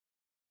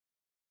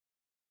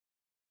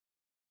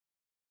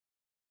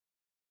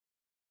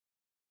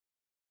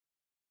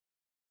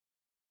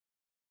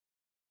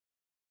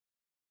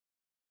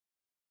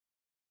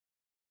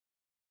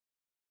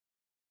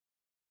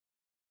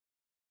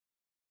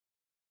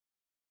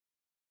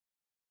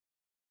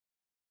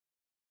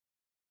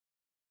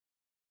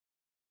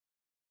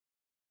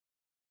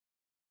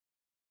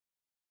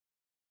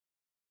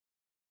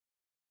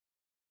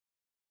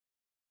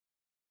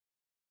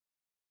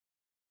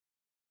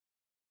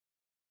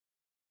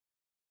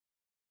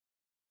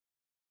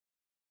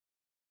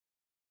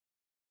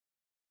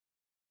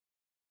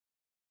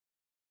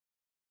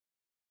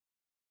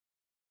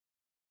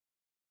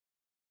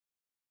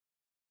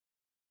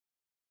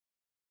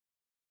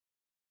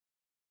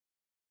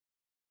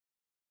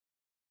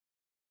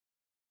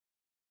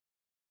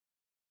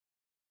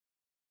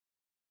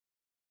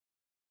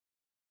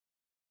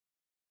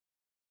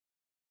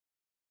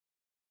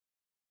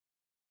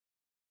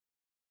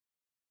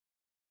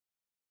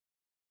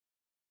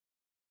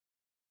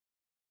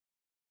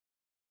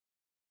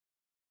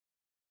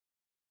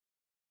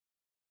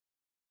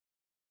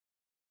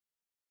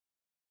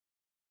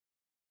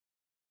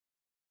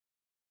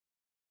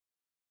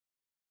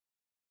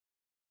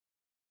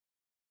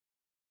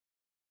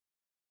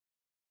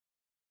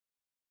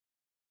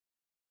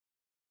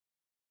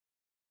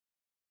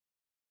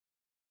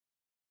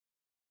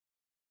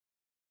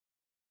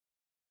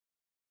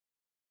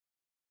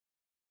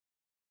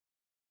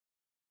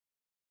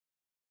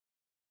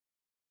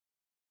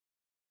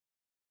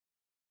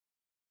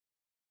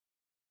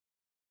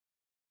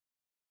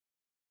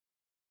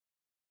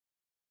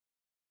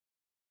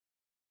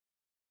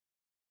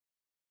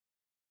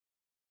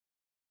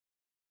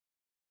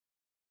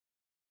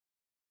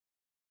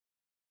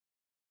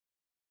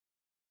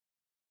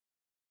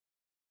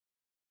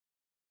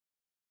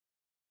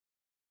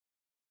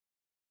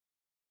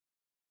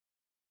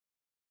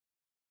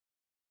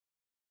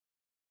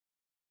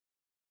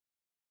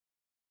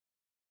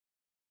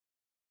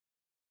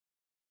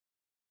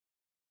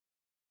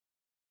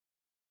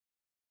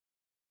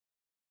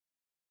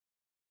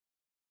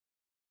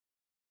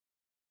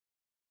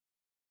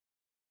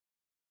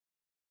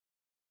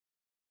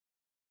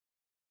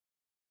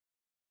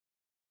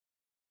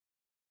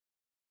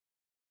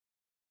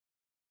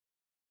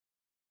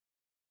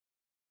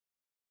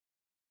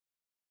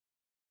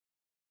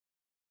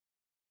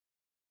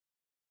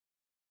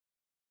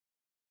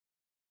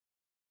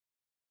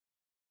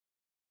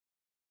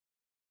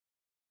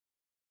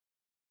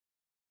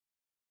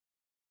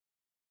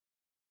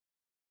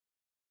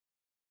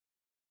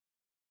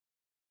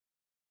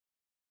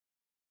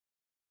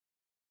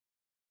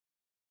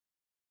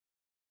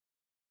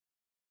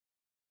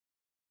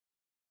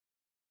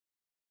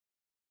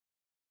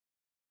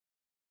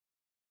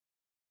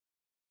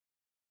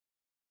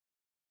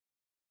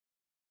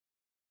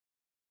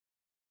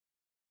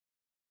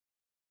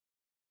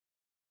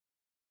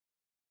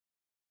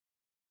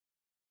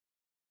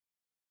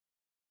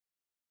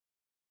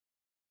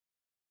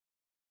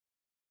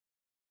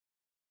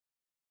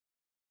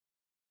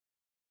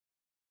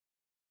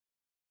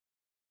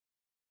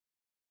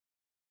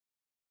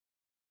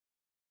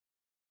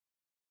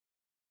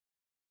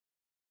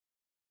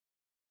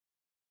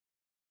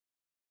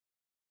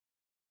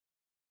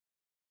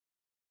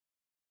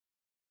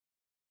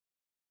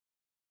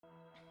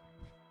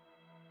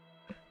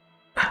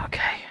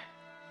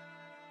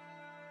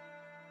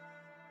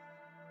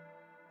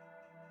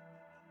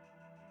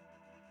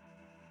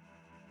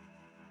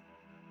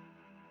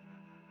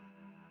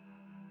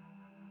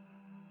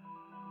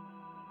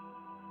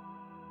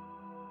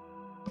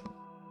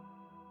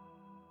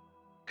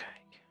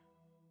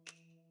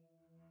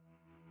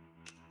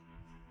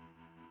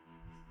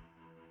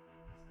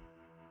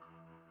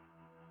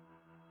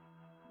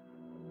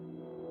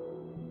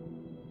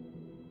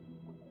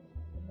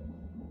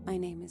My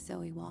name is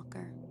Zoe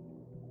Walker.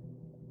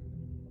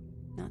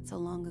 Not so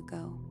long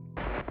ago,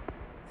 I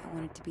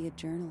wanted to be a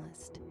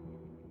journalist.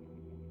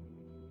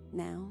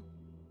 Now,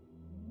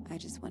 I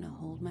just want to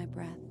hold my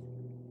breath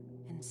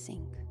and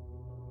sink.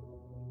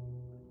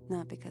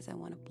 Not because I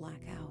want to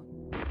black out,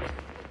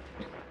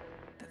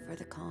 but for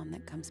the calm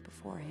that comes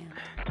beforehand.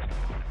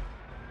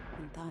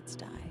 When thoughts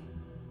die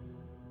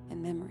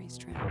and memories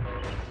drown.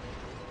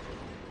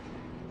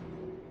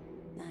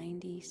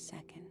 90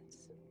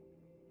 seconds.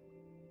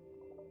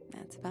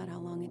 That's about how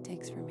long it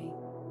takes for me.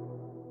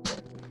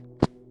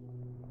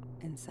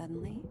 And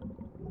suddenly,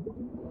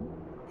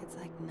 it's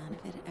like none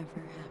of it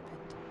ever happened.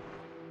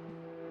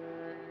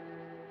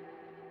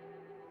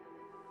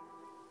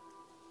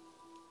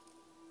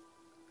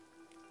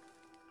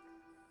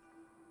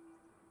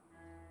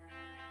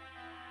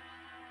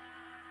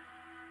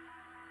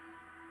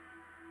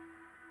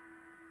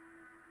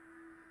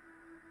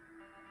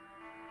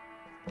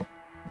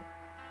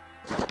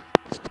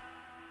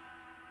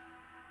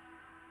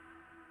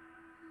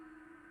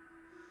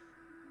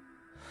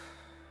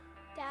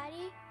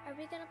 Daddy, are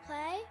we gonna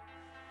play?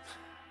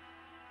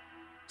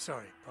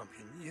 Sorry,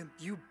 Pumpkin.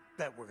 You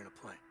bet we're gonna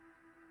play.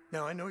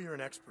 Now, I know you're an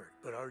expert,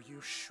 but are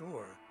you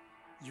sure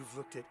you've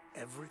looked at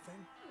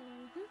everything?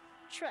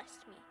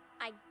 Trust me,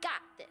 I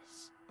got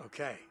this.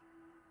 Okay.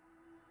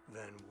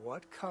 Then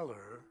what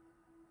color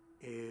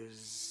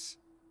is...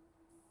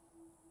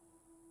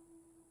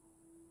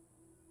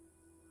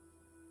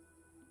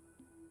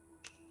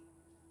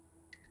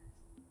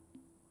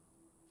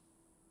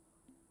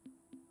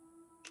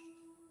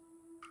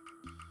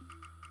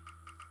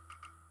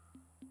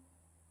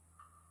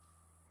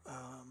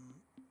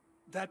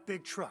 that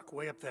big truck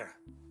way up there?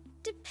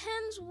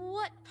 Depends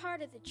what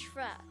part of the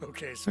truck.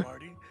 Okay,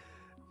 smarty.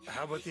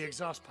 How about the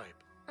exhaust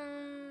pipe?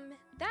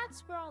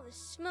 That's where all the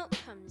smoke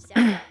comes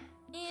out.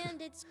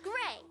 And it's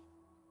gray.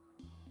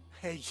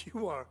 Hey,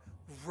 you are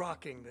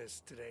rocking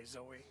this today,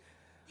 Zoe.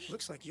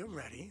 Looks like you're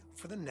ready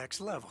for the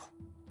next level.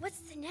 What's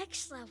the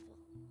next level?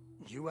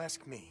 You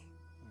ask me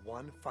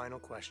one final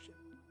question.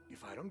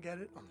 If I don't get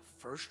it on the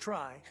first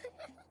try,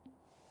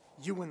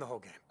 you win the whole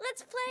game.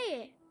 Let's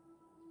play it.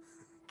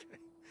 Okay.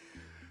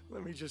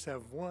 Let me just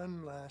have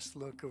one last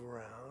look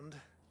around.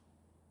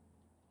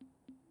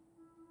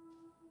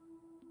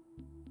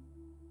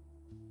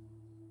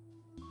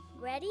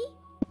 Ready?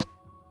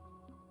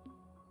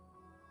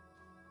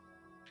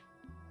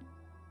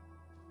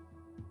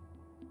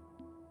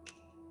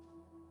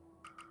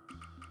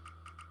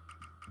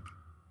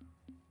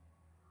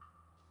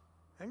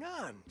 Hang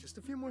on, just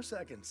a few more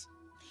seconds.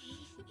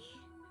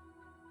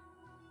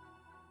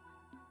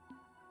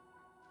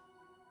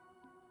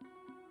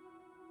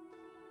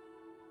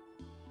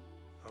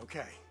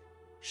 Okay,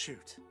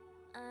 shoot.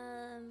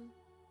 How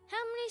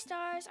many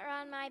stars are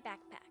on my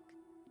backpack?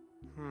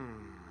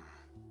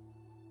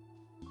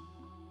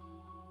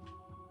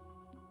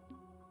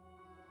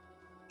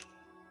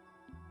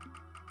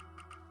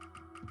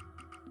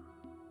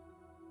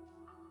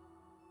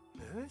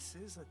 This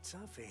is a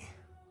toughie.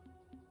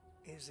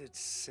 Is it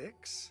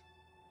 6?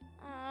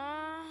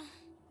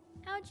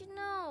 How'd you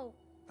know?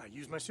 I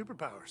use my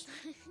superpowers.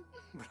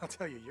 But I'll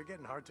tell you, you're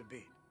getting hard to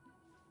beat.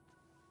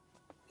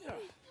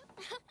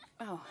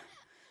 Oh,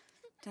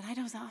 did I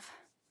doze off?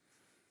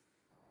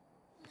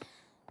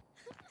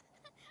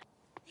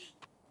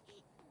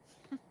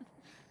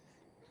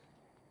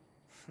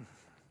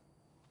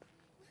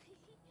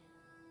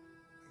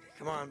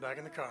 Come on, back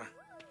in the car.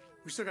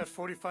 We still got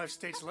 45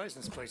 states'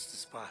 license plates to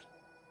spot.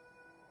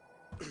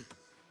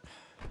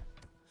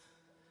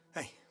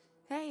 Hey.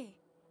 Hey.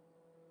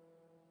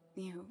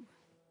 You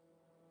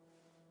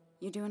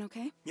doing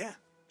okay? Yeah,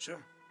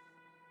 sure.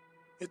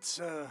 It's,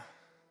 you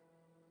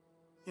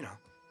know,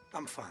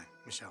 I'm fine,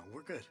 Michelle.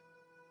 We're good.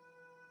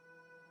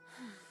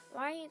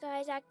 Why are you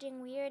guys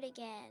acting weird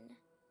again?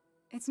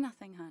 It's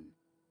nothing, hun.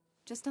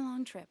 Just a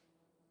long trip.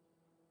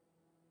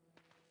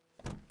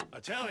 I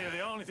tell you,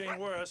 the only thing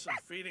worse than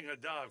feeding a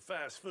dog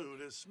fast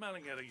food is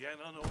smelling it again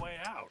on the way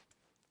out.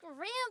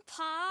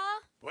 Grandpa!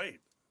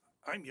 Wait,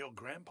 I'm your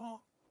grandpa?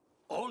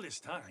 All this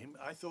time,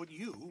 I thought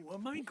you were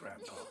my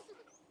grandpa.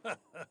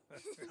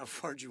 How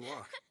far'd you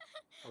walk?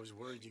 I was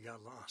worried you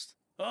got lost.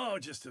 Oh,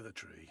 just to the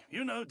tree.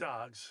 You know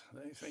dogs.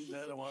 They think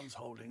they're the ones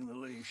holding the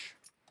leash.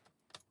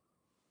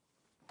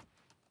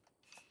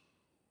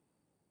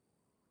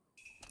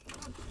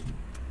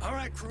 All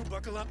right, crew,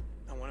 buckle up.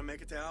 I want to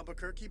make it to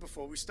Albuquerque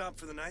before we stop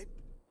for the night.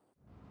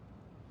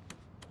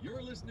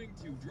 You're listening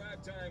to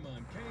Drive Time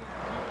on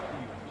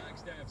KMPW,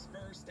 Flagstaff's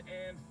first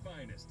and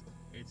finest.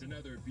 It's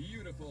another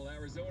beautiful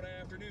Arizona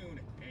afternoon,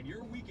 and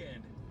your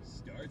weekend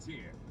starts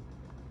here.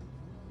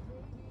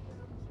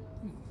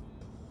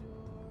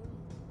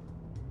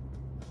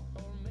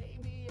 Or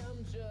maybe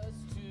I'm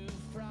just too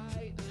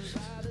frightened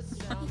by the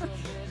sound of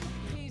it.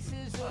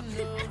 Pieces of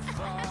notes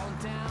fall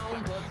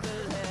down, but the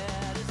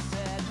letter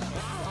said,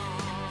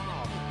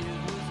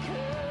 it was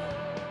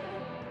good.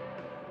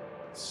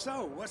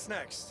 So, what's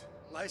next?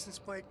 License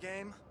plate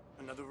game?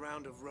 Another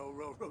round of row,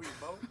 row, row your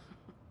boat?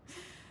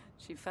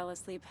 She fell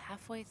asleep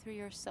halfway through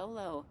your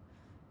solo.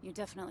 You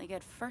definitely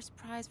get first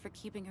prize for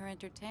keeping her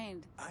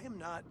entertained. I am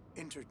not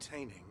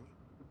entertaining.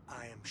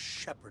 I am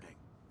shepherding.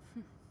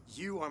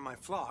 You are my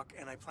flock,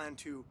 and I plan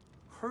to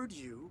herd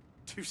you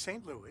to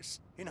St. Louis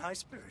in high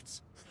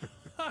spirits.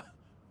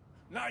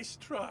 Nice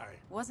try.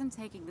 Wasn't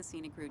taking the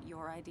scenic route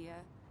your idea?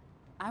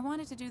 I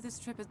wanted to do this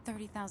trip at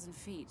 30,000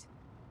 feet.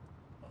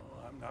 Oh,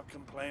 I'm not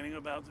complaining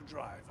about the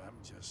drive. I'm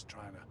just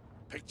trying to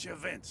picture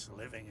Vince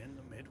living in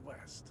the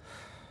Midwest.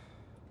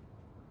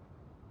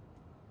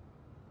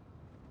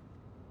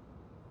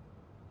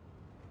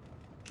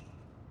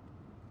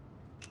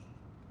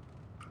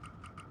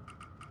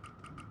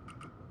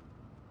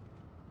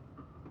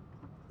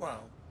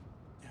 Well,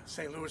 yeah,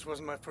 St. Louis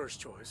wasn't my first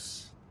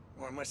choice,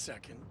 or my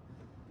second,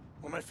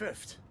 or my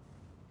fifth.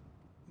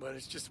 But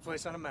it's just a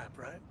place on a map,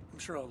 right? I'm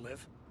sure I'll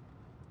live.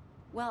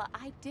 Well,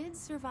 I did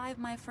survive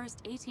my first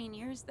 18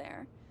 years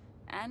there,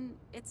 and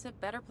it's a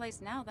better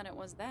place now than it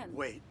was then.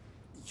 Wait,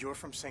 you're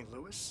from St.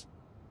 Louis?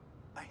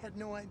 I had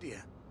no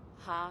idea.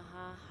 Ha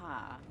ha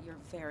ha, you're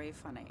very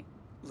funny.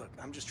 Look,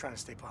 I'm just trying to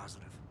stay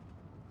positive.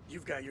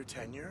 You've got your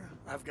tenure,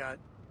 I've got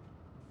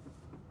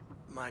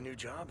my new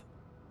job.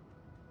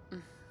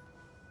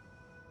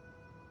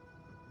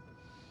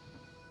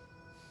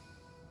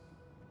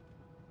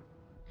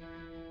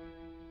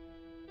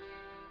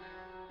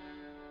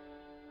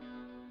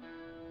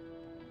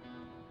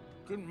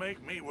 Couldn't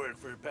make me work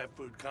for a pet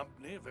food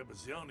company if it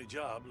was the only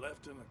job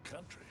left in the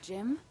country.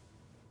 Jim,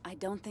 I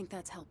don't think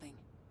that's helping.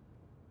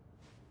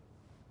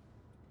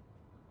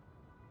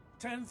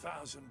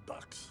 10,000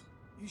 bucks.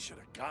 You should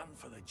have gone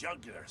for the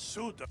jugular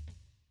suit.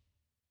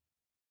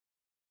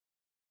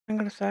 Hang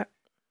on a sec.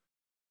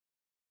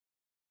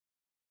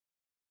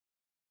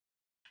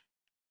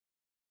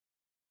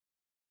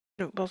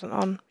 It wasn't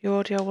on. Your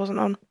audio wasn't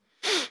on.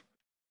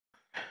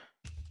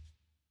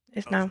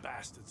 It's Those now.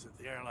 bastards at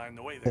the airline,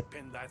 the way they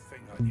pinned that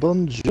thing on you.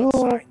 Bonjour.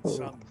 Signed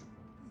some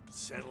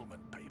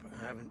settlement paper.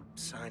 I haven't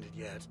signed it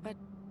yet. But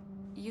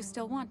you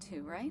still want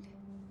to, right?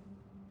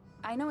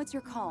 I know it's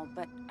your call,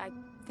 but I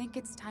think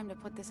it's time to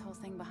put this whole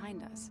thing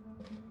behind us.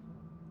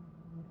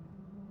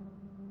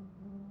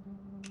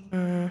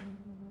 The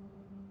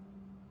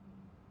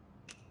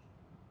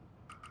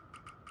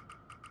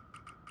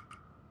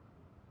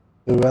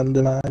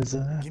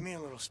randomizer. Give me a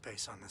little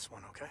space on this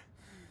one, okay?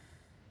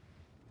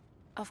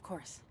 Of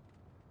course.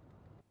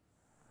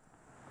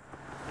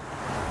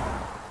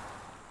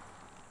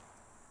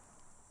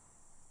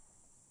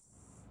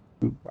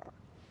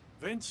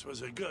 Vince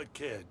was a good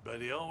kid,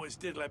 but he always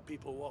did let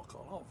people walk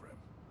all over him.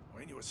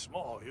 When you were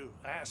small, you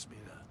asked me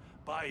to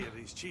buy you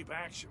these cheap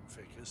action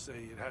figures so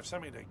you'd have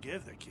something to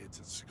give the kids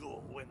at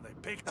school when they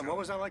picked And them. what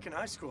was I like in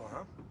high school,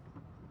 huh?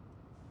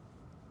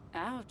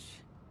 Ouch.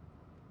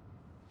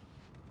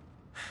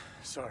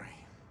 Sorry.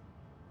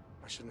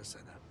 I shouldn't have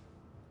said that.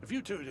 If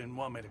you two didn't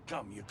want me to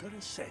come, you could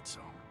have said so.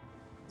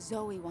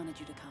 Zoe wanted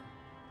you to come.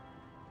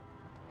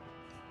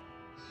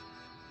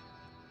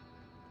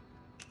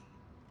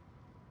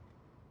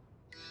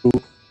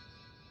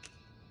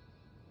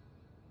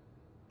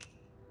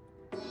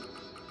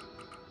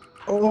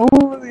 Oh,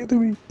 the other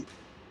week.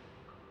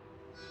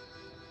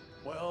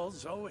 Well,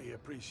 Zoe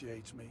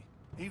appreciates me,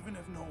 even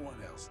if no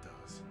one else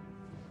does.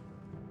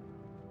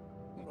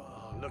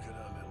 Oh, look at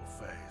her little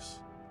face.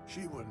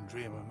 She wouldn't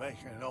dream of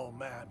making an old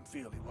man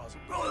feel he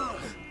wasn't.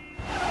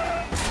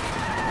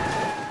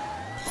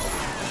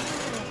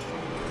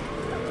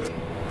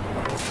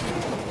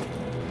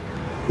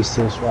 We're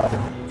still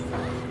swiping.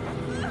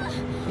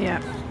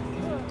 Yeah.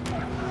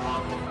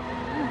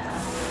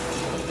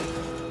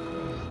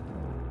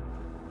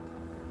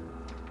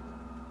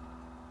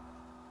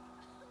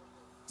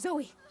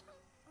 Zoe!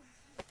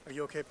 Are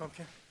you okay,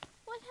 Pumpkin?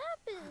 What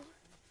happened?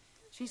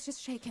 She's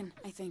just shaken,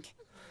 I think.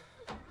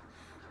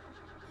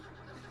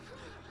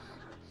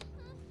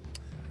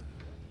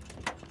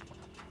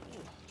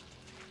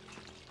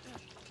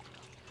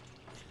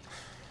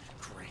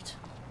 Great.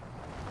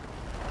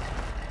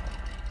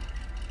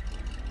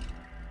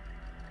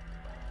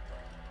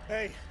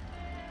 Hey,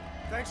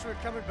 thanks for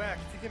coming back.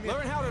 If you give me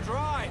Learn how to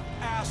drive,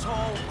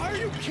 asshole. Are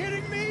you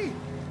kidding me?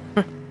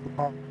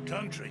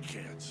 Country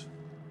kids.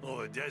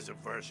 Or the desert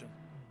version.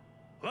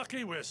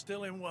 Lucky we're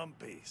still in one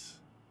piece.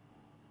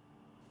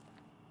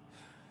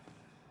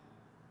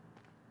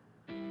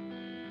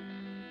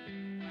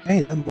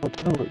 Hey, that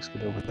motel looks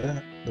good over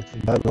there. Nothing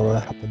bad will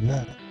happen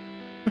there.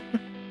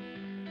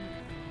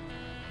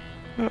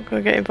 I'm not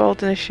going to get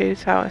involved in a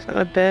shootout. It's not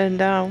going to burn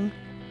down.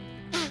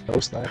 No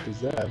snipers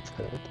there, I've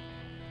heard.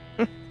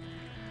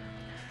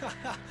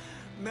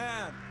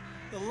 Man,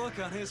 the look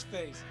on his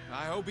face.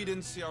 I hope he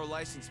didn't see our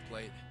license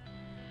plate.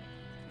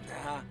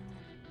 Nah.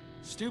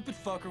 Stupid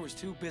fucker was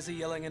too busy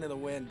yelling into the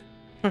wind.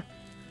 That's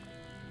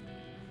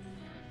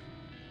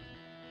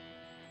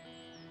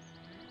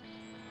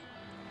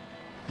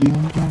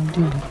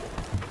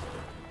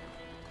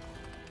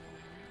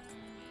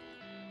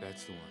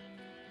the one.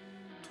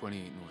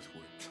 28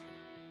 Northwood.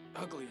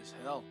 Ugly as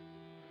hell.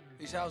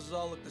 These houses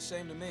all look the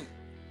same to me.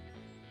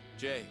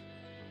 Jay,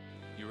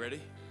 you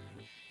ready?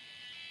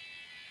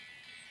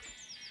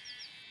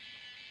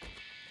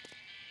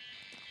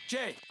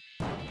 Jay!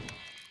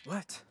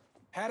 What?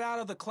 Head out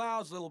of the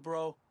clouds, little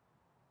bro.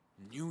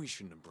 Knew we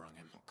shouldn't have brung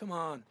him. Come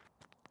on.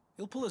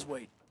 He'll pull his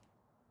weight.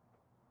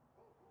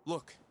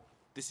 Look,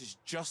 this is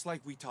just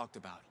like we talked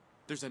about.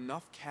 There's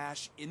enough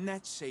cash in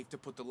that safe to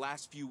put the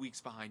last few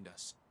weeks behind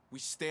us. We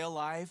stay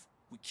alive,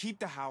 we keep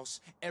the house,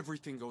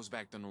 everything goes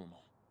back to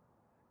normal.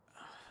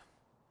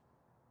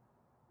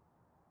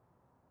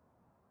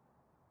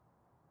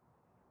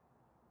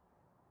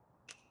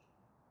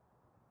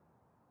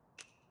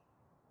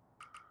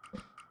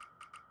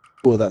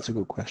 Well, that's a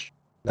good question.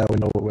 Now we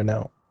know what we're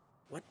now.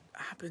 What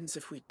happens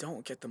if we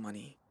don't get the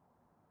money?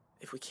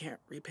 If we can't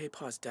repay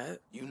Pa's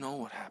debt? You know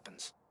what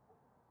happens.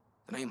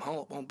 The name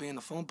Hull won't be in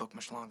the phone book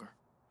much longer.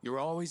 You're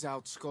always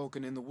out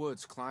skulking in the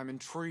woods, climbing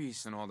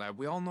trees and all that.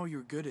 We all know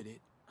you're good at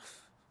it.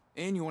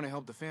 And you want to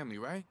help the family,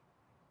 right?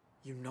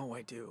 You know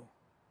I do.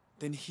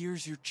 Then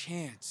here's your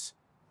chance.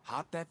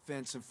 Hop that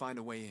fence and find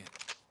a way in.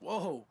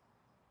 Whoa.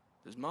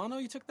 Does Ma know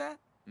you took that?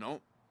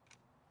 Nope.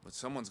 But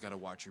someone's got to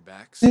watch your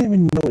backs. I didn't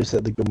even notice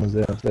that the gun was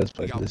there in the first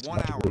We place. got This 1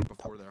 might hour really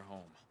before they're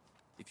home.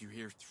 If you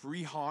hear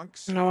 3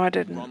 honks, No, I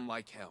didn't. run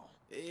like hell.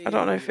 I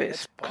don't know if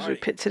it's because we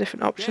picked a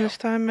different option this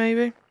time,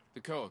 maybe. The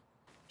code.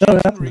 No,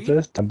 it happened the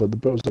first time, but the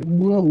bro was like,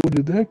 whoa, where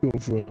did that come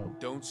from?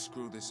 Don't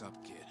screw this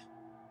up, kid.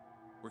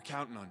 We're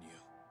counting on you.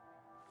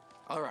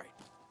 All right.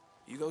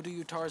 You go do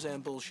your Tarzan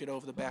bullshit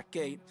over the back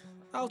gate.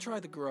 I'll try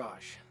the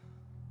garage.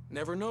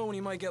 Never know when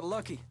you might get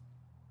lucky.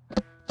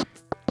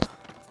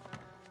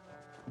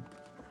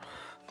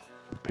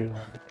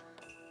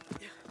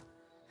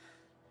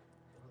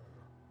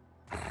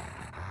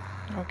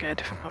 I'll get a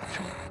different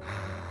option.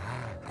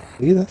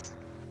 See that?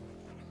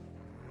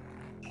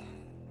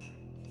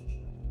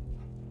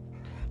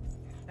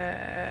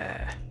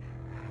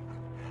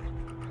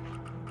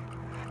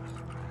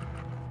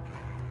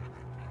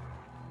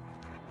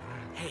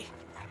 Hey,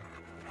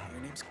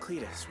 your name's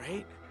Cletus,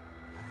 right?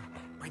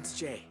 Mine's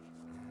Jay.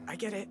 I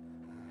get it.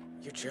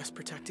 You're just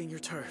protecting your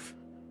turf.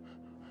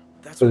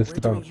 That's But what it's we're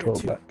the doing here too,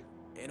 throwback.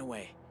 in a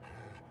way.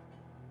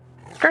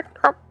 It's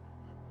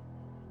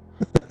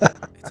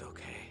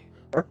okay.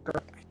 I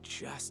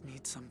just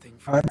need something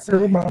from I'm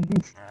inside. Mom.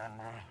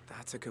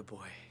 That's a good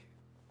boy.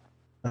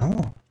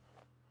 Oh.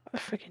 A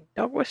freaking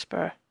dog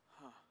whisperer.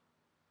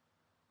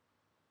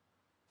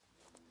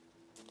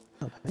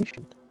 Oh,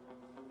 patient.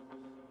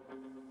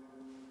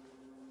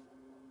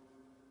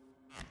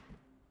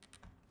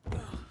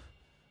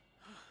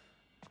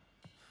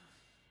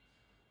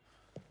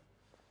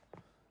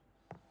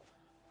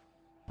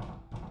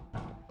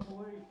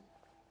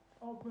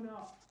 Open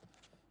up.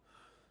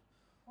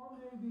 Or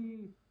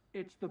maybe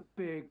it's the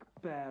big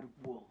bad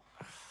wolf.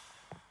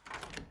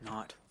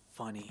 Not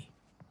funny.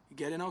 You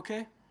get in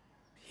okay?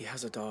 He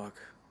has a dog,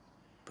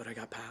 but I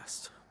got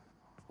past.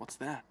 What's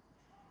that?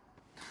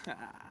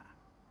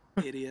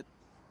 Idiot.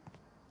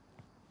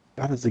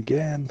 Got us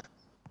again.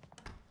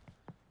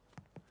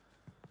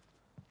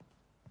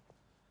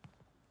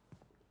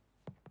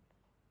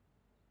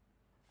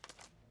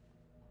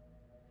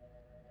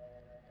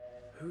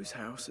 Whose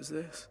house is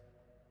this?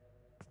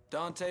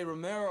 Dante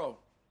Romero,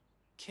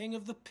 king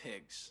of the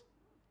pigs.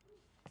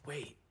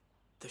 Wait,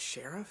 the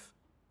sheriff?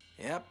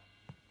 Yep.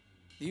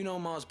 You know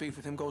Ma's beef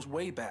with him goes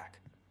way back.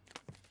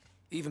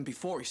 Even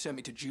before he sent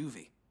me to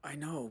juvie. I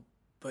know,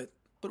 but...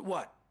 But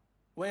what?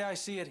 Way I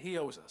see it, he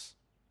owes us.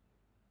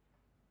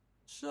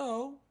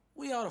 So,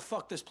 we ought to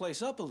fuck this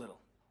place up a little,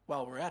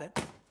 while we're at it.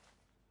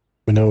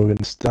 We know we're going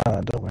to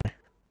start, don't we?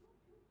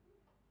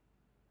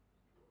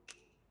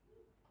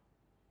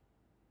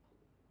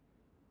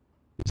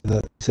 He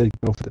said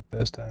go for the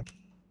first time.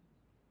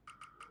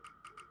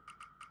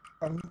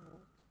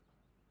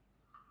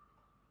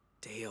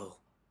 Dale.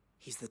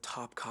 He's the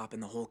top cop in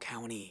the whole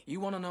county. You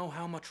want to know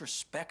how much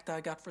respect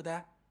I got for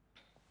that?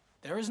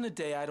 There isn't a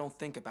day I don't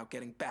think about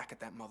getting back at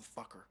that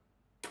motherfucker.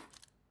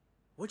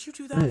 What'd you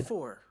do that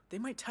for? They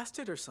might test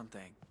it or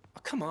something.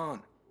 Oh, come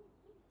on.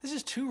 This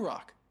is 2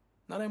 Rock,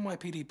 not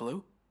NYPD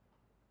Blue.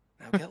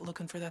 Now get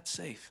looking for that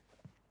safe.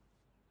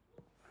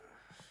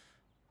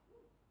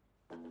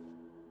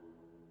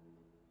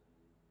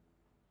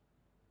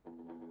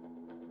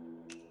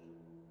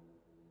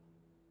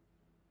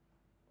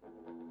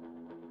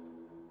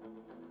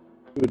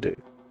 Good day.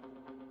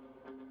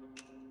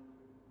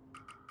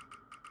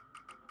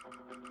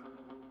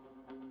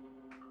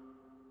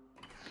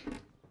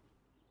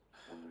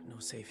 No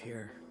safe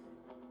here.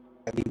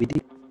 A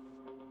DVD.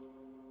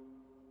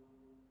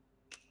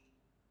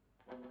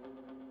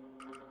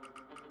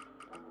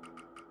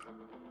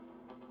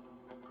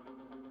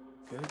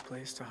 Good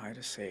place to hide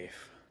a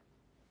safe.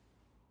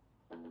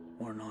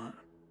 Or not.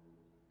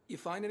 You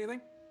find anything?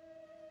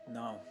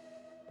 No.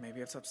 Maybe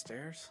it's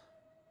upstairs?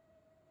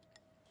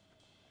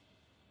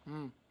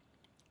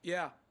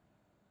 Yeah.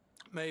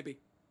 Maybe.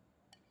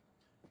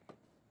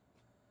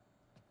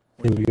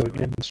 Here we go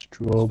again. It's for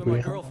Strawberry.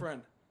 my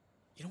girlfriend.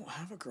 You don't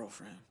have a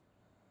girlfriend.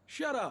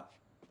 Shut up.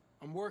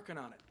 I'm working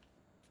on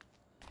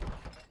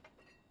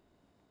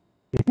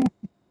it.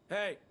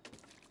 Hey.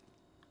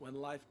 When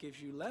life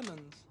gives you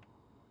lemons.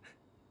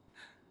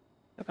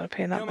 I'm gonna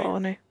pay that Come here.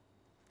 money.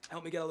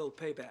 Help me get a little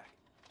payback.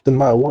 Doesn't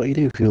matter what you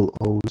do, you'll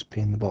always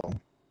pee in the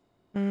bottom.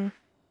 Mm.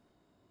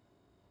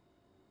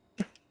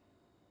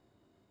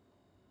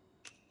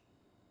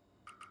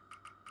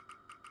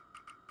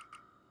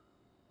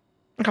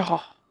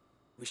 Oh.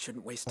 We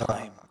shouldn't waste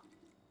time.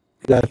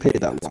 You gotta pay that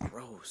That's one.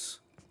 gross.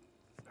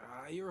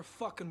 You're a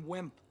fucking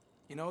wimp.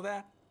 You know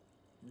that?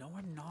 No,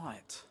 I'm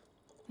not.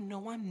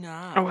 No, I'm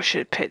not. I wish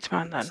it picked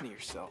man Listen then. to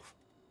yourself.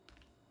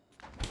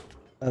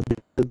 The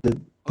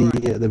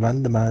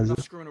randomizer.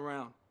 Enough screwing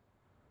around.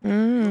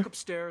 Mm. Look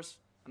upstairs,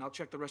 and I'll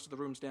check the rest of the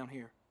rooms down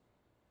here.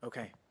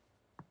 Okay.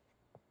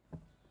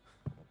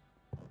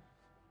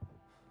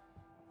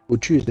 We'll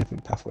choose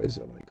different pathways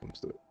when it comes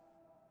to it.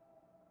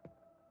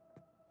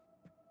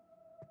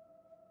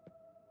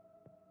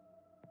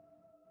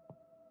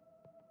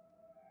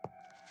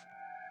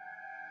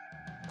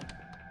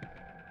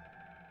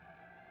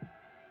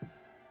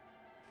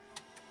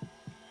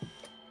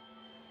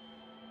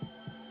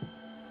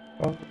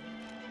 Oh.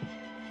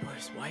 You're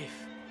his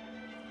wife.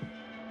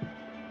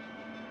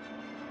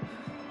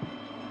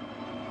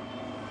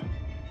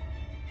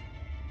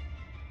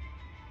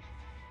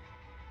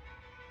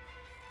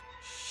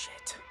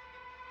 Shit.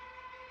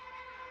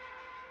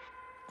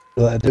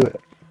 You let her do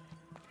it.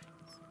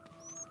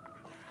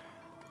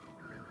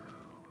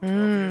 12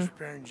 years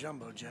repairing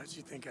jumbo jets,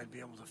 you think I'd be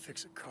able to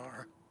fix a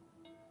car?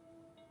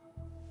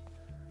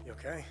 You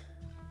okay?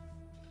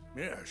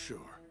 Yeah,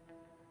 sure.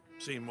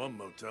 Seen one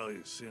motel,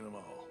 you've seen them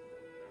all.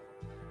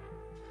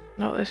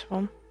 Not this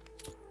one.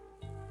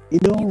 You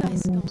know. You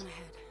guys go on ahead.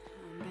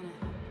 I'm gonna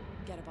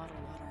get a bottle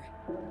of water.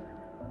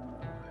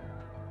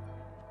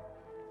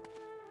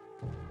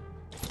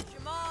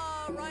 Shema,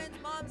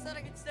 Ryan's mom said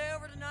I could stay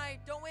over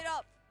tonight. Don't wait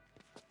up.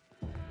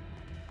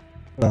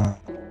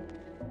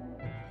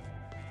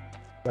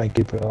 Try and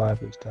keep it alive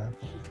this time.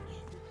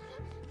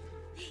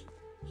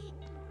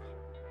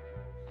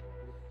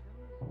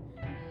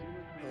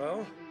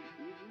 Hello?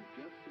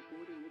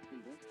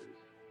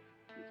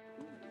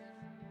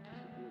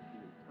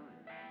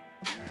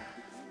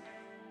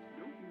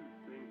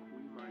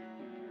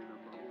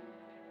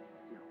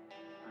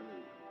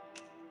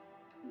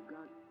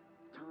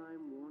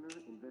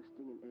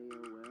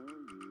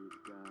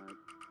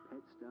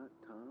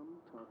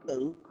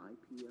 Hello?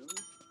 IPO,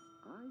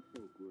 I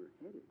think we're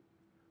headed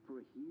for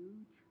a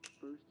huge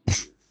first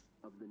year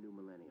of the new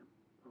millennium.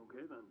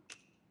 Okay then.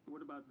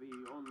 What about the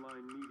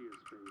online media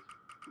space?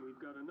 We've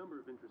got a number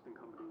of interesting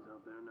companies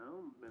out there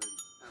now. There's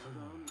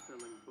Amazon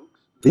selling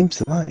books. Seems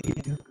to like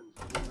you.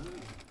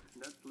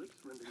 Netflix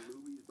renting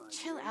movies by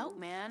Chill out,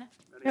 man.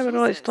 Yeah, but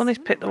all it's done is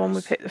pick the one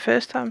we picked the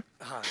first time.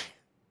 Hi.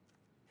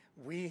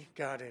 We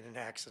got in an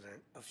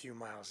accident a few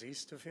miles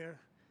east of here.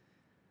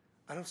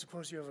 I don't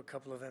suppose you have a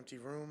couple of empty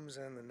rooms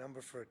and the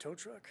number for a tow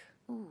truck?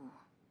 Ooh,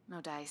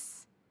 no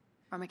dice.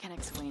 Our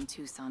mechanic's away in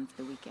Tucson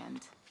for the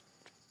weekend.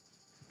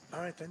 All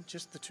right then,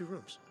 just the 2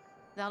 rooms.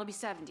 That'll be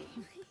 70.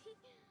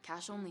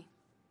 Cash only.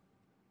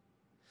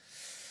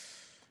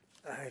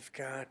 I've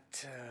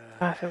got,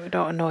 I think we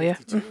don't annoy you.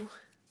 52.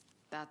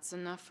 That's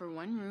enough for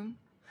 1 room.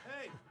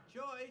 Hey,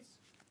 Joyce!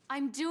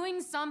 I'm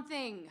doing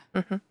something!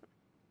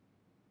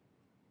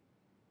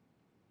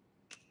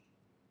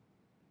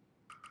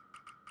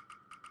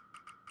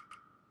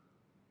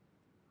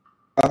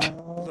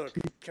 Look,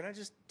 can I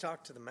just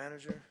talk to the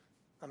manager?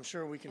 I'm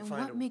sure we can And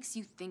find what makes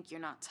you think you're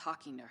not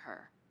talking to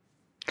her?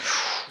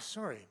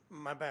 Sorry,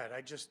 my bad.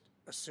 I just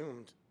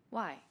assumed.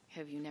 Why?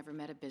 Have you never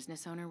met a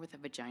business owner with a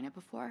vagina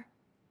before?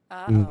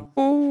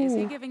 Uh-oh. Is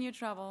he giving you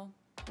trouble?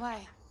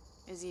 Why?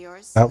 Is he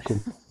yours?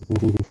 Outcome.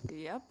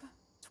 Yep.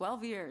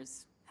 12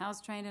 years.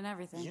 House trained and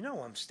everything. You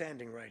know I'm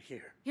standing right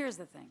here. Here's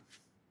the thing.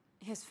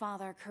 His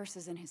father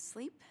curses in his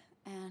sleep,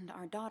 and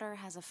our daughter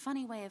has a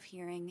funny way of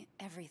hearing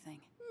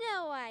everything.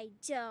 No, I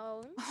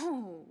don't.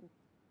 Oh,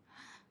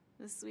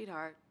 the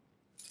sweetheart.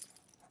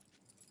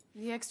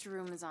 The extra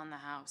room is on the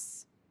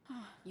house.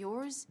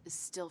 Yours is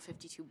still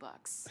 $52.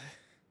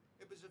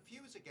 It was a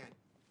fuse again.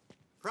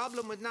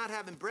 Problem with not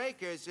having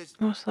breakers is...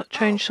 Must that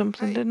changed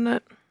something, hey, didn't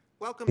it?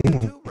 welcome to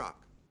Two Rock.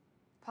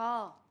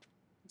 Paul,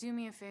 do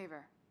me a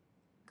favor.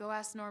 Go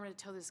ask Norma to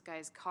tow this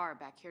guy's car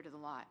back here to the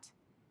lot.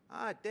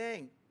 Ah,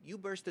 dang. You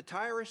burst a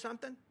tire or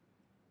something?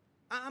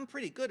 I'm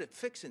pretty good at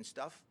fixing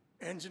stuff.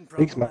 Engine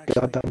Fix problem, my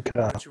actually. goddamn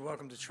car. But you're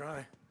welcome to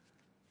try.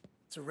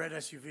 It's a red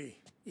SUV,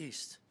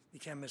 east. You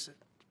can't miss it.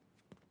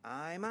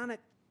 I'm on it.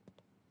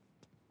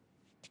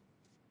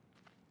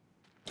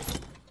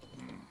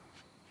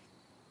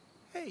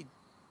 Hey,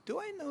 do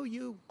I know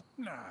you?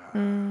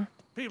 Nah.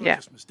 People yeah.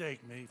 just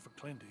mistake me for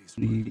Clint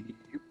Eastwood.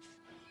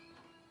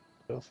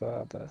 So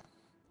far there.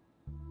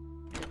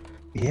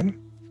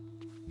 Him?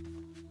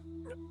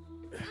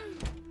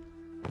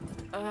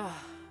 Ugh,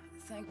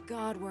 thank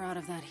God we're out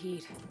of that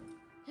heat.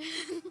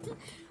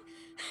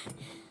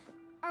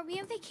 Are we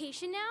on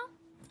vacation now?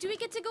 Do we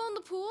get to go in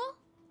the pool?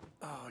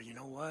 Oh, you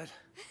know what?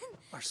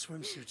 Our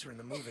swimsuits are in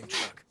the moving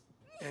truck.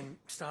 And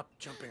stop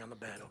jumping on the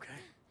bed, okay?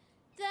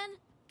 Then,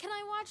 can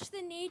I watch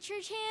the Nature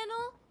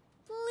Channel?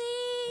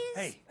 Please?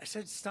 Hey, I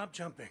said stop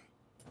jumping.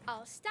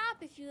 I'll stop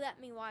if you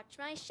let me watch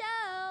my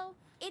show.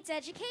 It's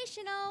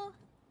educational.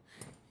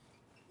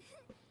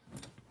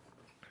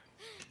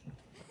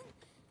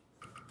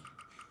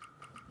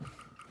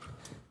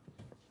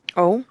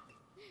 Oh.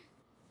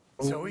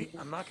 Zoe,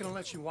 I'm not going to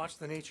let you watch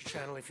the Nature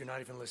Channel if you're not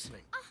even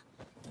listening.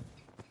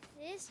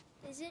 This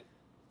isn't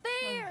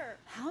fair.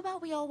 How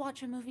about we all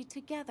watch a movie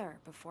together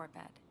before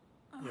bed?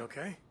 You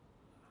okay?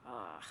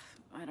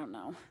 I don't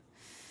know.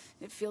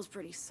 It feels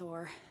pretty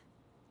sore.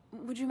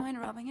 Would you mind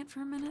rubbing it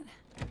for a minute?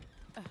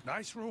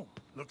 Nice room.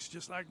 Looks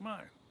just like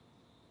mine.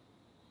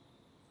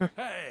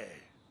 Hey,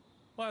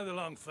 why the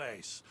long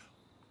face?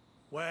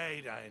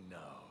 Wait, I know.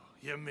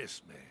 You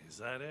missed me. Is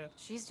that it?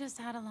 She's just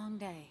had a long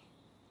day.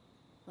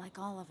 Like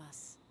all of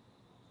us.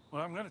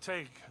 Well, I'm gonna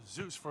take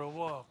Zeus for a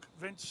walk.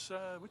 Vince,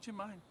 would you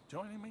mind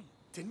joining me?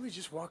 Didn't we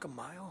just walk a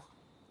mile?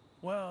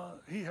 Well,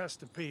 he has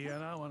to pee,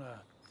 and I want to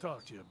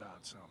talk to you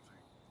about something.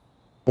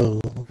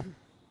 Oh.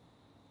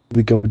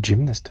 We go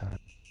gym this time.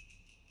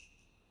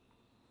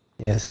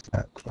 Yes,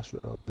 that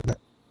crossroad, isn't it?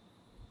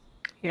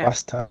 Yeah.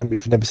 Last time,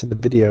 we've never seen the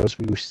videos.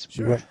 We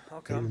Sure, went I'll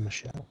with come.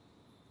 Michelle.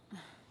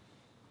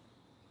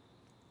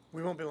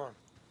 We won't be long.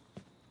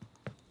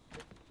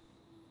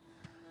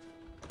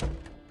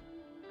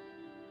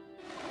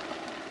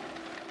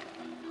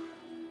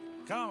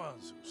 Come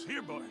on, Zeus.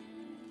 Here, boy.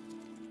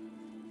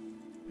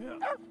 Yeah.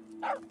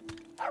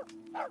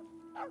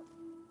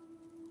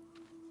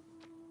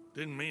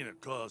 Didn't mean to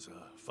cause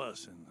a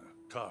fuss in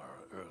the car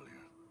earlier.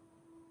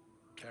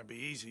 Can't be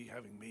easy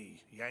having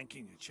me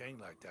yanking your chain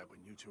like that when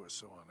you two are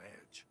so on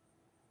edge.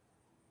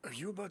 Are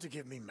you about to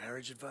give me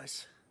marriage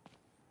advice?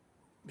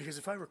 Because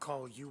if I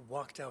recall, you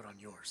walked out on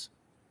yours.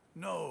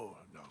 No.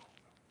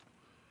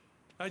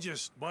 I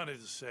just wanted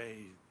to say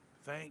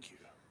thank you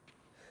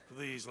for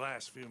these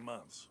last few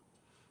months.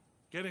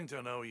 Getting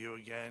to know you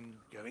again,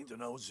 getting to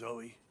know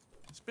Zoe,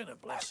 it's been a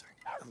blessing.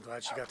 I'm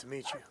glad she got to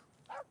meet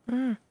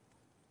you.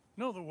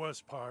 Know the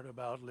worst part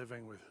about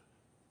living with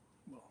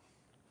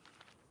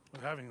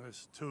having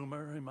this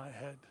tumor in my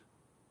head?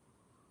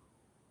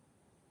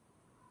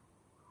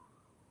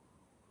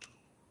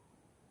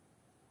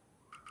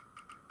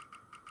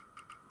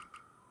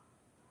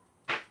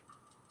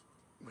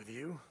 With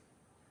you?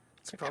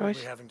 It's Good probably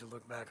choice. having to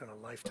look back on a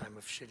lifetime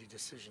of shitty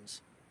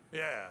decisions.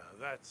 Yeah,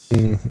 that's...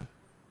 You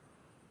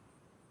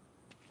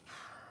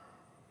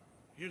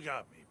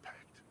got me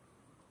pegged.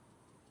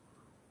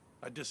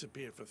 I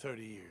disappeared for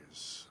 30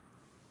 years.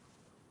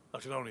 I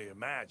can only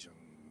imagine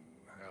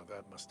how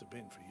that must have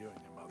been for you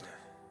and your mother.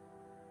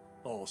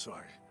 Also,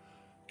 I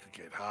could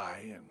get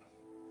high and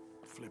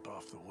flip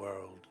off the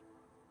world.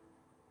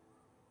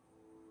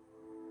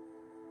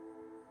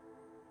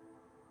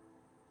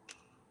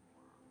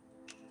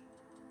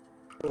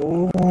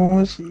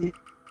 Oh, she...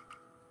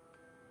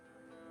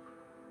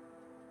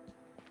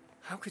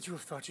 How could you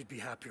have thought you'd be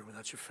happier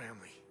without your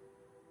family?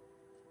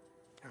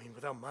 I mean,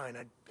 without mine,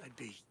 I'd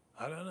be...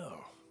 I don't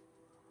know.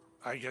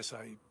 I guess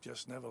I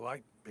just never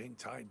liked being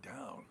tied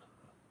down.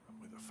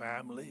 With a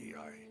family,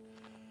 I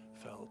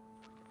felt...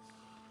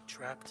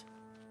 trapped?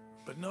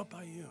 But not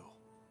by you.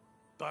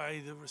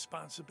 By the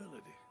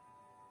responsibility.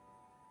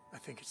 I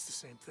think it's the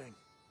same thing.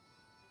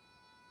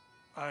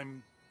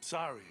 I'm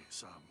sorry,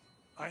 son.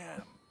 I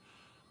am.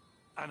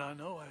 And I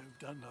know I've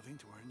done nothing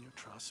to earn your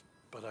trust,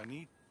 but I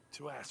need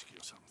to ask you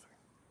something.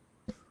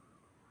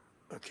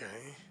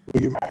 Okay.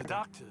 The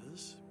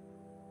doctors,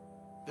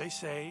 they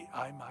say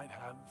I might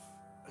have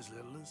as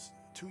little as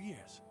 2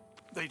 years.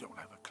 They don't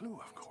have a clue,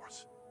 of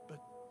course. But,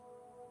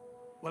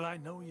 well, I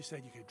know you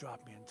said you could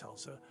drop me in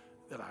Tulsa,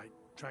 that I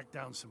tracked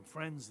down some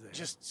friends there.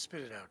 Just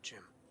spit it out,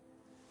 Jim.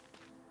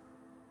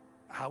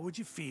 How would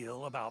you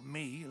feel about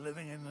me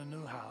living in a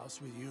new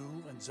house with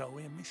you and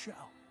Zoe and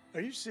Michelle?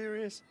 Are you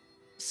serious?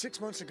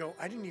 6 months ago,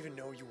 I didn't even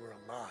know you were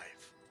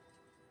alive.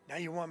 Now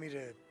you want me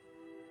to...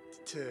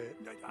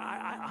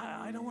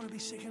 I don't want to be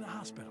sick in a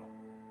hospital.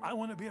 I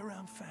want to be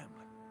around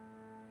family.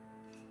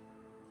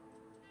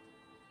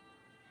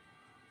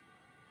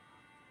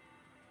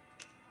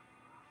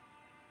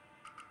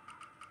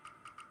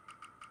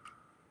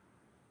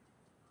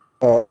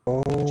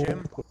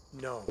 Jim,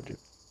 no.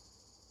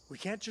 We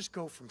can't just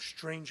go from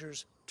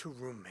strangers to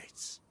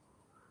roommates.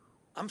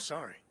 I'm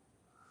sorry.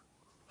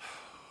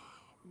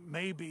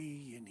 Maybe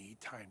you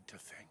need time to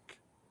think.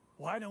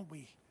 Why don't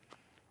we...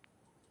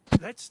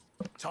 Let's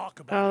talk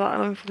about Oh,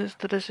 that'll influence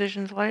the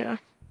decisions later.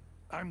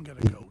 I'm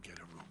gonna go get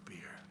a root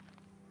beer.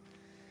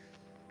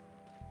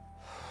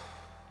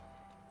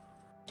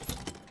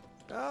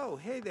 Oh,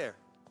 hey there.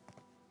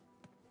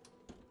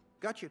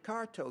 Got your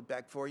car towed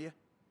back for you.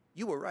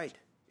 You were right.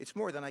 It's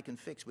more than I can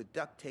fix with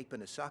duct tape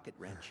and a socket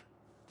wrench.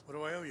 What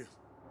do I owe you?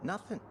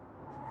 Nothing.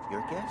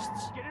 Your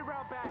guests. Get it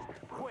round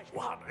back, quick.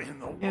 What in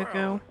the Here we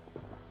go.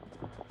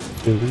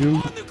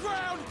 On the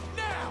ground,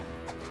 now!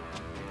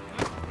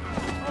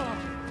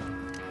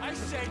 I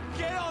said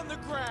get on the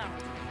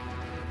ground!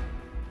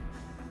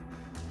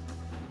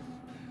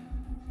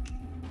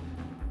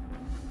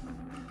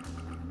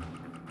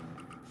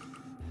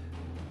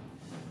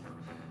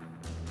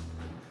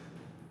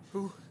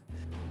 Who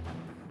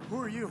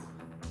are you?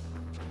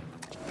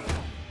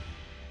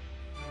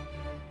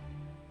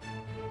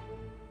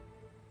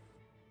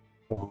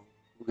 Oh,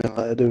 we're gonna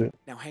let her do it.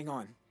 Now hang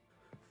on.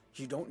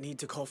 You don't need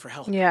to call for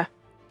help. Yeah.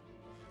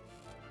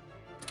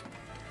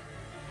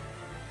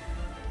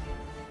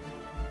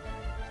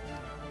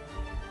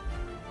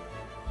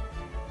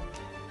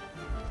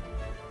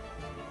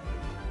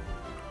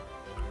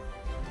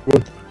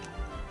 Run.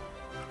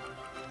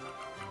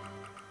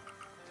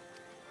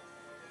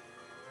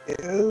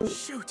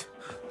 Shoot!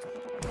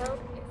 Help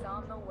is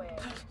on the way.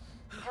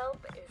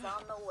 Help is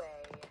on the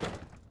way.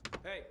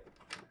 Hey,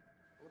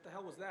 what the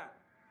hell was that?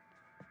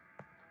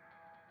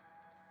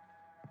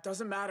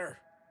 Doesn't matter.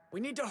 We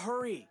need to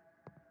hurry.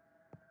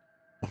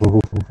 I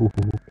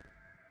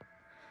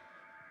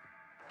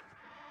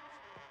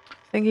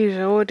think he was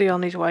already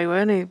on his way,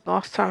 weren't he?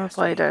 Last time I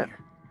played it.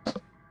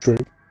 True.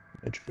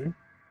 Yeah, true.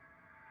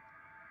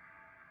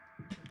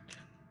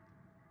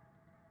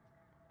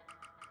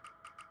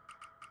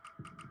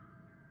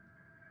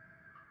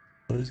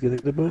 Who's getting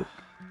the boat?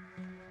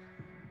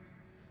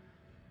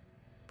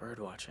 Bird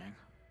watching.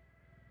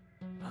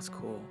 That's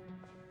cool.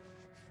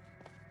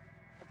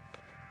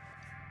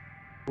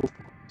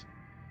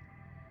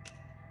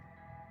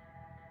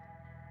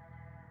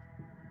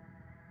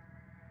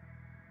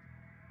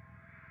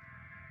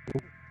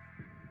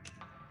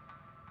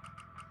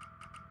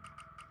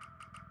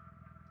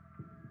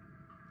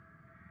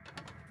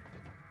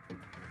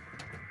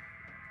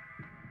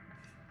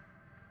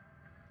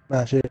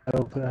 Smash it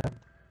open.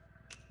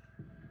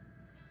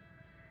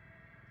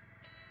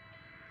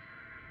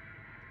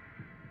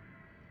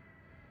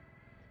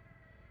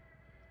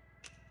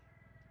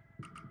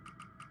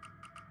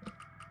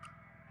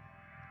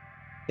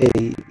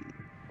 Hey.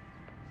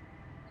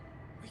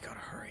 We gotta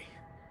hurry.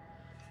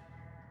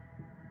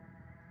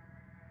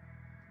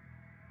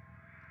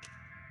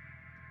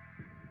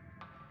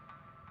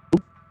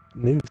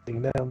 New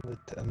thing down the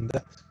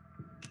desk.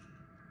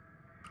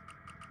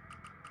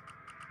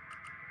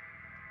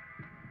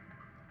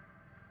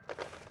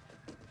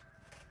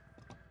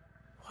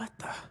 What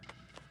the?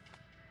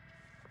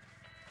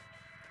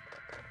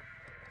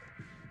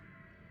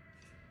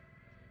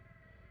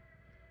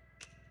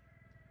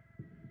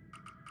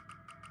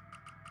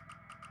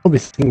 Probably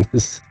think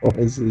this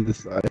always is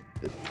decided.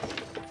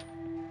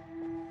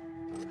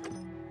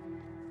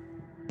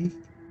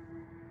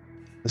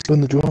 Let's go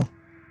in the drawer.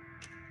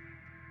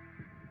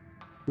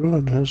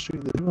 Run, let's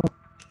shoot the drawer.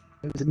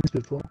 I've seen this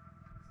before.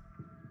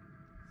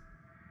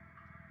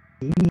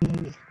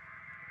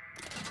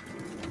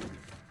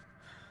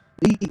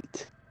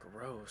 Eat.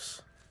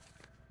 Gross.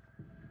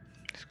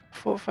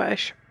 Foot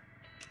fetish.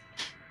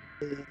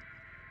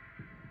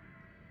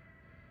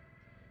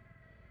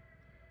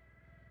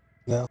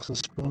 Now, I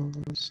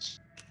suppose.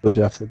 But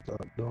you have to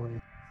start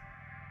doing.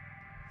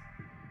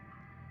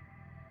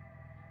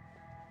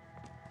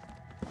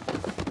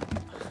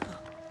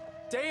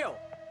 Dale!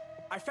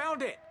 I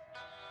found it!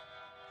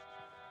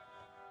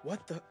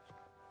 What the?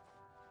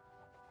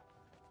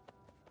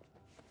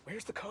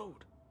 Where's the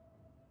code?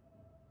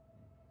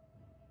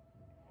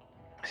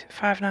 Is it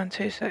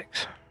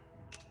 5926?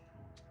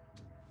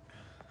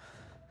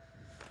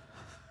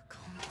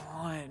 Come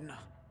on.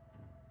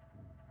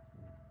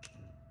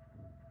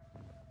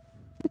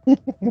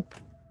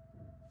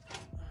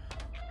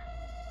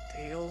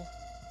 Dale?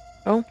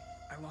 Oh?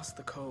 I lost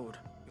the code.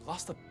 You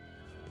lost the...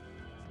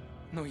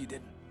 No, you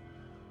didn't.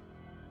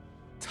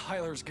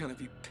 Tyler's gonna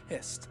be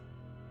pissed.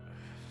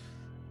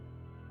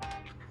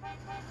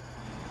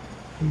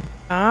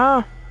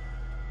 Ah.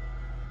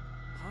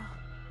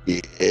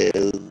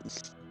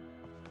 Yes.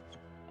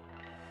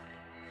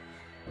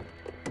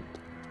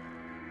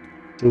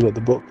 We got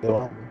the book though,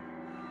 aren't we?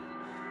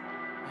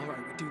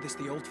 Alright, we do this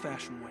the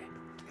old-fashioned way.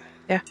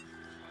 Yeah.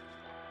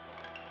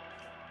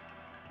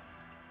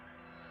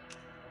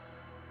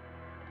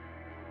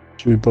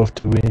 Should we both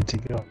do we need to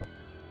go?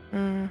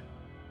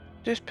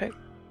 Just pick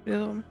the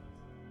other one.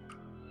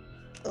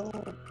 Oh.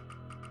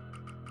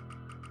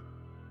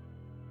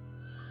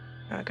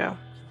 There we go.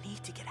 You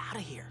need to get out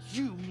of here.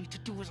 You need to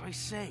do as I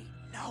say.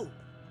 No.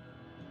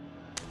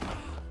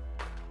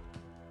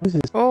 What is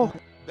this? Oh.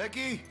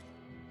 Becky!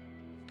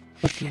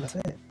 What's in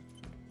that?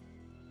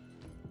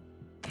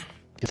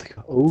 It's like,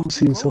 oh,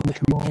 seeing so much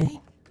more.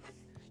 You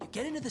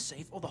get into the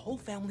safe or the whole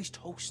family's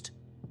toast.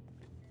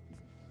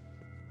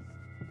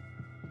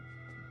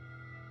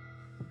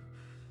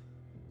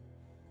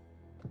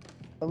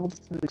 Oh,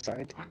 this is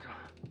exciting.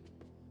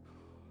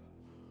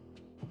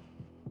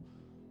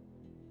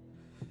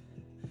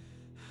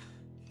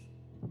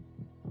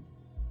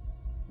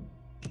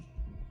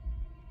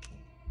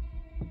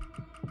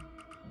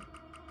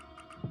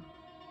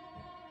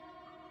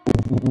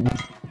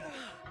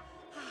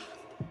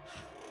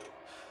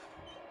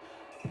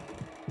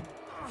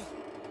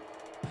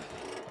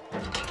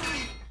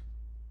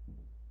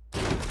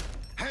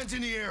 Hands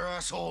in the air,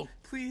 asshole!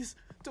 Please,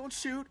 don't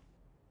shoot.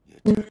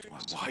 You attacked my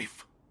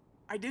wife.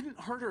 I didn't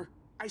hurt her.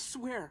 I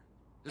swear.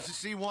 This is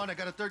C1. I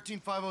got a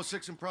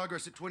 13506 in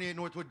progress at 28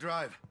 Northwood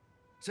Drive.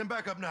 Send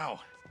back up now.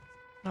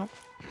 Nope.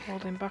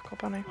 Holding back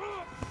up on him.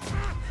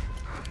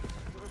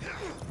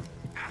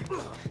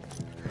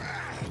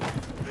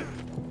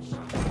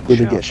 Will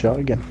they shot. get shot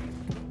again?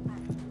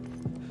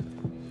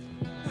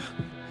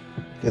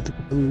 Get the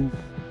clue.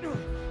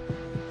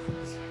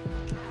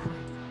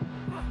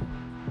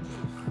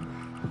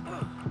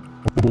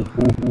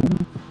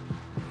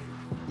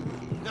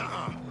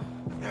 Nuh-uh.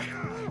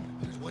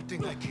 There's one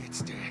thing I can't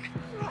stand.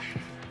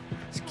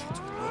 These kids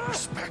with no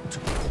respect.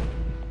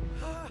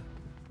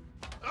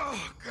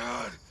 Oh,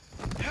 God.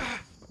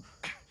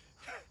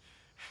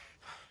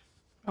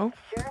 Oh.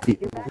 He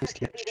always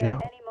gets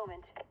shot.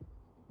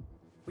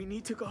 We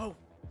need to go.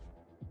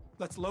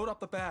 Let's load up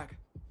the bag.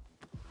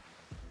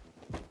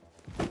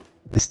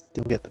 They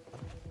still get the.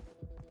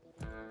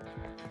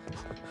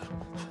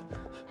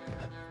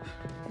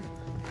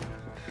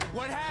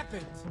 What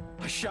happened?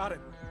 I shot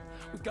him.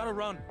 We've got to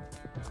run.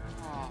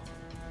 Oh,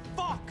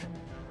 fuck!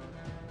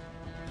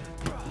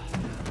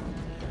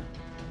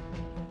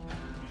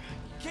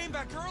 Came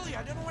back early.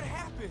 I don't know what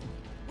happened.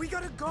 We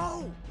gotta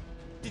go.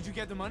 Did you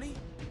get the money?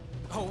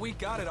 Oh, we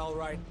got it all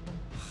right.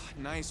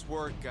 Nice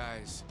work,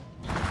 guys.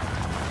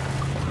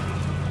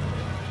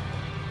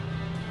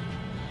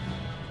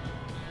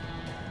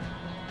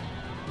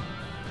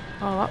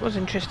 Oh, that was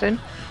interesting.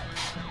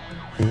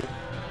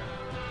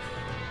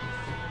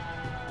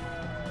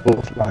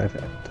 Both live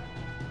end.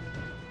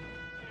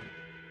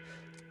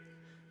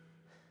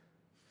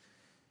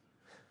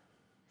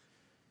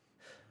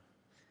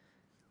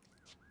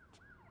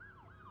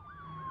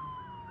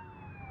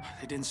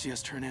 They didn't see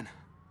us turn in.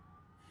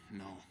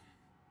 No.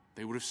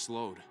 They would have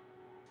slowed.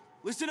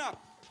 Listen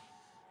up!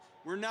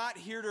 We're not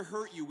here to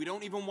hurt you. We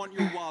don't even want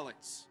your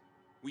wallets.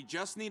 We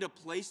just need a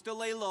place to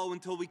lay low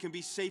until we can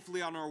be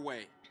safely on our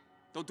way.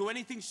 Don't do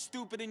anything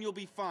stupid and you'll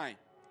be fine.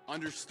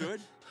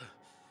 Understood?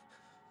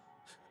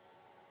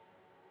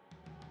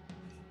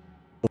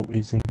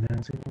 Always in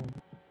there.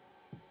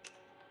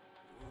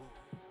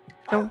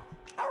 Oh,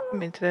 I didn't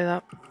mean to do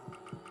that.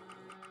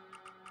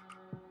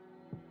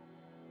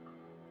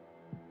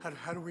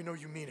 How do we know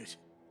you mean it?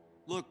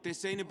 Look,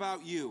 this ain't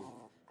about you.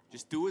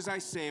 Just do as I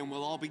say and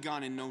we'll all be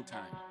gone in no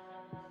time.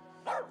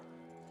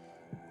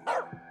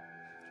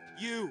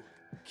 You!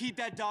 Keep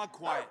that dog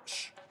quiet.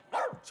 Shh.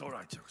 It's all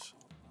right, Dukes.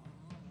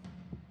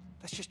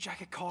 Let's just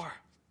jack a car.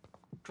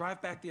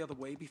 Drive back the other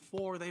way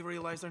before they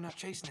realize they're not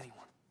chasing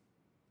anyone.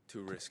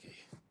 Too risky.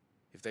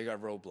 If they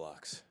got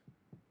roadblocks.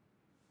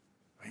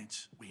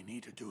 Vince, we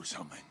need to do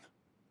something.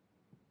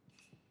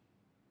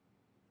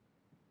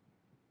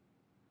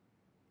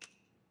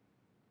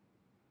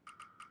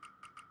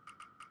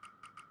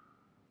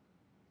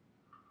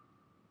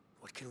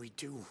 What can we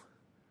do?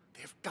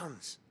 They have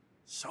guns.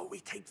 So we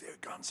take their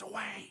guns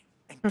away.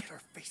 And get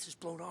our faces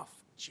blown off.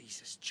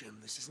 Jesus, Jim,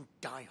 this isn't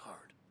Die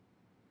Hard.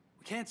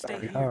 We can't stay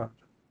Very here. hard.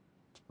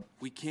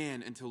 We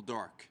can until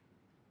dark.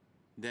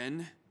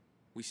 Then,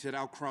 we set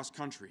out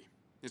cross-country.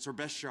 It's our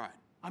best shot.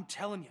 I'm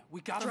telling you, we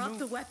gotta Drop move.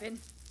 the weapon.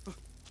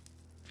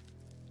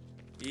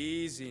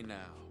 Easy now.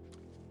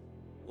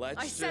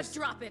 Let's I said just...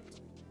 drop it.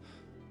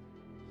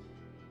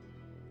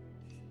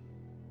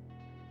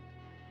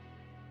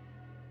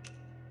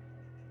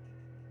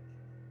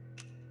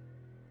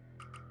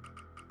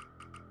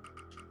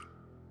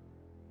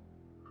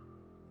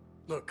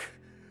 Look,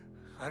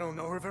 I don't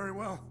know her very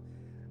well,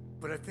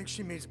 but I think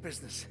she means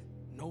business.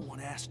 No one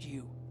asked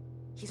you.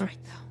 He's right,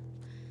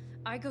 though.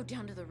 I go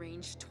down to the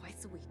range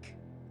twice a week.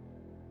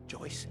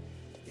 Joyce,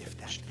 if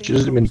that She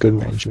doesn't mean good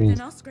range, she means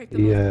Then I'll scrape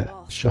them off the the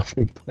wall.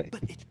 shopping place.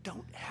 But it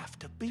don't have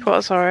to be.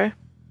 What, sorry?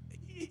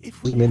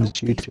 If Doesn't we mean help it's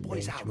these YouTube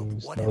boys range, out it of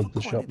means whatever the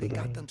corner shop they with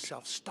got range.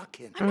 themselves stuck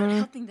in. I'm not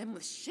helping them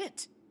with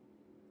shit.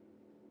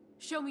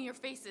 Show me your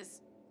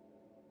faces.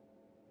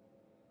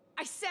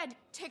 I said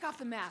take off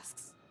the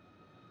masks.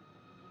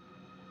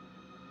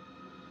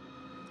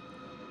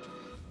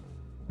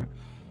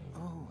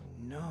 Oh,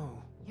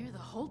 no. You're the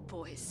Holt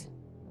boys.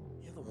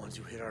 You're the ones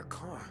who hit our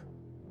car.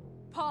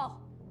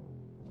 Paul,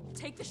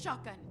 take the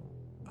shotgun.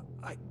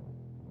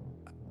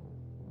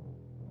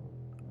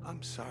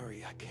 I'm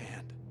sorry, I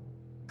can't.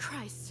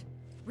 Christ.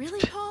 Really,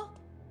 Paul?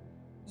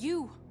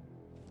 You.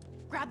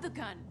 Grab the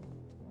gun.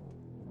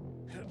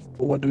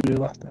 But what did we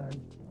do last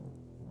time?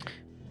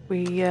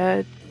 We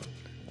Now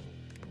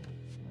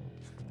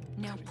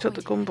took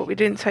the gun, but we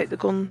didn't take the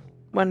gun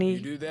when he You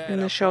do that, in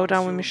the I'll showdown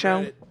with promise Michelle.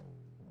 you'll regret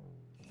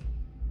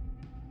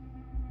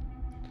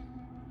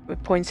We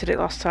pointed it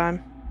last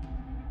time.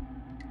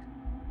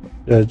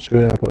 Yeah, just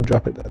gonna put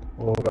drop it then,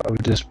 or I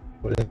would just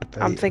put it in the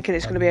bait. I'm thinking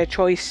it's going to be a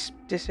choice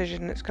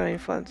decision that's going to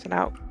influence an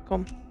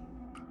outcome.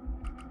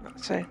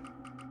 Let's see.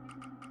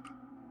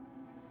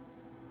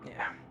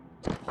 Yeah.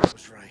 I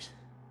was right.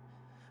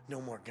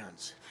 No more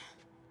guns.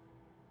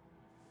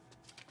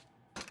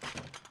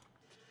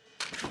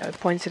 Yeah, we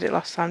pointed it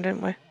last time,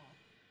 didn't we?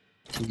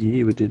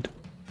 Yeah, we did.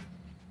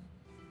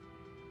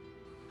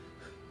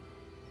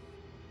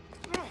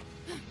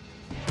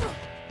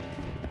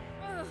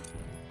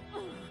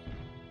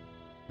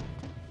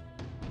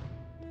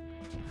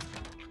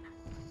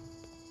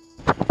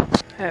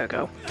 There we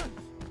go. Should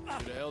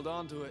have held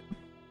on to it.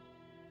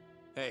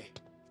 Hey,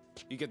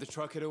 you get the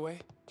truck hid away?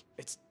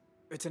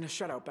 It's in a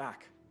shutout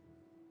back.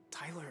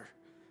 Tyler,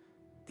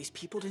 These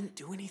people didn't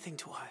do anything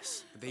to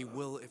us. They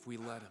will if we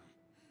let them.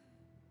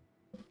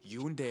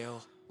 You and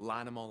Dale,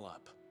 line them all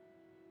up.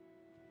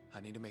 I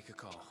need to make a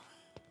call.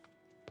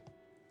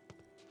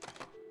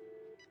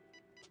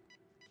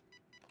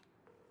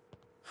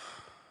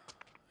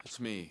 It's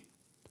me.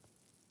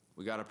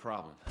 We got a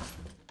problem.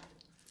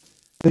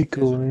 They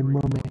call him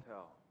Mummy.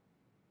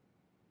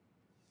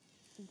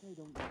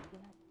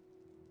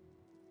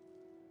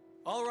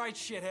 All right,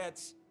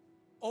 shitheads.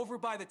 Over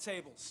by the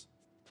tables.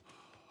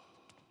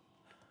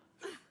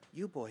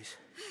 You boys,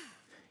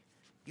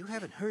 you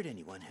haven't hurt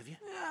anyone, have you?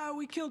 Yeah,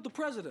 we killed the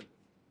president.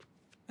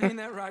 Ain't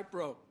that right,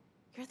 bro?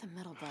 You're the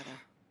middle brother.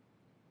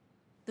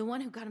 The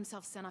one who got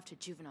himself sent off to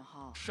juvenile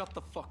hall. Shut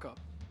the fuck up.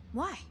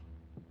 Why?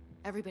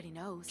 Everybody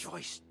knows.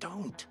 Joyce,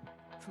 don't.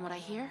 From what I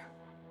hear,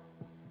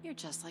 you're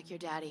just like your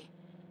daddy.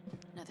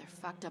 Another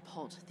fucked up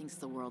Holt thinks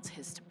the world's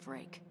his to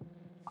break.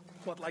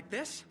 What, like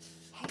this?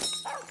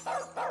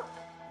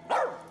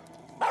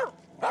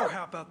 Or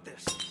how about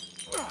this?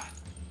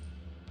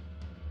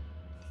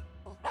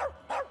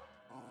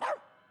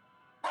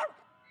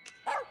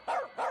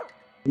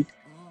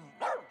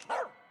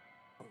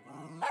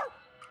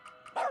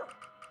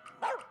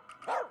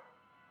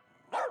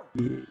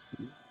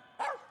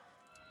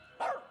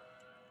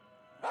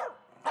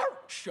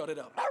 Shut it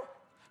up.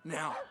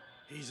 Now.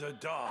 He's a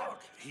dog.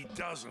 He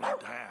doesn't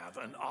have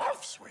an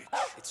off switch.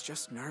 It's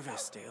just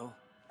nervous, Dale.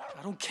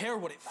 I don't care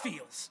what it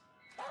feels.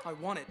 I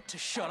want it to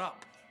shut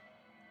up.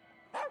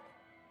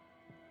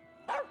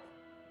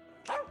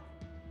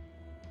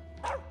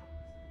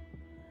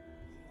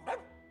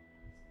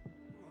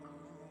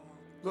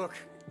 Look,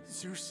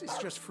 Zeus is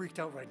just freaked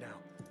out right now.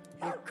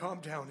 He'll calm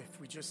down if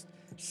we just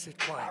sit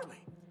quietly.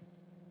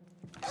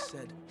 I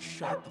said,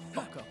 shut the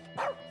fuck up.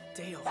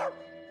 Dale,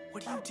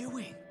 what are you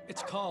doing?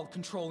 It's called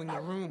controlling the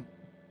room.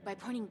 By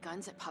pointing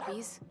guns at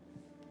puppies?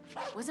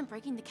 Wasn't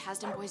breaking the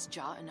Kasdan boy's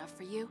jaw enough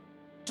for you?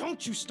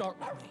 Don't you start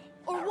with me.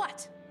 Or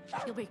what?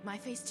 You'll break my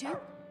face too? Or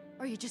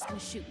are you just gonna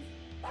shoot me?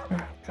 Oh,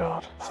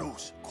 God.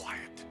 Zeus,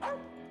 quiet.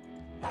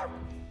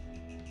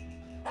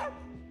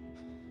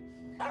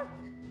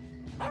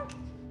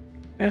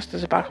 We asked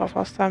us to back off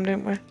last time,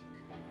 didn't we?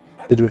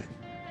 Did we?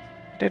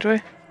 Did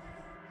we?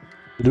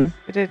 Did we?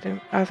 We did, didn't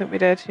we? I think we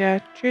did, yeah.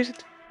 Choose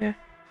it. Yeah.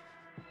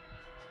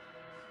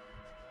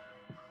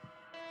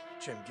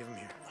 Jim, give him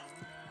here.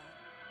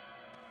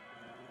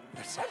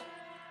 That's it.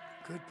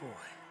 Good boy.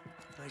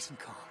 Nice and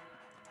calm.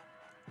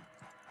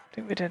 I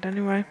think we did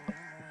anyway.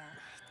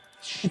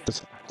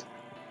 Shit.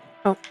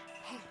 Oh.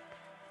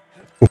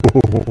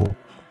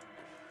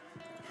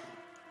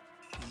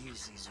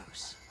 Easy,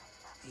 Zeus.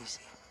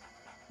 Easy.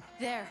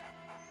 There.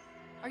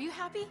 Are you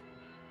happy?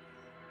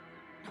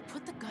 Now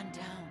put the gun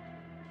down.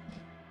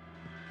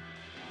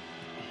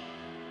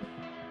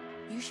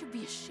 You should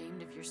be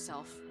ashamed of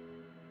yourself.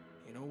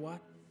 You know what?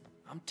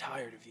 I'm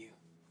tired of you.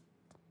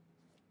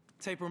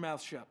 Tape her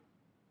mouth shut.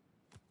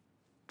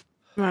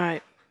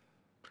 Right.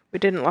 We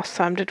didn't last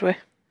time, did we?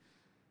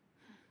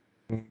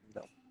 No.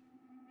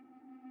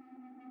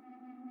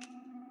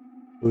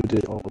 We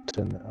did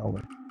alternate, aren't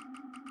we?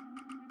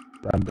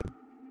 Random.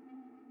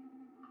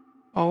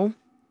 Oh.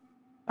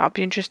 That'd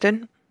be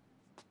interesting.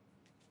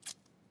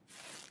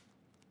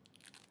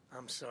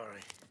 I'm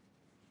sorry.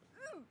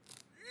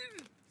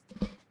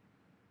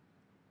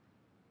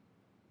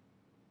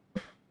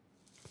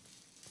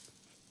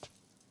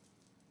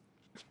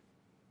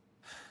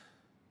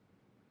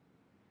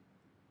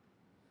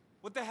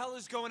 What the hell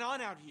is going on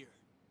out here?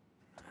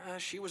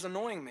 She was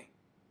annoying me.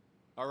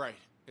 All right,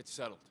 it's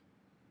settled.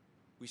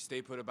 We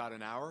stay put about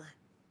an hour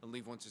and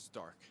leave once it's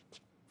dark.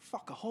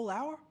 Fuck, a whole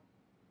hour?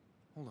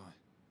 Hold on.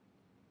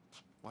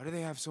 Why do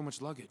they have so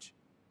much luggage?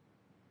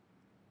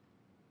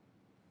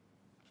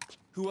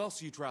 Who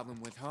else are you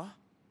traveling with, huh?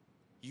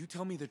 You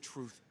tell me the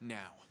truth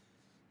now.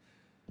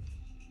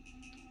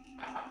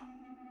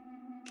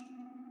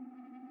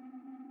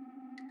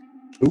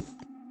 Oof.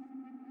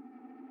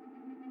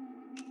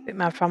 I think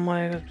my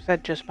family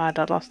said just my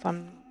dad last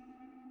time.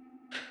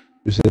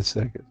 You said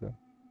second, though.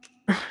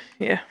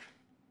 Yeah.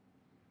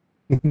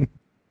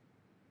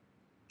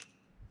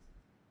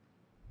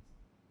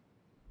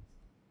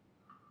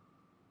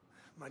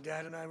 My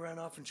dad and I ran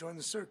off and joined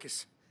the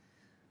circus.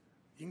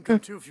 You can come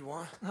too if you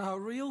want.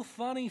 Real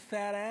funny,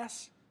 fat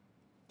ass.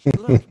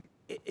 Look,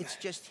 it's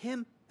just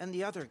him and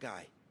the other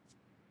guy.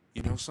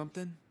 You know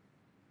something?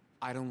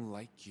 I don't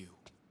like you.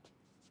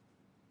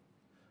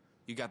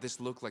 You got this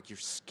look like you're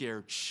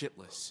scared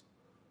shitless.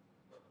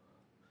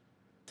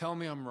 Tell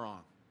me I'm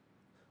wrong.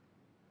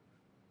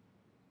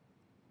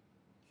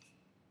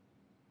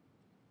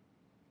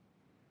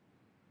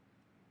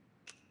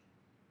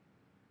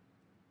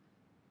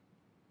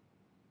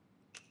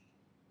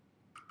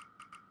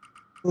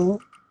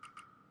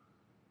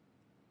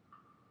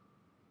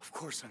 Of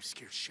course I'm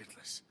scared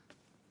shitless.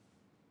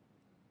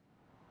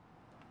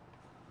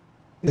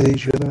 Yeah, you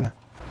sure there?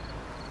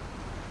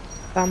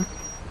 Sam.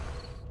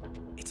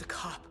 It's a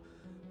cop.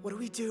 What do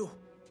we do?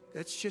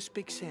 That's just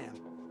Big Sam.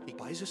 He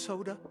buys a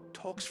soda,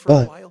 talks for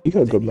a while, you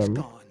got a then good he's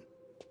memory. gone.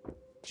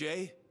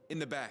 Jay, in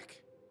the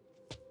back.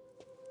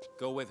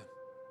 Go with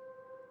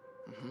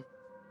him.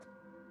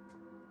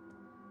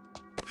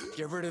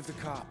 Get rid of the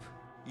cop.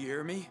 You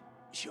hear me?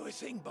 Sure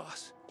thing,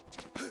 boss.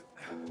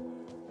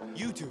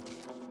 You two,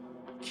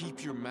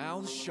 keep your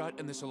mouths shut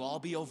and this'll all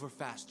be over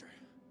faster.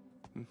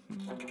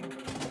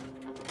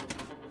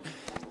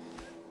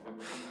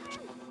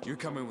 You're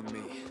coming with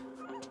me.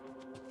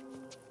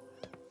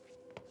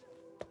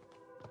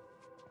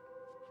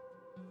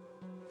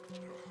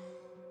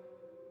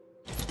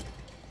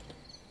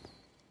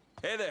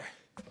 Hey there.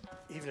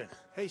 Evening.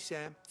 Hey,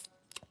 Sam.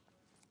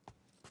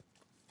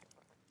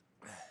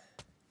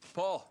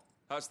 Paul,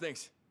 how's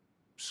things?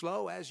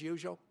 Slow as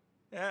usual.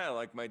 Yeah,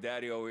 like my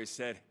daddy always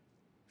said.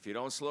 If you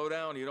don't slow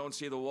down, you don't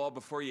see the wall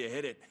before you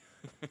hit it.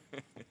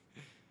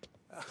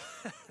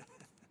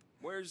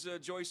 Where's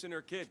Joyce and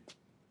her kid?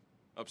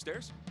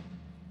 Upstairs?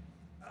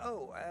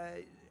 Oh,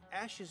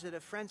 Ash is at a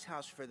friend's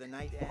house for the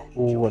night, and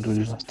Oh, what Joyce did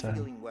we isn't last time?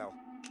 feeling well.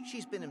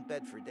 She's been in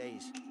bed for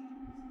days.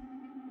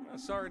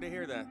 Sorry to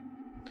hear that.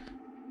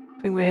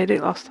 I think we hit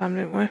it last time,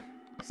 didn't we?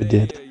 We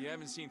did. You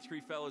haven't seen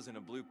three fellas in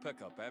a blue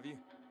pickup, have you?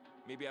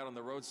 Maybe out on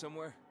the road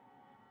somewhere?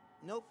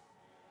 Nope.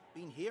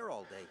 Been here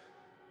all day.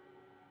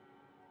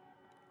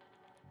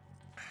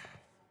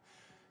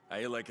 How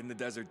you liking the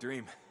desert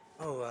dream?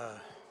 Oh,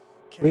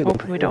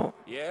 Hoping we don't.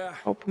 Yeah.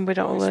 Hoping we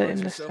don't Always alert find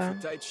him this yourself time.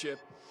 a tight ship.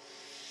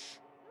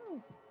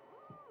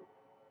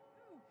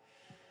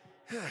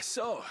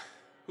 So,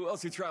 who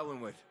else you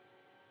traveling with?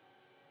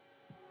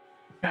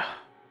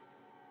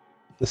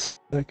 This,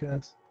 I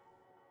guess.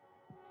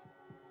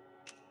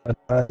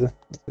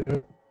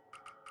 Randomiser.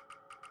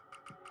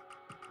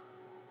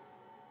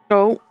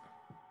 Oh.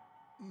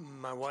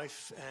 my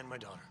wife and my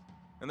daughter.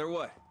 And they're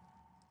what?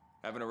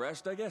 Having a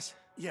rest, I guess?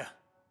 Yeah,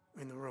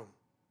 in the room.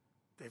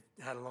 They've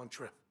had a long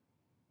trip.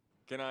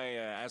 Can I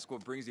ask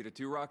what brings you to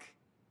Two Rock?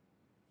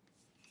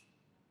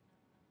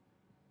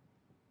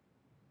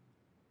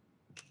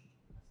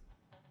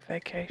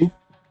 Vacation.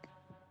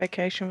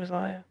 Vacation was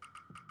like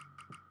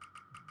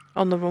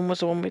On the Run was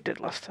the one we did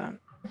last time.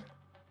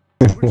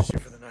 We're just here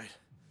for the night.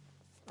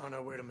 On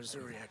our way to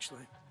Missouri,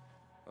 actually.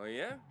 Oh,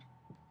 yeah?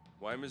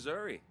 Why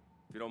Missouri?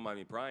 If you don't mind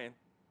me prying.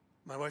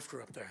 My wife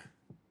grew up there.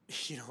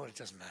 You know what? It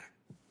doesn't matter.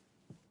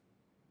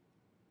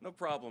 No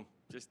problem.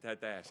 Just had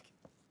to ask.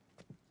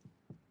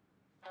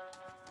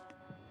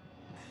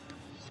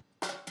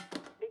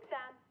 Big Sam,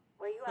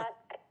 where you at?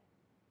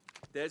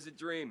 There's a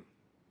dream,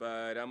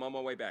 but I'm on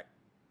my way back.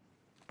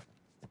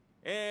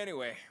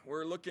 Anyway,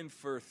 we're looking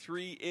for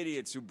 3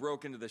 idiots who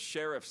broke into the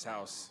sheriff's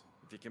house.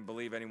 If you can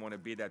believe anyone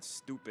would be that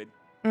stupid.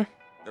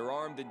 They're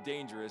armed and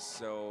dangerous,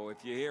 so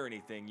if you hear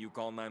anything, you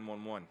call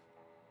 911.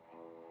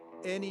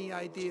 Any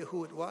idea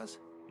who it was?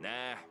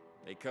 Nah,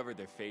 they covered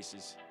their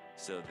faces,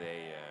 so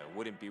they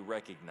wouldn't be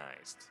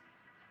recognized.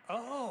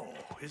 Oh,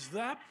 is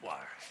that why?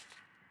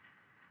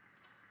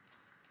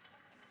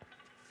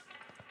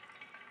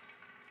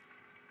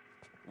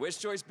 Which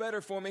choice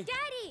better for me?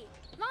 Daddy!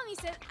 Mommy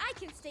said I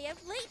can stay up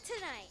late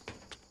tonight.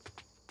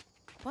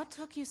 What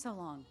took you so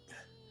long?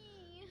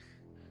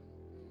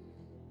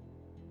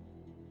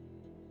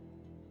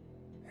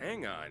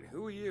 Hang on,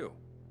 who are you?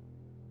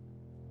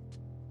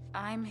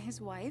 I'm his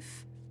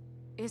wife.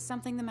 Is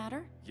something the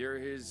matter? You're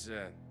his,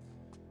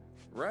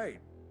 Right.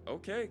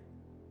 Okay.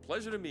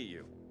 Pleasure to meet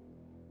you.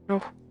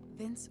 Oh.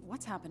 Vince,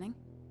 what's happening?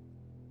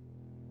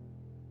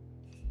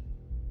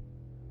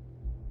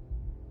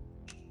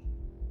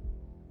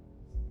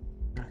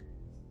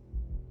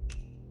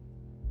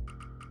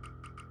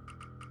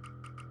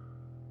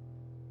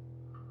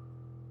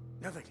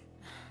 Nothing.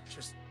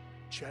 Just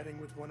chatting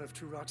with one of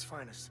Two Rock's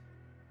finest.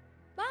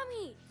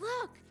 Mommy,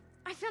 look!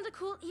 I found a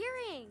cool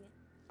earring.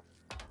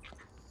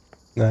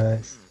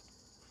 Nice.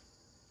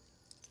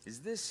 Is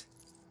this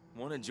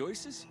one of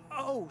Joyce's?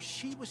 Oh,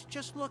 she was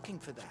just looking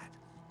for that.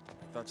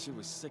 I thought she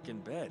was sick in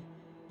bed.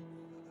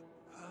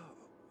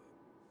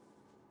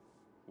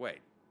 Wait,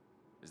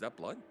 is that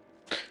blood?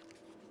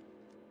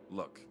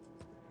 Look,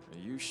 are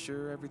you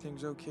sure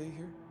everything's okay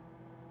here?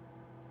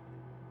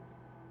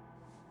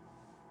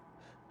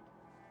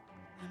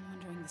 I'm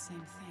wondering the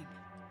same thing.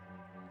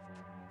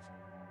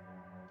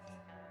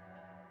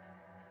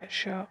 Get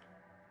shot.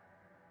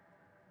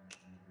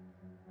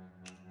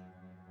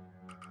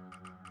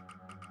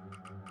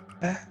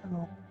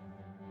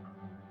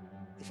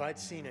 If I'd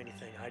seen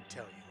anything, I'd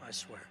tell you, I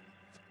swear.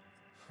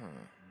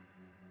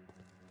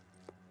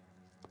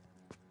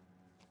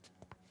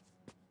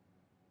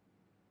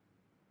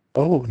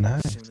 Oh,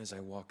 nice. As soon as I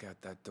walk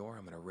out that door,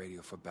 I'm gonna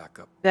radio for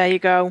backup. There you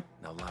go.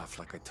 Now laugh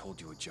like I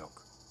told you a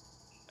joke.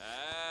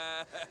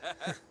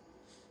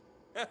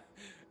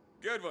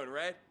 Good one,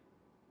 right?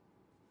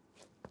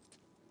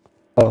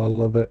 Oh, I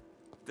love it.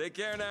 Take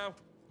care now.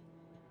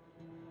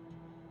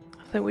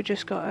 I think we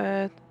just got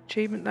an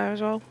achievement there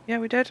as well. Yeah,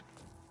 we did.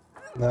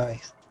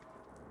 Nice.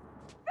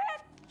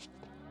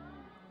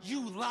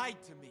 You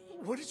lied to me.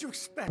 What did you I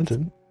expect?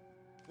 didn't.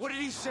 What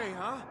did he say,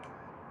 huh?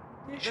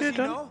 You Does should have he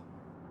done. know?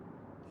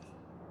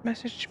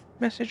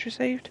 Message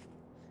received.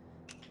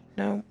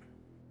 No.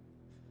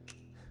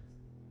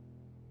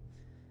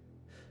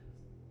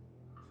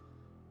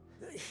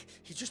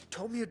 He just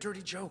told me a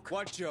dirty joke.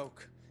 What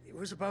joke? It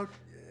was about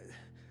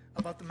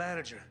the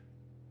manager.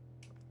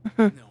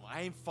 No,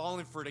 I ain't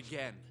falling for it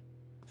again.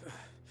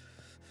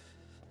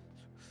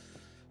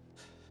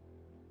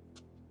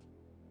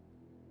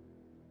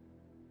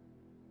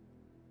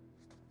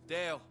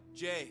 Dale,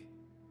 Jay,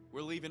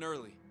 we're leaving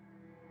early.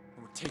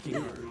 And we're taking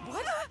her.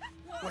 What?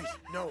 Wait,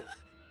 no.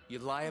 You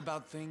lie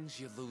about things,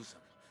 you lose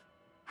them.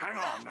 Hang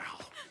on now.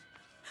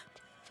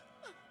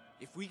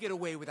 If we get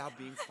away without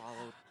being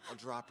followed, I'll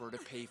drop her at a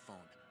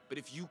payphone. But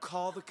if you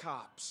call the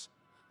cops...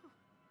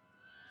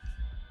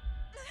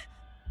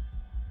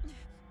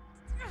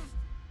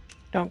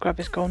 Don't grab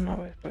his gun, that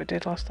was what we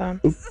did last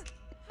time. Oop.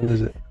 What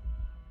is it?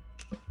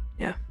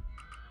 Yeah.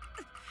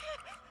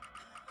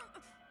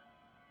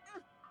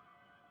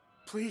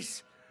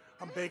 Please,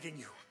 I'm begging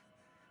you.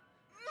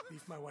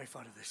 Leave my wife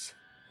out of this.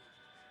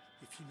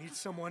 If you need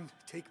someone,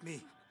 take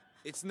me.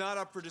 It's not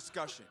up for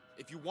discussion.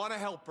 If you want to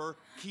help her,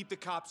 keep the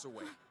cops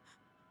away.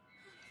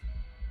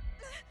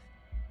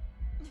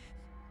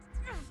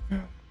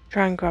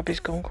 Try and grab his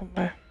gun, couldn't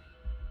we?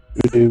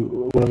 We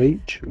do one of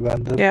each,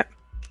 random. Yeah.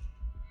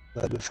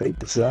 Let the fate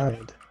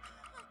decide.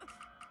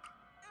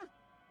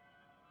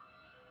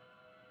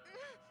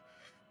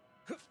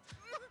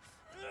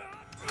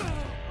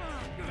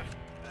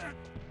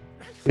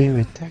 We're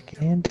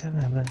attacking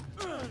time.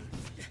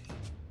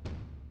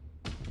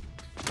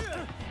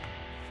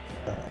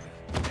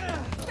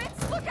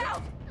 Vince, look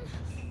out!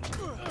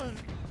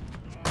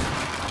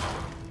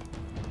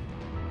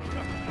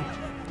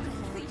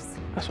 Please.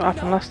 That's what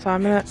happened last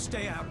time, innit?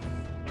 Stay out.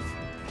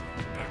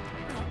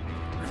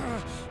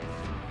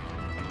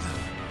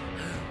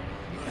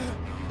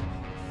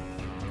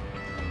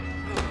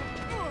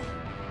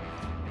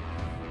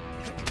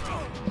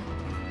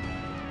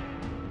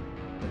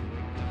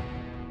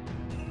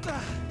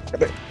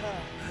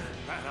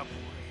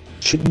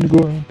 Shit in the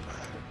ground.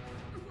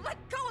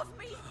 Let go of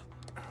me!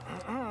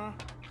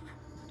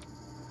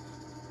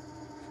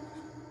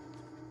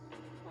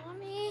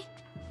 Mommy.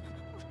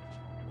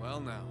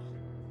 Well now,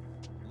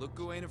 look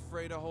who ain't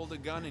afraid to hold a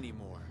gun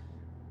anymore.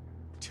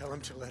 Tell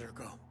him to let her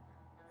go.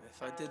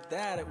 If I did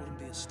that, it wouldn't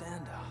be a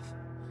standoff.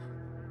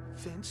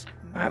 Vince,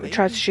 Right, we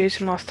tried to shoot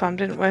him last time,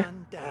 didn't we?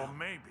 Or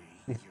maybe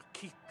you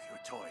keep your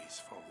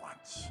toys for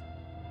once.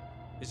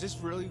 Is this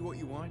really what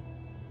you want?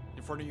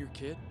 In front of your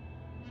kid?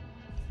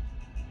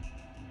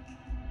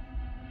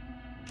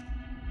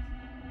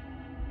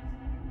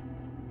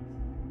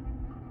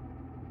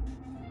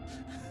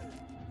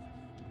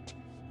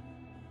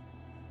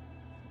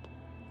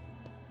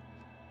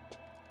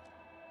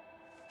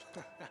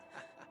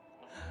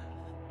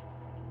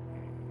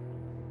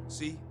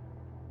 See?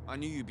 I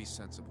knew you'd be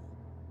sensible.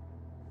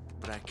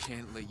 But I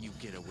can't let you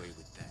get away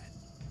with that.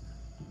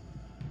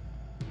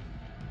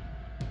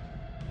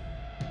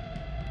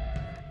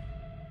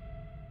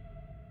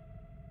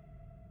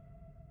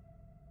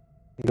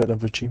 You got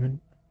another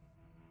achievement?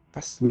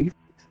 That's sweet.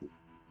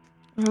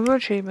 Another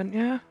achievement,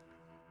 yeah.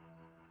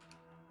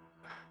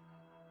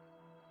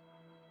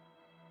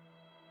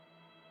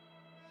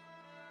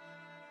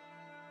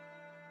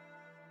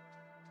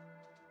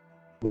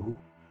 Ooh.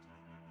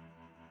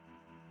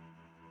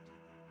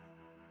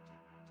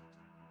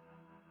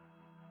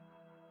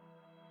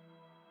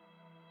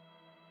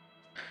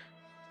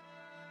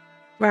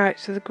 Right,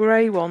 so the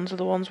grey ones are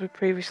the ones we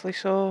previously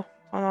saw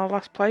on our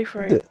last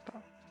playthrough.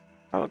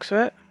 That looks of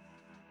it.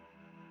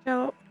 Yeah,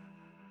 look.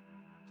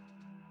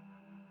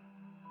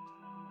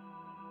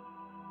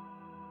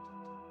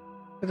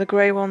 So the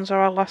grey ones are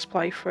our last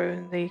playthrough,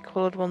 and the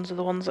coloured ones are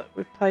the ones that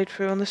we played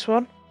through on this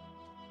one.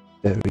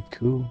 Very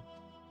cool.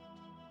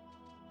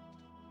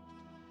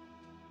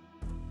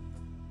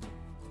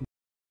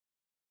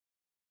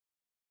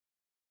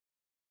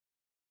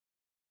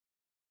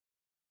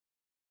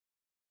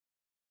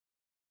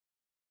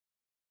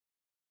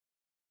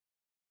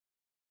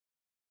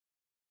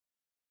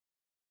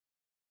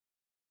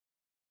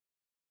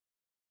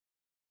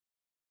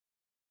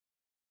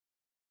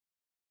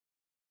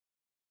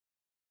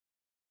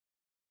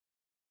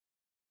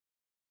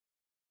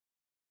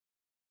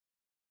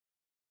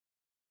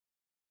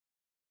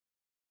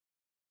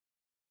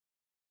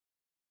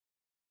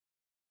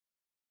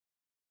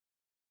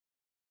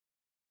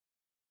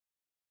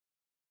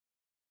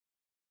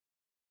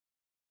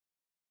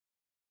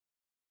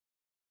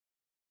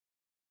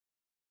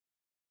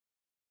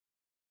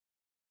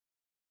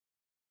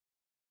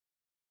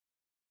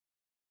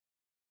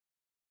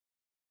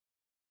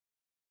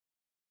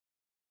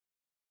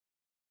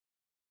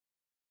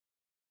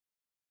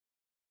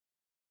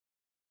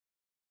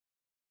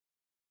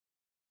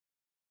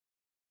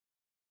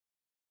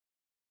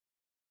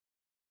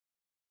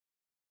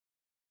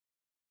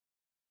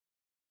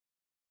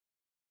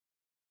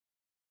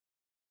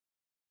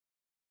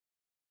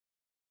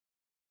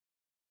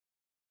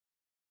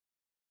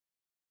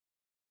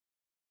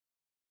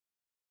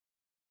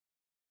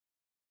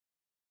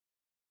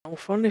 No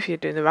fun if you're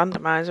doing the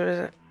randomizer, is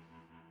it?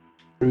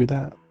 Through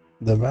that,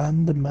 the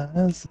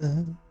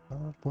randomizer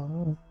of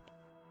one.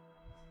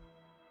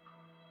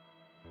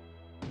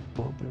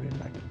 We'll be right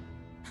back.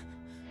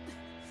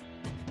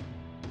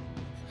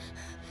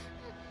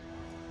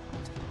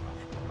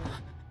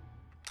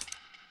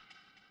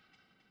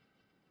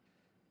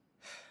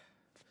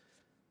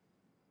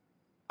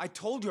 I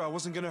told you I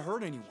wasn't gonna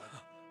hurt anyone.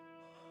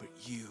 But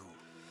you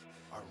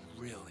are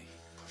really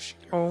pushing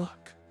your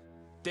luck.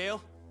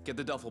 Dale, get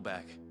the duffel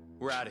bag.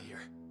 We're out of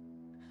here.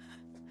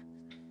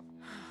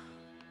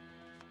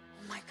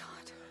 Oh my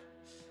god.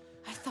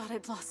 I thought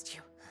I'd lost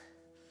you.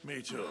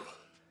 Me too.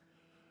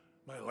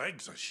 My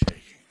legs are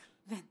shaking.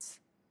 Vince,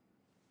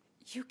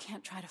 you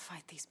can't try to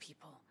fight these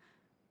people.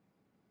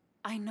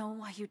 I know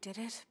why you did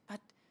it,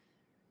 but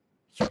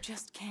you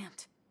just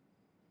can't.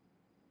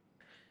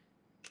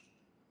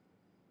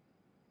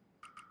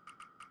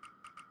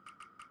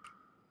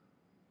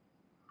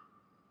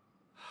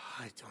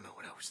 I don't know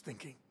what I was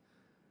thinking.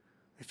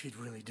 If he'd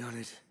really done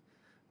it,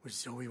 with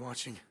Zoe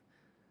watching,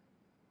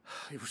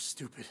 it was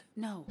stupid.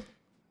 No,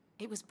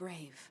 it was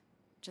brave.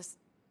 Just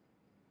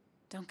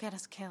don't get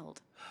us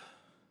killed.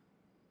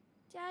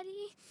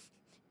 Daddy,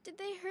 did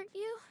they hurt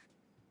you?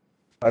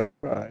 I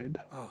tried.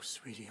 Oh,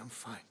 sweetie, I'm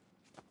fine.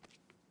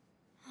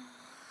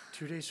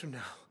 2 days from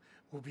now,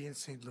 we'll be in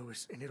St.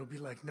 Louis, and it'll be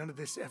like none of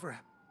this ever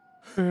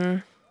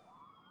happened.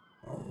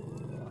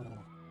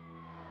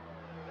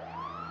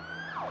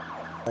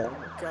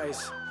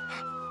 Guys,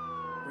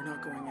 we're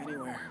not going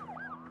anywhere.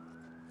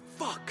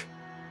 Fuck!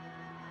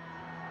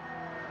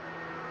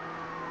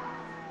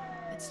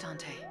 It's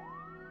Dante.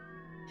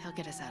 He'll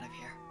get us out of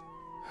here.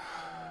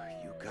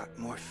 You got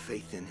more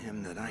faith in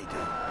him than I do.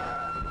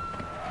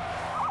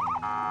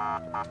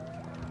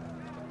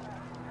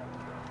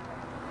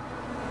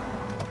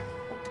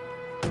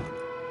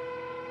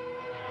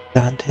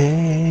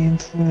 Dante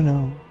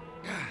Inferno.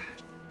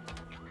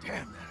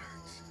 Damn, that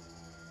hurts.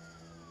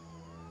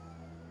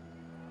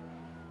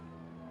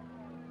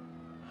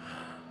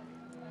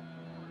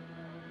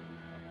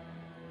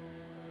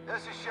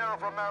 This is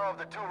Sheriff Romero of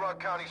the Two Rock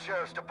County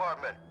Sheriff's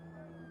Department.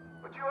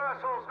 But you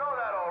assholes know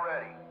that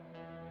already.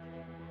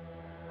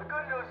 The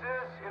good news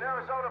is, in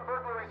Arizona,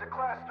 burglary is a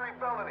Class 3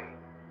 felony.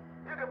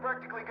 You can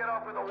practically get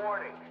off with a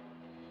warning.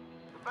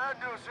 The bad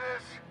news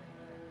is,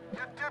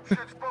 you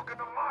dipshits broke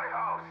into my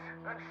house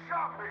and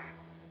shot me.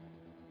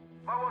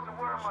 If I wasn't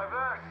wearing my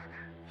vest.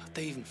 How'd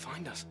they even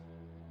find us?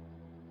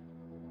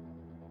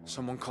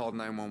 Someone called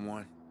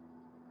 911.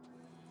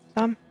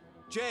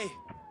 Jay,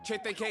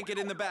 check they can't get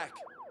in the back.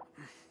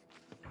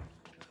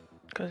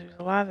 Because he was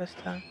alive this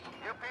time.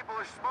 You people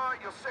are smart,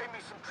 you'll save me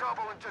some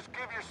trouble and just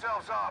give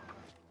yourselves up.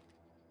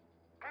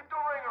 Keep the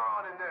ringer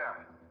on in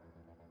there.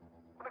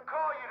 I'm gonna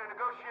call you to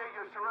negotiate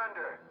your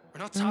surrender. We're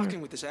not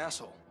talking with this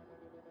asshole.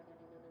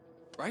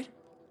 Right?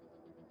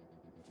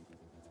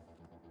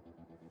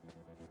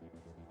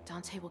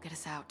 Dante will get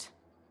us out.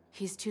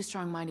 He's too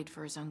strong-minded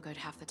for his own good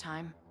half the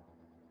time,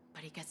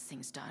 but he gets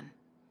things done.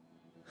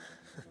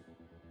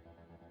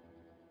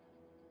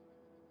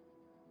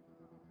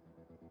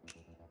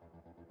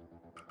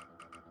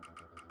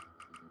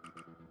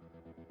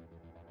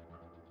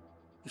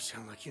 You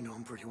sound like you know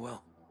him pretty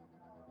well.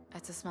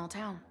 It's a small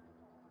town.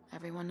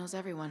 Everyone knows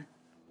everyone.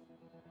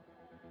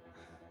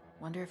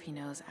 Wonder if he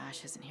knows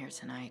Ash isn't here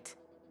tonight.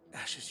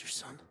 Ash is your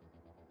son?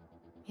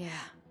 Yeah.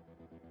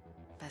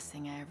 Best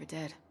thing I ever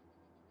did.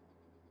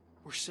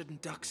 We're sitting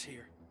ducks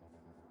here.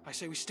 I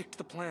say we stick to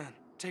the plan.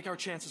 Take our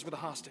chances with a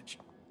hostage.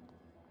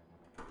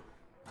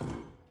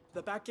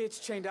 The back gate's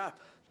chained up.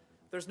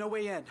 There's no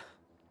way in.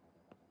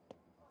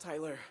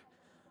 Tyler,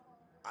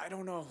 I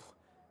don't know.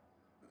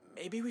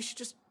 Maybe we should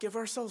just give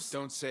ourselves...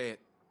 Don't say it.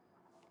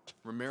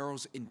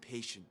 Romero's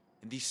impatient,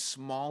 and these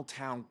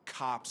small-town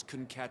cops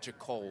couldn't catch a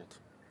cold.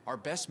 Our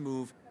best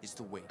move is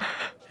to wait.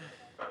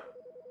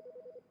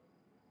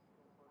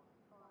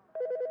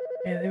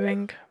 Yeah, they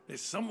ring.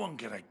 Is someone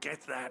gonna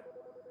get that?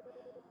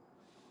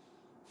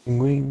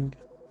 Ring.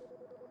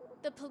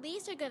 The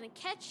police are gonna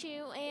catch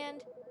you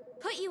and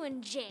put you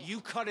in jail.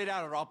 You cut it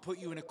out or I'll put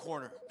you in a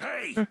corner.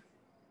 Hey!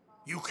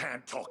 You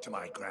can't talk to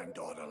my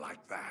granddaughter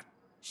like that.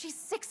 She's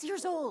 6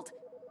 years old.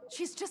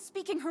 She's just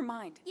speaking her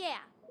mind. Yeah,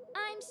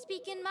 I'm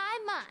speaking my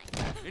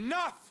mind.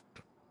 Enough!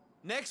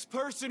 Next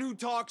person who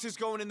talks is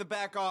going in the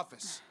back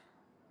office.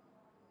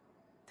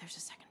 There's a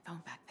second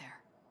phone back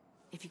there.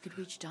 If you could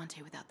reach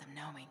Dante without them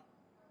knowing.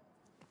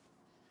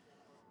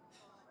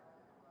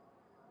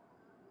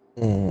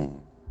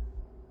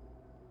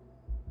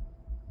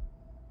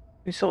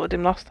 We sorted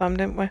him last time,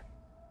 didn't we?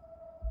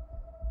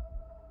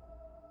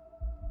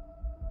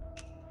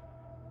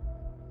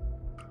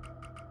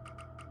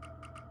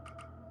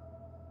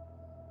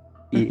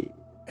 Yeah.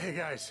 Hey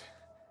guys,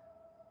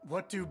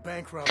 what do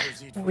bank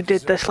robbers eat for We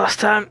did this last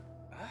time.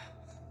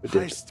 We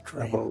did. Heist I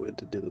cream. thought we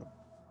did it.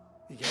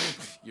 You get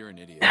it? You're an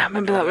idiot. I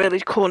remember that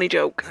really corny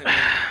joke.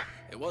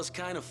 It was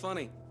kind of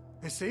funny.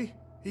 You see?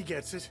 He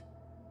gets it.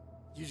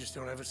 You just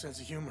don't have a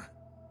sense of humor.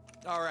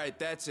 All right,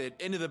 that's it.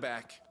 Into the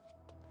back.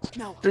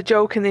 No. The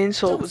joke and the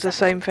insult was the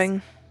same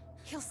thing.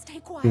 He'll stay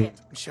quiet.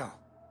 Michelle,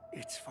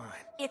 it's fine.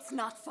 It's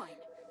not fine.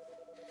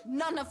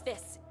 None of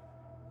this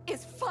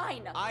is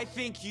fine. I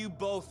think you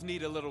both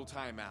need a little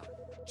timeout.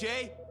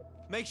 Jay,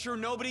 make sure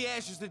nobody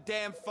answers the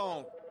damn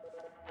phone.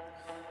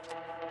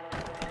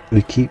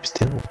 We keep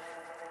still.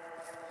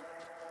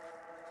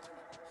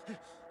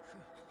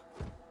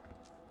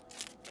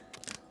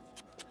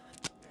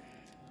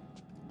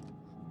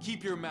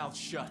 Keep your mouth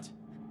shut.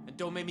 And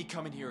don't make me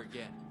come in here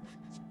again.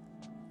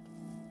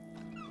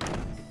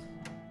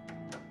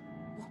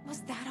 What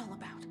was that all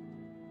about?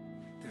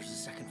 There's a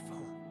second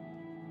phone.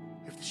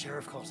 If the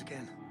sheriff calls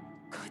again.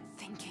 Good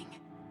thinking.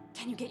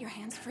 Can you get your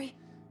hands free?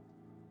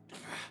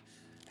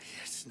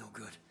 It's no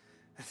good.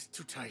 It's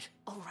too tight.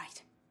 All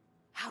right.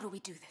 How do we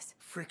do this?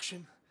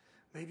 Friction,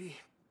 maybe?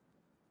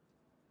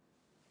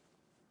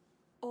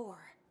 Or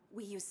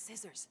we use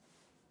scissors.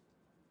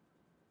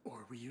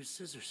 Or we use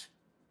scissors.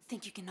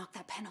 Think you can knock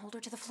that pen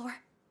holder to the floor?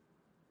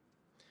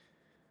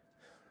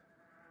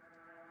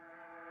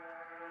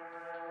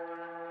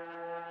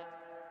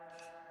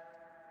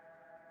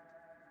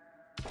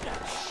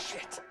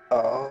 Shit.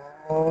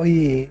 Oh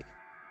yeah.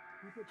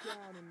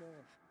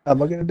 How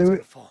am I gonna do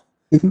it? Fall.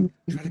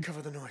 Try to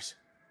cover the noise.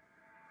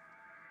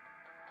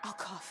 I'll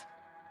cough.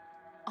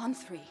 On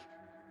 3.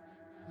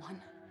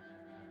 1,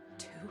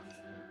 2.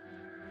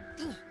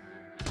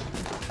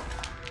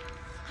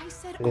 I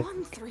said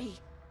on 3.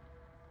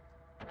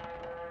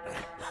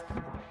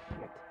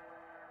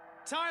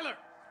 Tyler!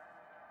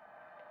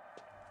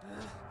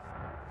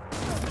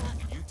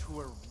 You two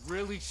are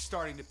really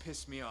starting to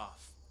piss me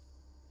off.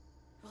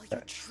 Well,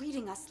 you're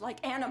treating us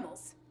like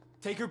animals.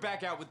 Take her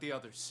back out with the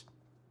others.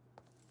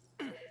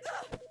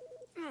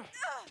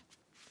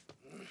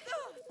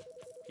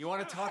 You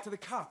want to talk to the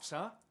cops,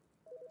 huh?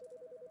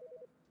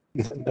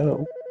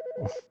 No.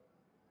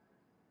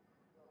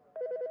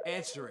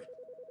 Answer it.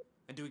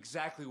 And do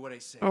exactly what I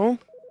say. Oh.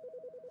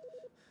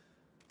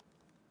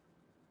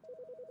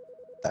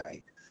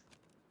 Nice.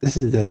 This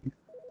is it.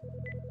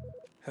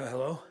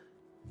 Hello?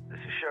 This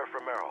is Sheriff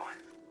Romero.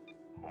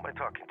 Who am I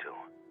talking to?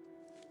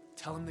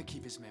 Tell him to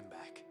keep his men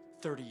back.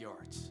 30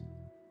 yards.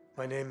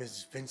 My name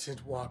is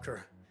Vincent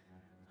Walker.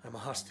 I'm a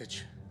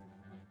hostage.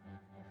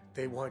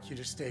 They want you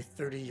to stay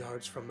 30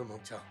 yards from the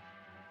motel.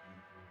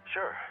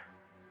 Sure.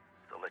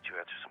 They'll let you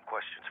answer some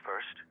questions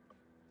first.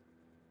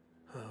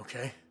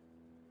 Okay.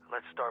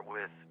 Let's start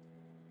with,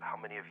 how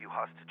many of you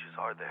hostages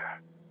are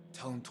there?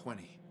 Tell him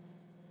 20.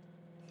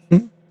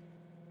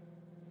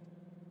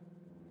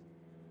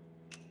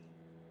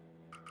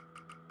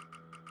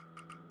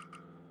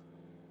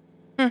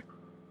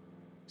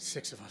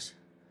 6 of us,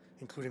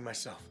 including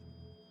myself.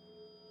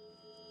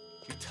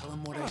 You tell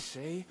him what I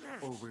say,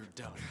 or we're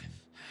done.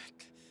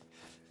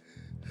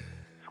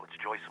 So it's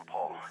Joyce and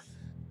Paul.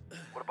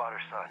 What about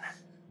her son?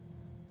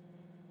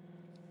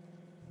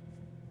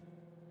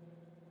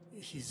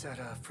 He's at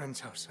a friend's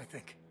house, I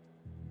think.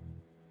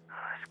 Oh,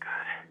 that's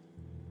good.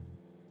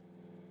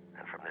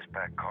 And from this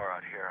back car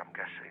out here, I'm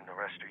guessing the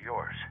rest are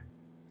yours.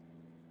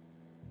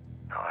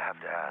 Now I have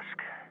to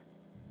ask,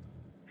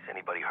 is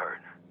anybody hurt?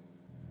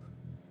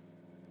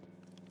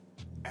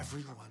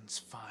 Everyone's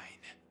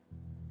fine.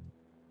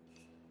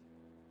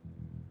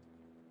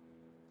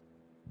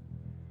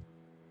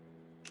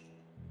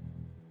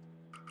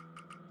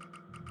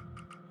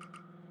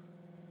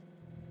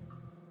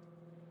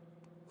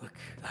 Look,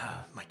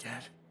 my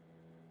dad,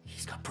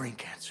 he's got brain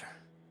cancer.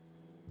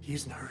 He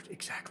isn't hurt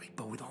exactly,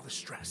 but with all the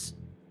stress.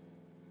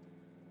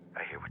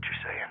 I hear what you're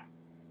saying.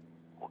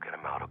 We'll get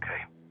him out,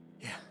 okay?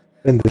 Yeah.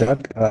 And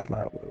that got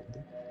my will.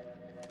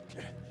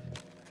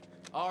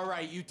 All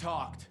right, you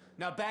talked.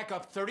 Now back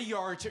up 30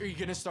 yards or you're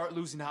gonna start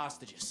losing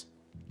hostages.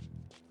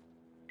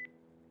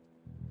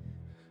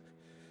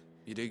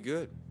 You did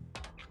good.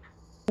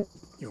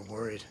 You're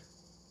worried.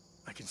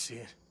 I can see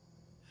it.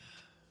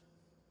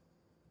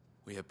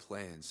 We had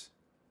plans,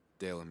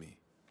 Dale and me.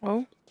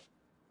 Oh?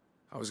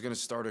 I was gonna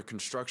start a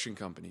construction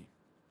company.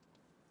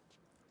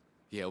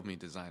 He helped me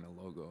design a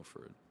logo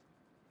for it.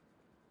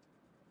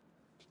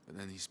 But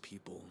then these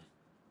people...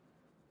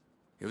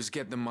 It was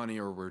get the money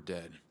or we're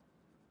dead.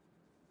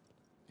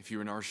 If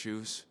you're in our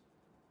shoes,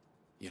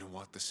 you don't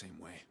walk the same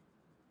way.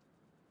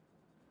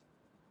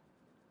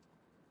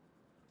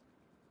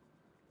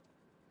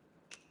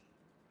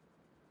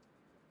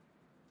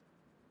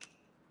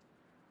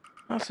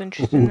 That's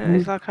interesting.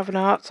 He's like having a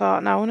heart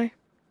now, isn't he?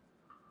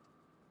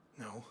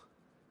 No.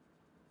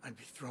 I'd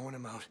be throwing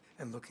him out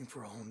and looking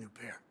for a whole new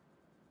pair.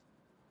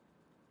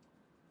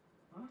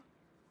 Huh?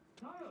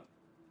 Tyler!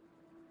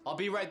 I'll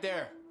be right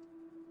there.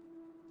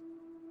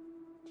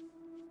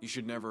 You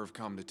should never have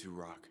come to Two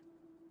Rock.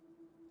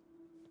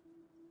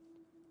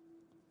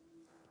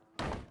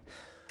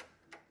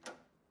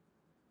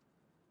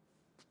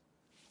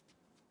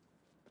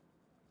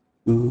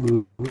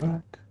 Ooh,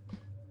 rock.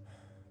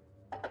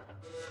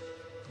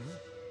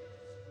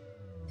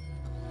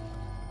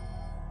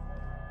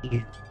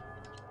 Yeah.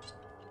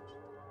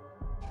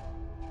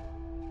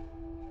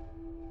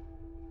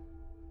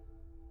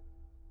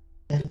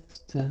 It's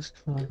Dusk.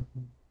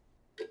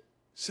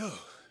 So,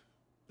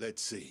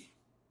 let's see.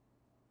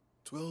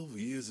 12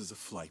 years as a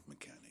flight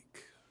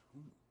mechanic.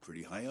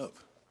 Pretty high up.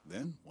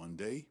 Then, one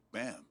day,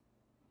 bam.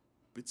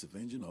 Bits of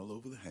engine all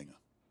over the hangar.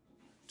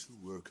 2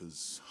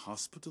 workers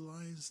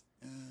hospitalized,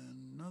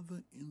 and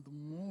another in the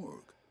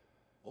morgue.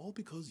 All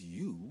because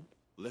you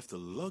left a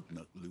lug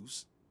nut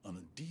loose on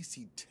a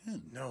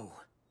DC-10. No,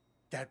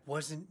 that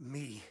wasn't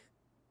me.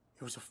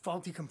 It was a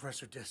faulty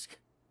compressor disc.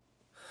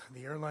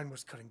 The airline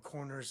was cutting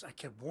corners. I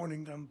kept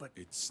warning them, but...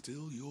 It's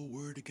still your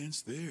word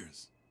against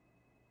theirs.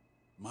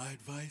 My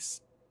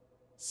advice,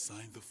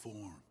 sign the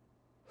form.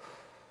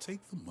 Take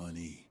the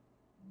money.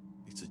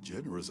 It's a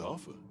generous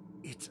offer.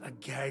 It's a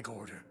gag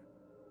order.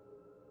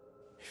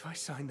 If I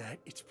sign that,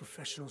 it's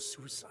professional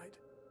suicide.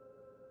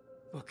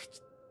 Look,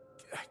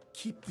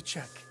 keep the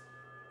check.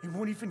 It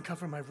won't even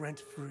cover my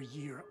rent for a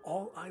year.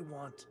 All I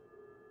want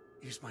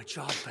is my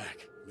job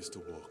back. Mr.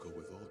 Walker,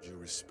 with all due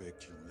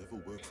respect, you'll never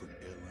work for an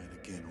airline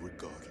again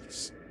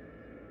regardless.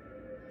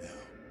 Now,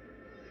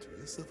 do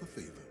yourself a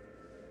favor.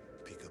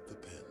 Pick up the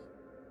pen.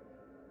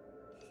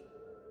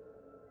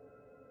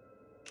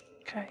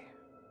 Okay.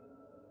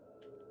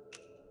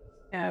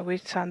 Yeah, we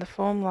signed the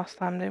form last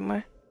time, didn't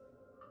we?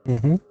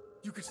 Mm-hmm.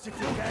 You could stick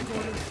your gag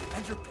order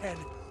and your pen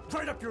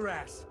right up your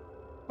ass.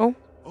 Oh.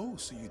 Oh,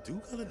 so you do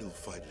got a little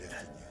fight left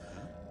in you,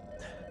 huh?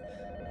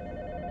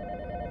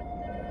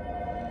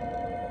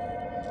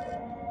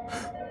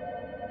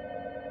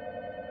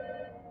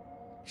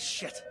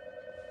 Shit.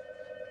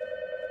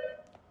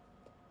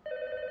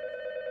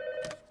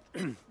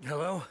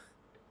 Hello?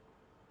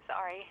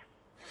 Sorry.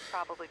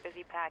 I'm probably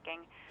busy packing.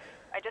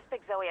 I just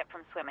picked Zoe up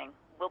from swimming.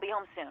 We'll be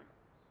home soon.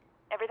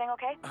 Everything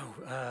okay? Oh,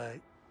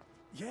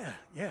 yeah.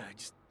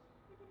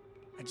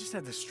 I just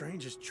had the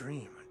strangest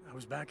dream. I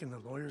was back in the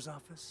lawyer's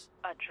office.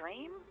 A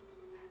dream?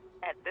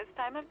 At this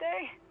time of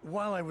day?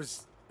 While I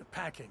was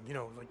packing, you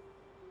know, like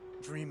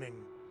dreaming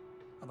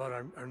about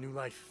our new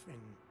life in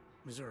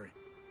Missouri.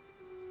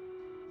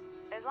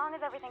 As long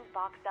as everything's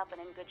boxed up and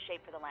in good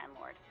shape for the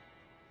landlord.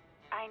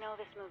 I know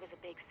this move is a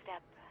big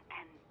step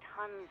and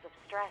tons of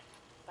stress,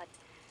 but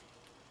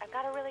I've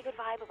got a really good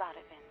vibe about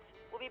it, Vince.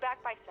 We'll be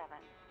back by 7.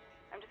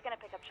 I'm just gonna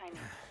pick up Chinese.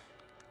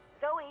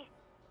 Zoe!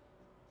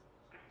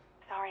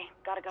 Sorry,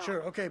 gotta go.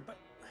 Sure, okay, but...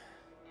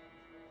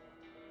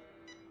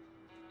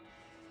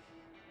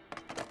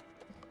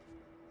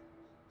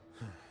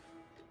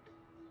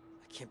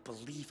 I can't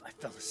believe I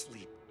fell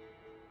asleep.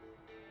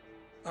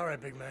 All right,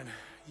 big man.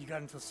 You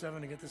got until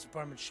 7 to get this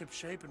apartment ship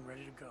shape and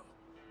ready to go.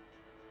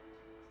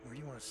 Where do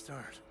you want to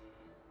start?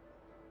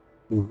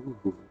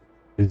 Ooh,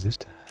 is this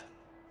time?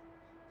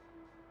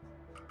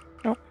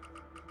 Nope.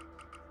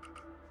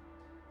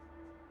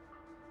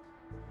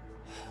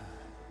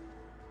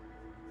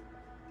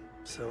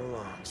 So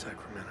long,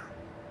 Sacramento.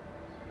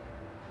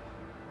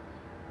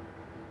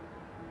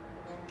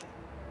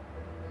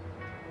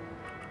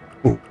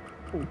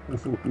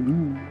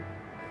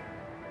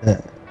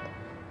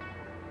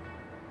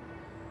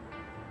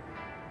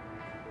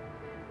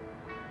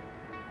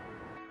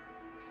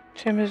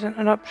 Jim isn't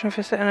an option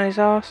for sitting on his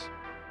arse.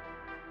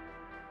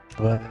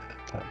 Well,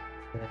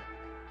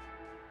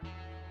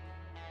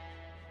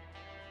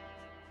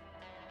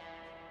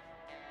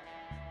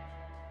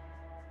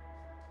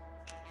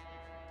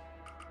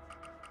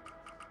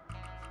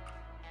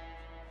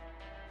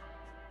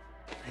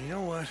 You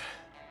know what?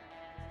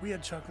 We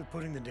had chocolate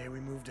pudding the day we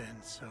moved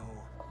in, so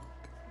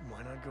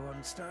why not go out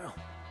in style?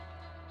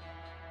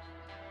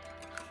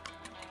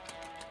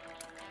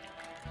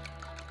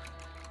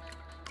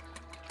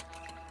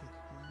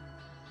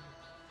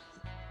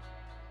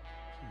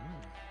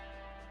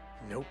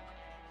 Nope.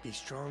 Be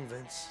strong,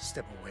 Vince.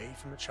 Step away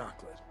from the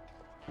chocolate.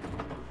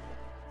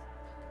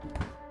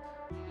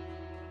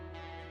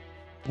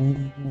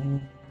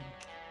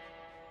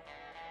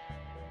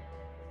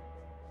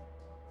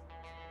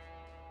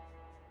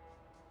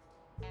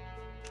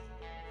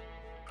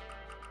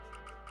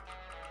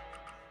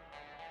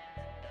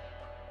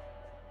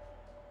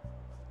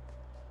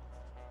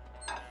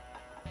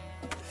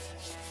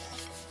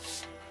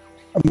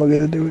 I'm not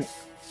gonna do it.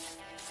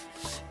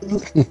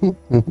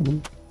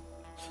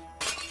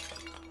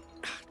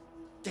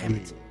 Damn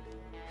it.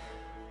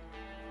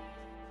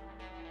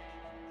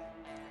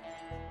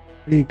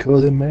 He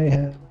causing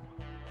mayhem.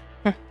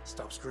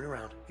 Stop screwing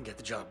around and get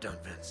the job done,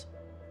 Vince.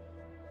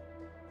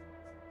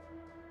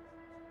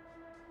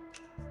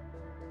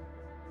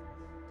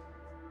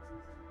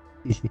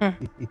 A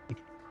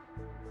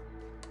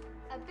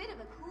bit of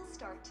a cool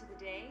start to the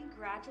day,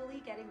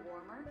 gradually getting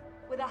warmer,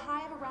 with a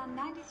high of around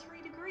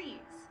 93 degrees.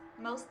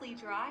 Mostly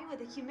dry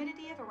with a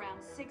humidity of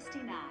around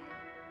 69.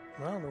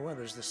 Well, the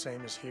weather's the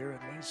same as here,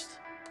 at least.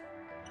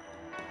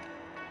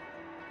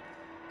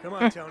 Come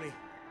on, Tony.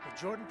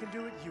 If Jordan can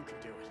do it, you can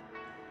do it.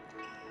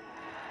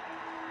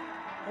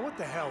 Oh, what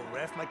the hell,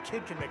 ref? My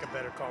kid can make a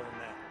better call than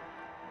that.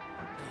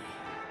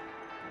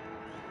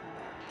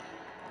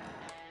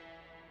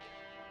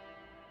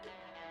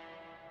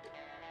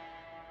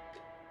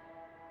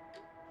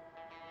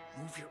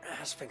 Move your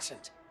ass,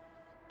 Vincent.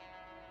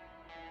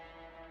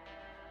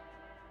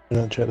 You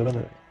don't check them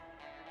anyway.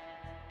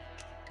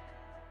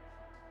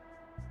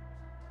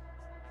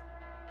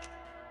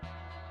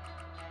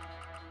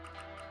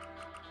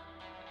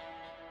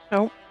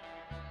 Nope.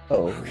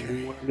 Oh, Okay.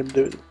 we wanted him to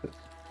do it.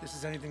 This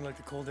is anything like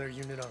the cold air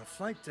unit on a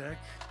flight deck.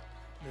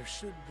 There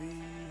should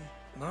be...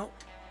 Well,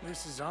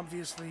 this is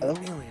obviously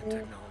alien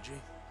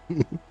technology.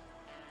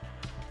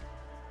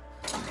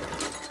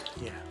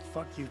 Yeah,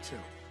 fuck you too.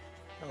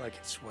 I like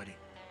it sweaty.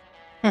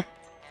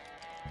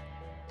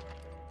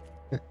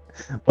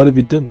 What have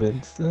you done,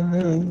 Vince?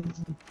 Daddy!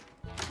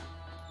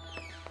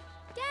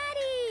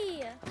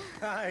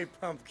 Hi,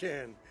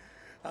 Pumpkin.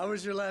 How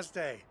was your last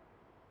day?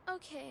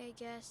 Okay, I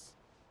guess.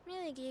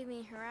 Millie gave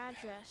me her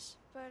address,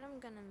 but I'm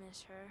gonna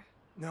miss her.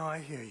 No, I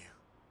hear you.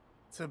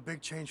 It's a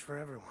big change for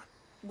everyone.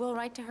 We'll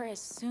write to her as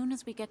soon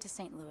as we get to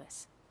St.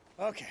 Louis.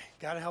 Okay,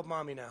 gotta help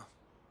Mommy now.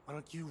 Why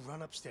don't you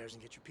run upstairs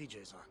and get your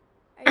PJs on?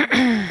 Are you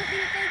gonna cook me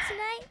a bed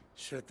tonight?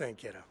 Sure thing,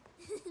 kiddo.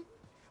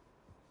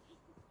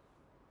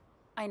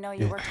 I know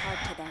you worked hard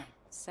today,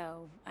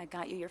 so I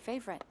got you your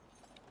favorite.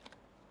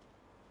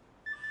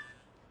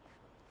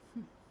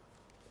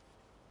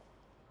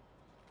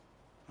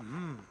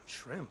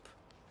 Shrimp.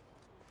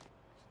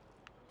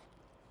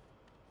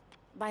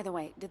 By the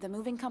way, did the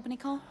moving company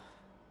call?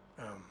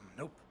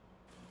 Nope.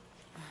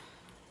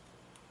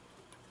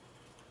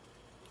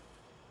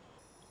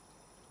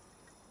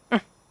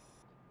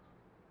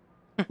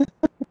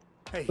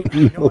 Hey,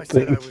 I know I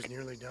said I was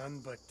nearly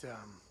done, but,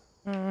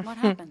 What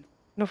happened?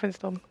 Nothing's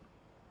done.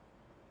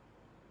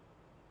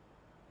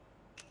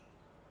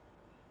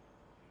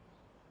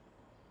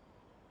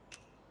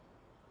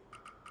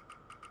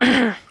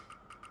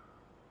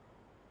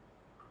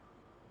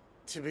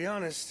 to be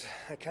honest,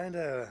 I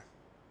kinda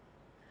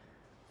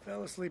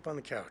fell asleep on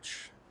the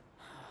couch.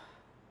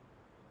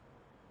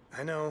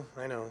 I know.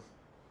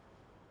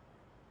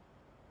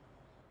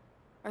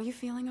 Are you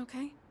feeling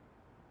okay?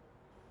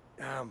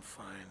 I'm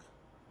fine.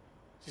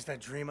 Just that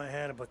dream I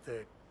had about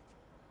the...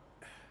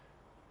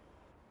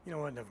 You know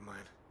what? Never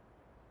mind.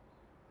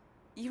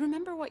 You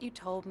remember what you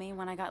told me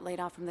when I got laid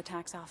off from the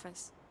tax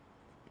office?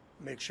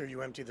 Make sure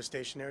you empty the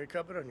stationery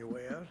cupboard on your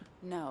way out?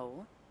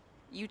 No.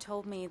 You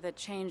told me that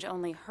change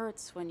only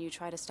hurts when you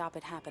try to stop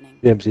it happening.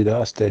 The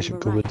MCR station You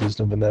were cupboard, right. there's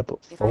nothing there but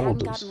If I hadn't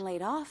folders. gotten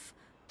laid off,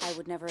 I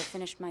would never have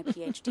finished my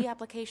PhD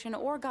application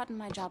or gotten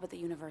my job at the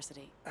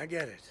university. I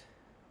get it.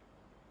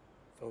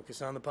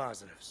 Focus on the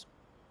positives.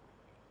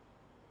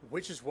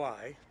 Which is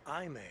why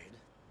I made...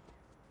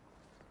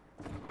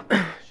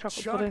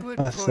 chocolate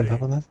That's the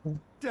name of that thing.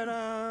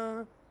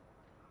 Ta-da!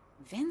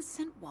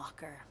 Vincent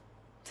Walker.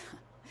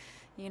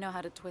 You know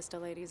how to twist a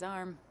lady's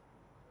arm.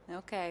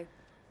 Okay.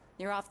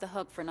 You're off the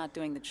hook for not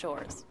doing the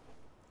chores.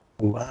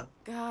 Wow.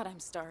 God, I'm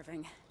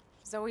starving.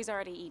 Zoe's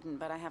already eaten,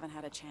 but I haven't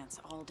had a chance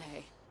all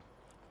day.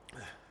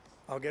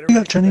 I'll get her You ready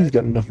got for Chinese bed.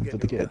 got nothing You for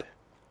get the to kid.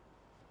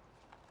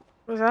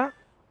 What was that?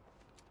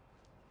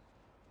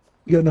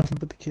 You got nothing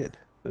but the kid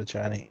for the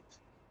Chinese.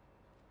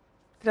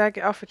 Did I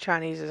get offered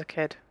Chinese as a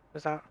kid?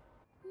 Was that?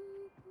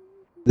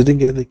 They didn't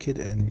get the kid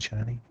any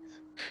Chinese.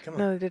 Come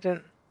No, they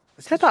didn't.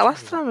 I said that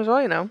last time as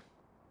well, you know.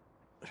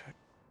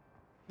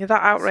 You're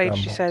that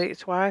outraged you said it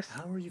twice.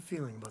 How are you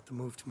feeling about the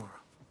move tomorrow?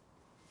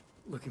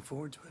 Looking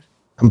forward to it?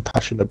 I'm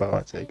passionate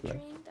about it, I takeaway.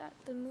 dreamed that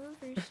the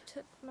movers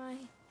took my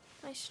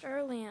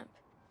star lamp,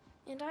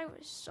 and I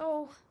was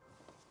so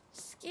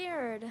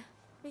scared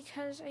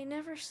because I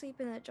never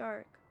sleep in the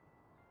dark.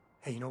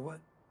 Hey, you know what?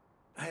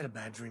 I had a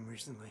bad dream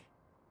recently.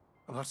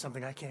 About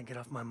something I can't get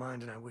off my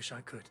mind and I wish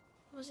I could.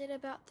 Was it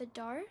about the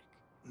dark?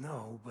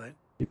 No, but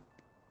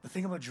the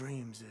thing about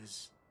dreams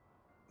is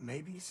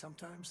maybe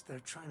sometimes they're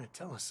trying to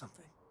tell us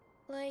something.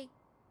 Like,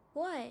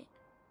 what?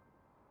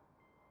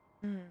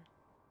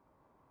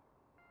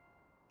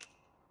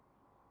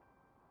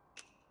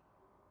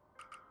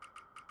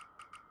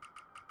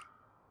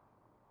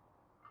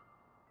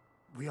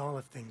 We all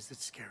have things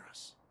that scare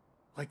us,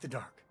 like the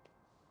dark.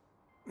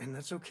 And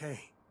that's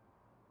okay.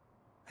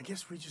 I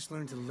guess we just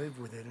learn to live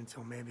with it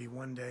until maybe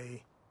one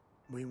day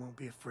we won't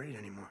be afraid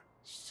anymore.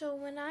 So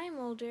when I'm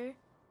older,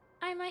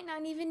 I might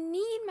not even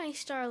need my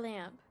star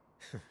lamp.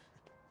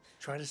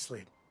 Try to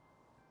sleep.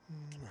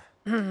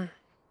 Okay.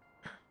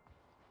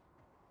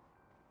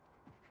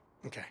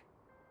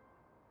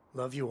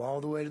 Love you all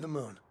the way to the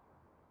moon.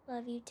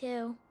 Love you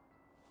too.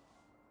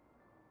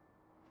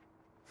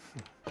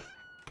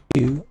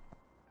 You.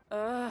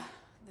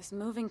 This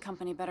moving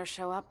company better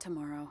show up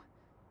tomorrow.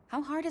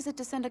 How hard is it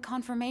to send a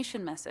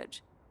confirmation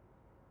message?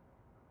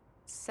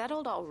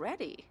 Settled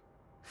already?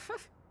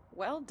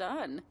 Well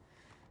done.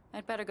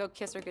 I'd better go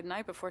kiss her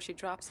goodnight before she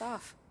drops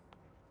off.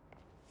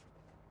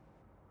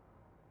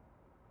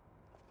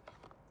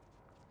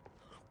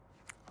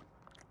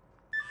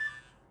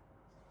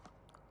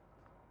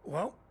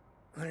 Well,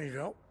 there you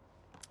go.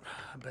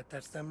 I bet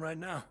that's them right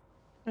now.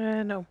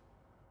 No.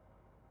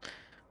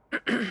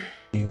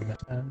 You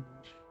man,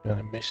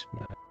 gonna miss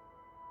man.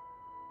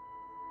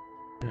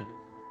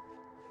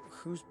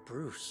 Who's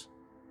Bruce?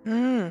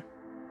 Ooh.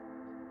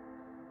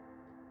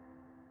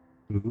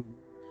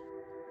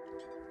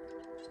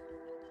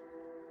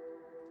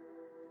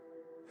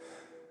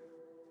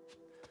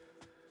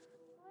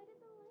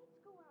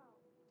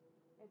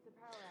 It's a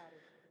power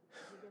outage.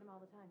 We get them all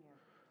the time here.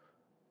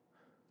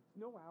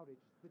 No outage.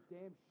 It's the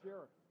damn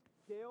sheriff.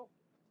 Dale,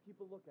 keep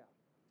a lookout.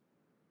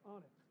 On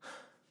it.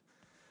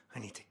 I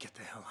need to get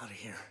the hell out of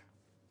here.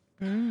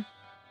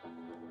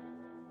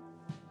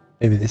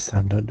 Maybe this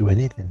time don't do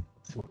anything.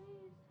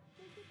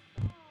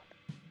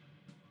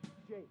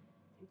 Jay,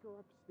 take her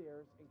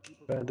upstairs and keep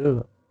her. Better do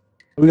it.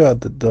 We got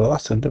the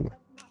last one, didn't we?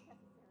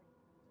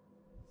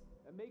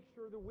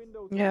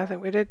 Yeah, I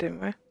think we did, didn't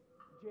we?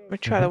 We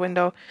tried the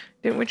window.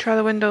 Didn't we try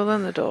the window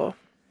then the door?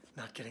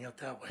 Not getting out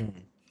that way.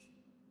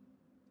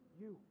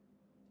 You.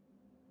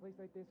 Place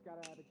like this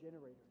gotta have a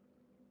generator.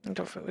 I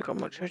don't think we got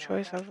much of a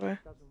choice, have we?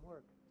 Doesn't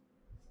work.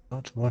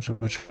 Not much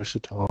of a choice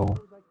at all.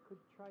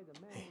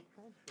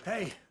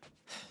 Hey!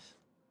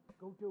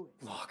 Go do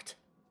it. Locked.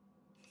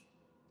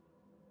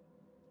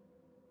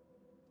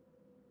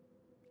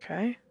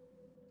 Okay.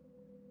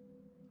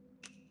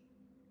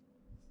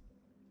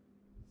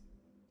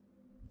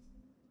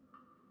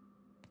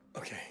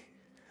 Okay,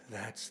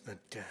 that's the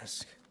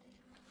desk.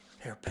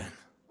 Hairpin.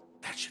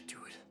 That should do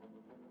it.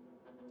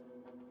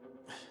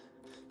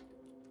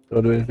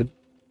 Don't do anything.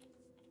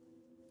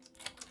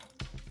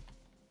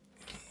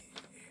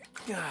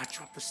 Ah,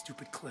 drop the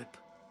stupid clip.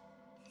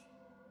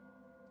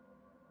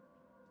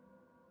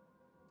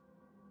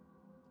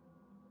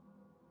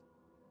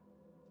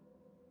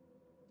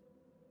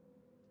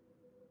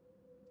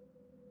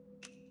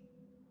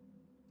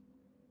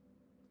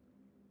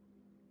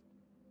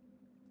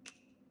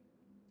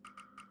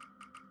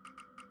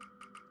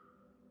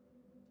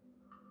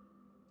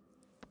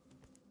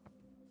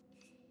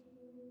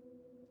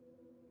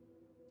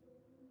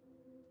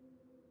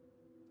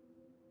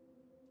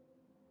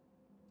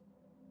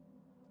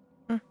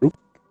 Nope.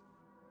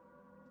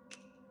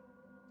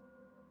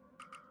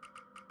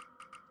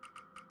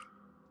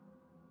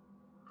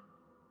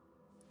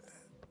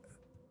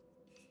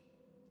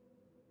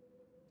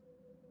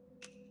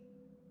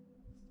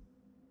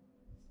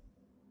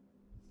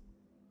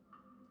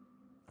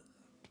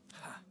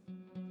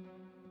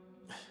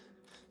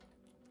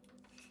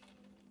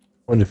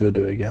 Wonder if he'll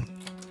do it again.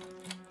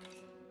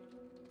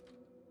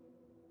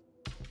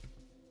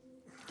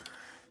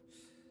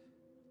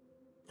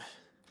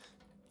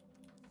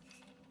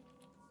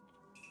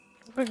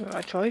 I think we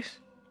got a choice.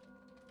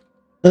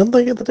 I don't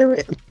think it'll do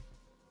it.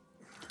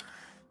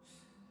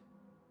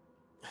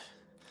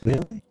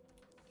 Really?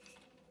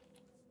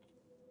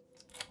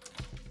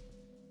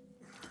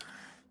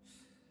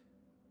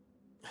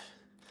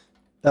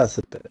 That's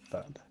a bit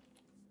bad.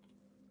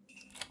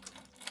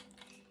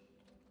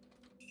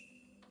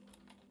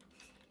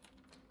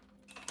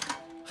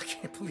 I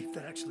can't believe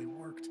that actually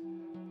worked.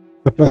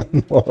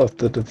 Not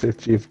after the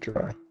 50th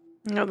try.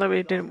 Not that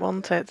we didn't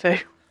want it to. You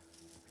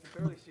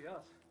can barely see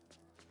us.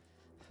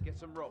 Get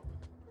some rope.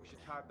 We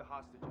should tie up the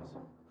hostages.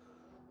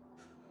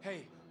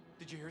 Hey,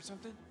 did you hear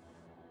something?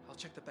 I'll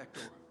check the back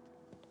door.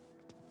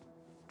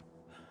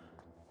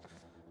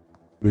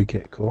 We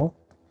get caught.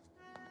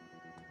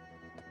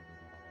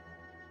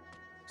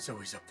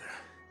 Zoe's up there.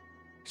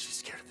 She's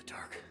scared of the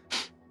dark.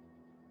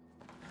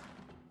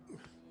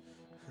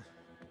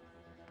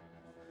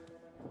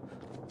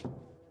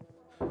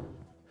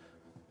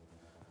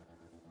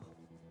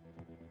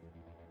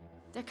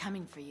 They're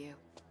coming for you.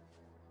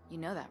 You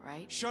know that,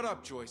 right? Shut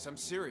up, Joyce. I'm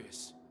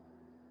serious.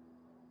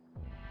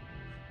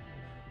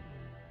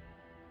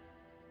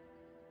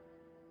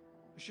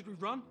 Should we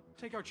run?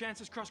 Take our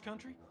chances cross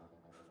country?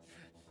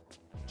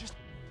 Just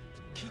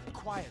keep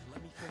quiet.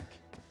 Let me think.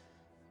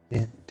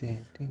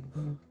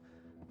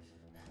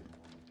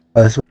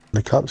 Oh, that's when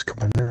the cops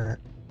come in, isn't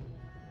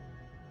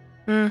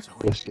it? Zoe,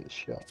 Just get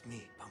shot. it's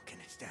me, Pumpkin.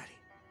 It's Daddy.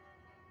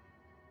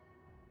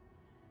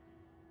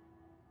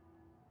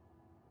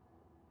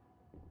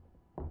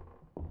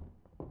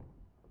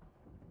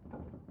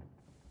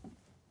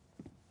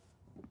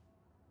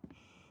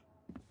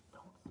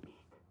 Don't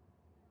speak.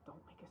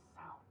 Don't make a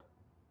sound.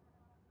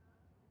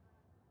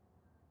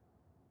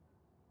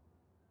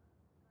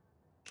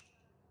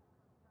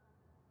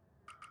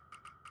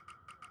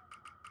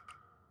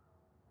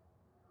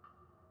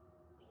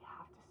 We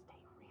have to stay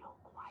real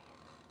quiet.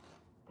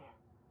 There.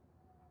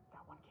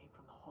 That one came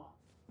from the hall.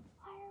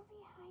 Why are we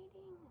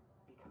hiding?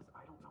 Because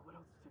I don't know what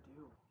else to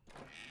do.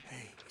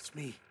 Hey, it's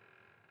me.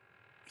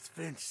 It's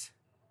Vince.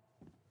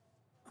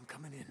 I'm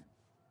coming in.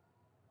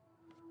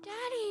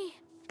 Daddy!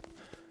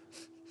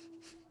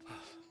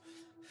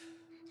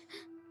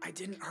 I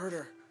didn't hurt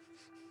her.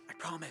 I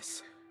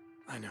promise.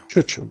 I know.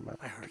 Shut your mouth.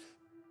 I heard.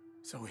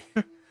 Zoe,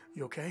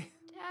 you okay?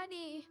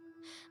 Daddy!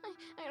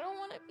 I don't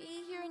want to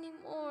be here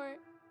anymore.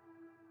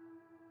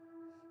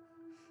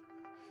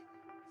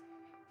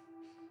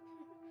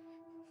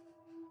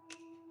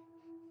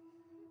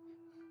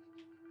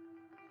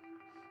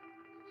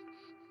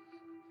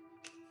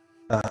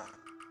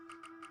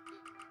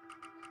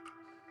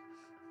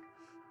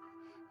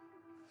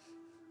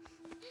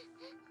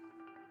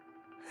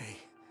 Hey,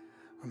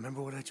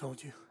 remember what I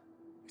told you?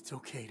 It's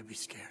okay to be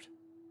scared.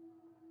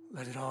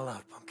 Let it all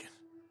out, Pumpkin.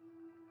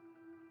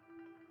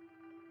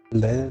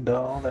 Let it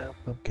all out,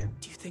 Pumpkin.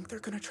 Do you think they're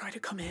gonna try to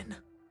come in?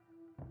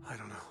 I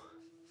don't know.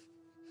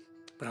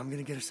 But I'm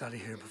gonna get us out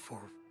of here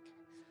before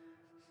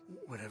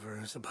whatever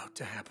is about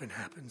to happen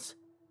happens.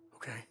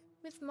 Okay?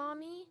 With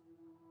Mommy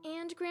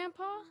and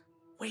Grandpa?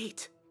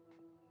 Wait.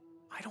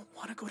 I don't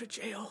want to go to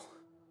jail.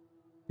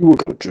 You will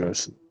go,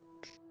 Jason.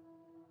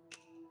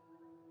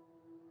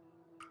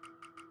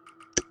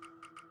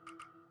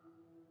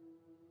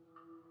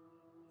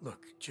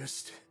 Look,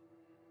 just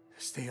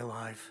stay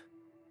alive.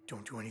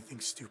 Don't do anything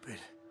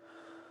stupid.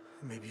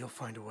 Maybe you'll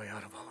find a way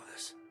out of all of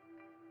this.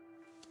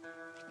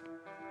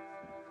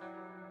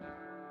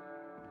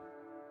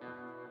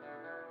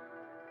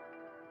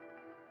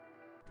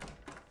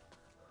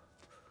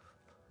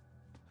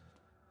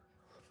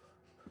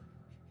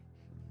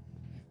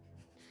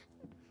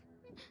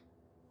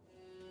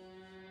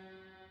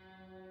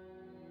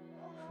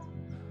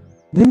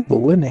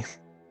 Nimble, isn't he?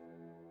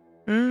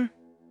 Hmm.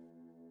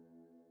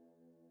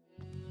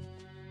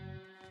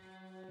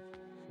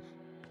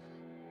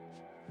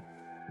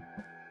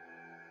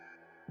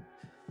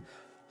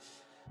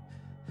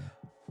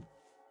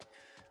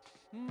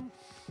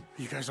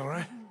 You guys all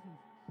right?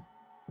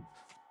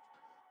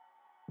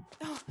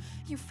 Oh,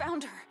 you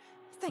found her.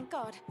 Thank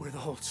God. Where are the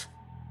Holts?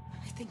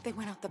 I think they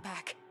went out the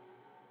back.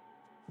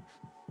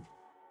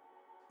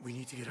 We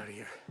need to get out of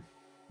here.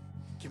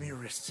 Give me your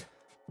wrists.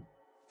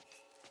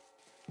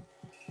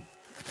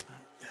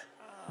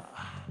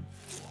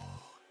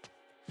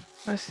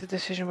 That's the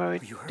decision where we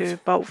do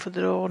bolt for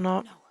the door or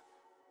not.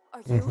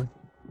 Are you?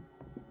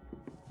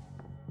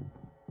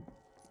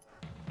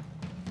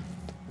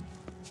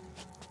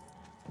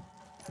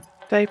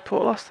 They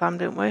put last time,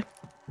 didn't we?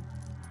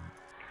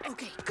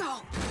 Okay,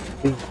 go.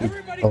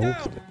 Everybody go!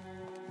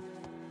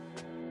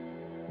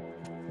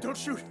 Don't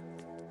shoot.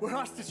 We're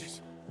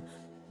hostages.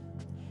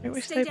 I think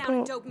we Stay stay down and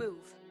put. don't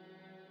move.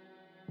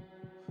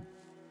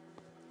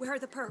 Where are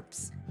the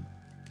perps?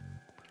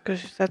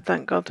 Because you said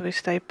thank God that we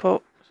stay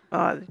put.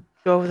 Like,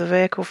 go over the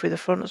vehicle through the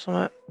front or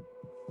something.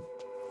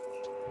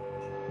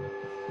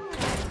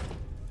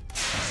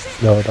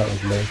 No, that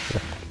was me.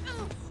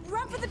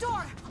 Run for the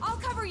door. I'll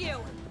cover you.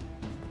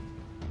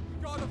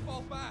 Gotta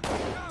fall back.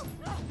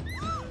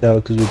 No,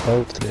 because we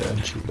bolted it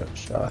and she got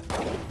shot.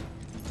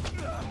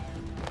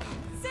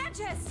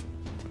 Sanchez!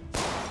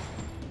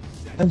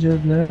 I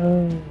just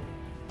know.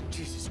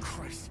 Jesus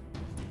Christ.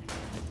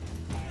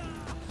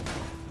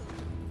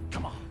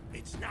 Come on,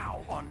 it's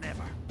now or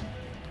never.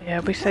 Yeah,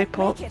 we stay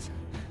put.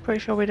 Pretty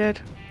sure we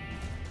did.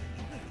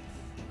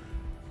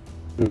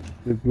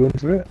 We've run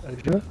for it, are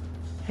you sure?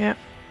 Yeah.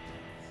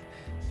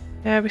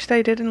 Yeah, we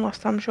stayed in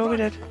last time. Sure we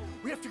did.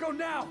 We have to go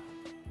now.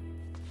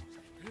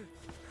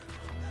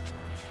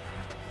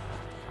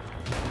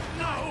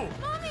 No!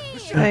 Mommy!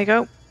 There you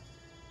go.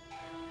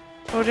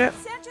 Told you.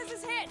 Sanchez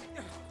is hit!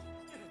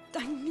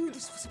 I knew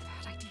this was a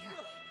bad idea.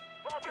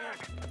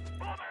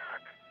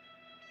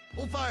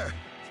 Hold fire.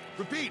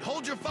 Repeat,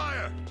 hold your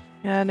fire.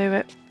 Yeah, I knew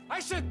it. I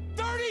said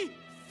 30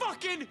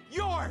 fucking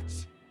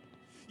yards!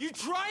 You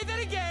try that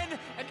again,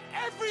 and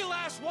every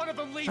last one of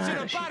them leaves in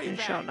a She's body been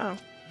bag. shot now.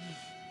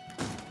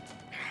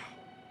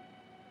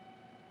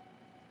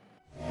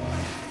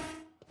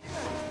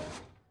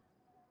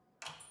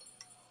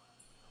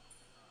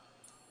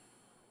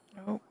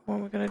 Oh, what are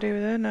we gonna do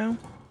with her now?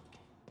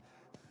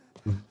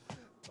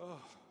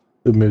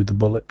 We moved the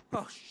bullet.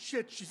 Oh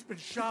shit, she's been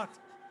shot.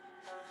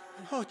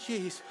 Oh,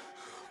 jeez.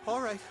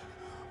 All right.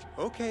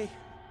 Okay.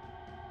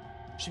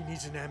 She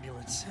needs an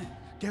ambulance.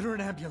 Get her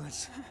an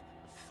ambulance.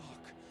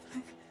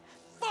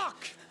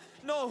 Fuck!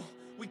 No,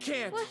 we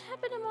can't. What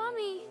happened to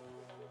Mommy?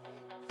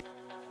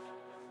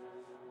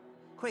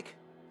 Quick.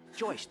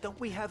 Joyce, don't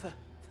we have a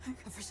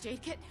first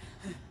aid kit?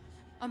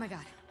 Oh my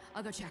God.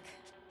 I'll go check.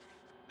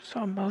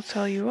 Some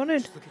motel you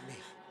wanted. Look at me.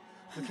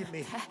 Look at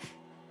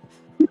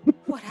me.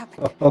 What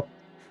happened?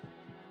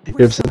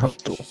 Lives in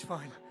Hostel. She's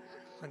fine.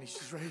 Honey,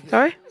 she's right here.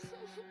 Sorry?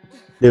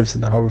 Lives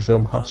in the horror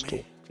film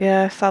Hostel.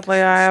 Yeah,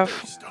 sadly I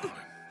have.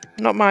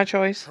 Not my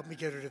choice. Help me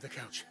get her to the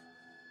couch.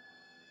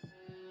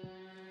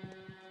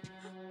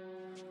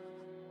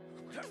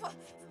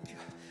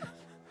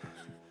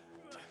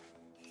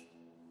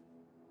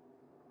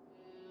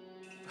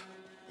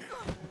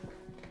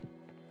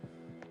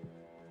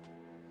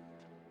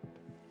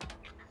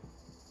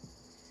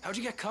 How'd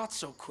you get caught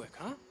so quick,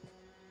 huh?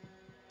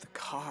 The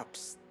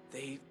cops,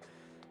 I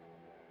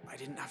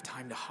didn't have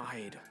time to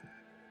hide.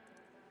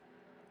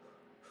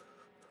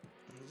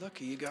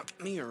 Lucky you got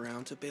me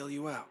around to bail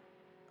you out.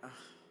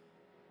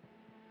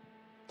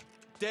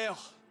 Dale,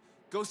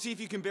 go see if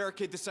you can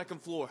barricade the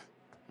second floor.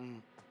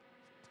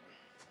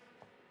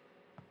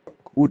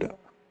 Kuda.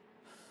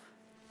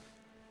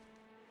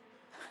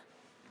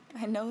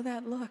 I know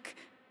that look.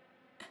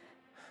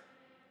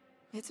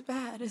 It's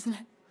bad, isn't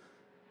it?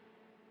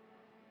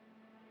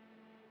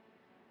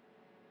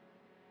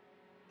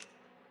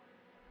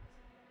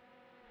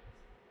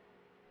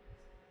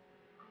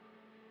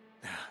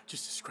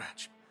 Just a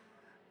scratch.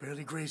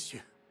 Barely grazed you.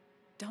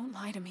 Don't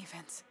lie to me,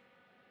 Vince.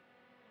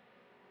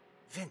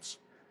 Vince,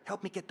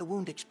 help me get the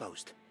wound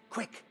exposed.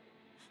 Quick.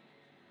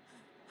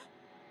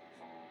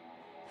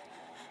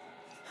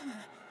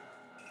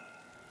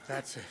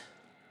 That's it.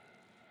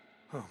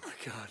 Oh my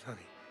God,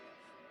 honey.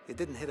 It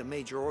didn't hit a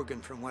major organ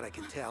from what I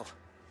can tell.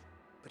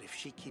 But if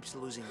she keeps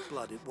losing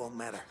blood, it won't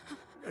matter.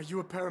 Are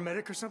you a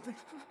paramedic or something?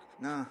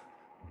 No.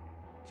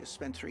 Just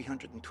spent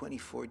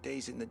 324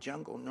 days in the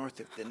jungle north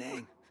of Da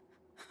Nang.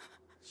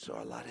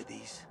 Saw a lot of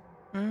these.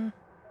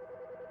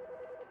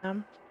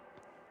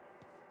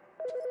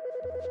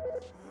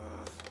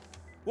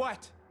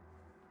 What?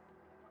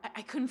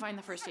 I couldn't find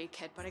the first aid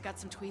kit, but I got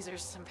some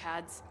tweezers, some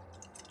pads.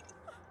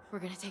 We're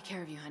gonna take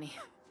care of you, honey.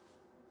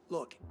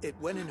 Look, it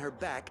went in her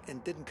back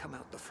and didn't come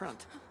out the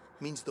front.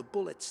 Means the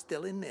bullet's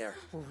still in there.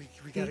 Well,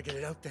 we gotta get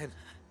it out then.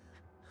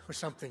 Or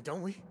something,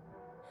 don't we?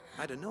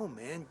 I don't know,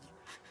 man.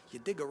 You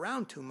dig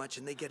around too much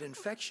and they get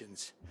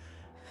infections.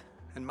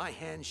 And my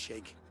hands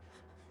shake.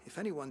 If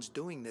anyone's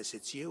doing this,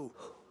 it's you.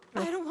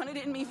 I don't want it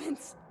in me,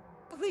 Vince.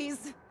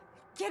 Please,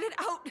 get it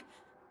out.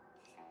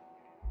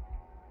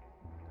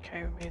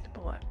 Okay, we made the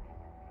bullet.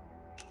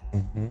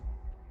 Mm-hmm.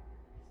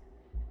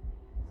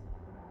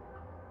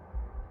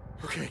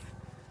 Okay.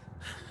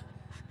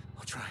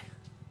 I'll try.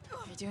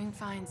 You're doing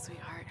fine,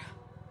 sweetheart.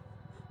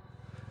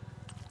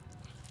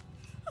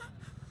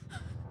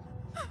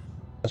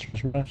 That's for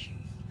smash.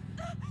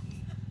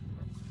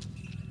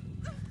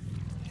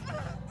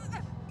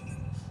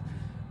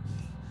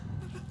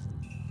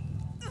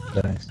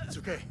 Nice. It's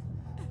okay.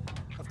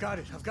 I've got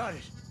it. I've got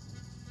it.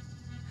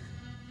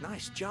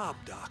 Nice job,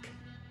 Doc.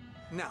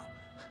 Now,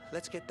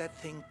 let's get that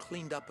thing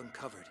cleaned up and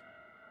covered.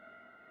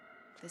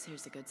 This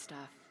here's the good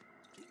stuff.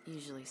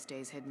 Usually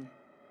stays hidden.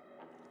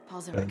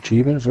 Paul's An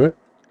achievement for it.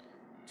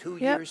 2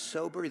 years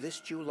sober this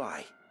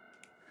July.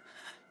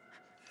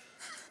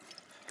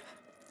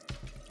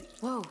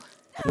 Whoa.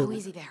 Go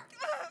easy there.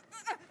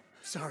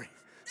 Sorry.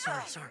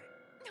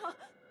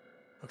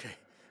 Okay,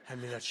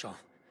 hand me that shawl.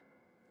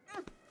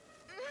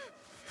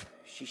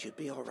 She should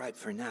be all right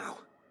for now,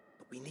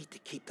 but we need to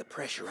keep the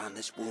pressure on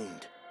this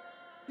wound.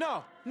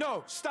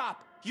 No,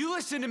 stop. You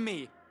listen to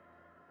me.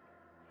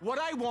 What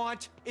I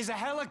want is a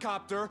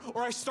helicopter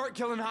or I start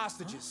killing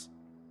hostages.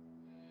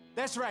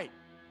 That's right.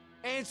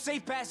 And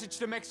safe passage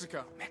to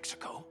Mexico.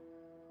 Mexico?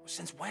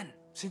 Since when?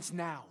 Since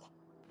now.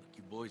 Look,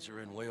 you boys are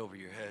in way over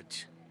your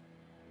heads.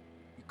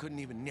 You couldn't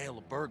even nail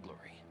a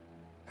burglary.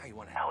 Now you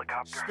want a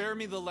helicopter? Spare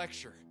me the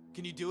lecture.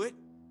 Can you do it?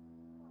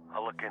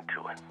 I'll look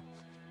into it.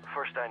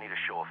 First, I need a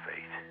show of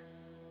faith.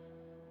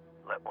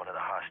 Let one of the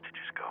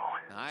hostages go.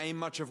 I ain't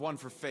much of one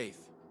for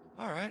faith.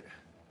 All right.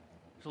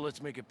 So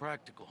let's make it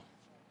practical.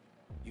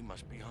 You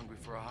must be hungry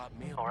for a hot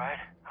meal. All right.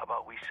 How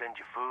about we send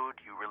you food,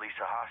 you release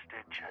a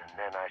hostage, and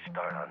then I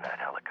start on that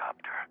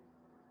helicopter.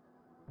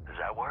 Does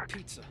that work?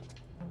 Pizza.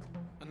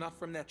 Enough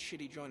from that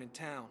shitty joint in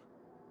town.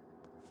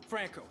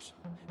 Franco's.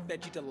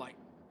 Veggie Delight.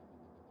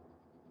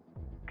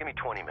 Give me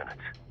 20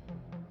 minutes.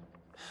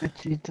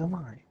 Veggie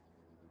Delight.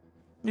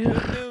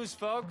 Good news,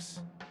 folks.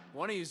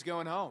 One of you's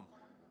going home.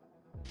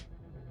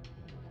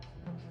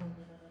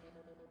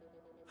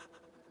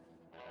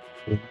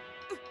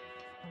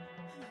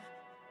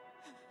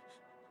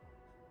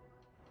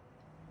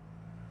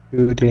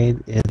 Good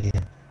ain't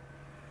alien.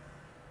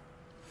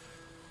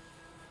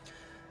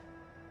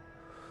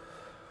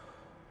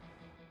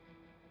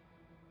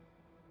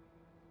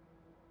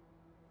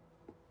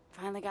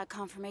 Finally got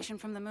confirmation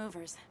from the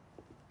movers.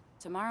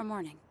 Tomorrow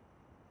morning.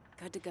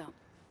 Good to go.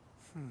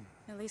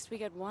 At least we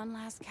get one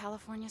last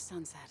California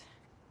sunset.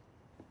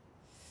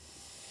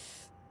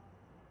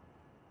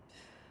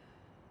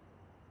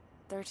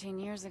 "13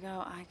 years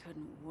ago, I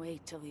couldn't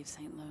wait to leave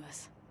St.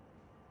 Louis.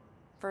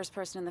 First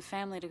person in the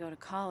family to go to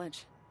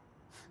college.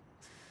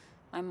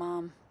 My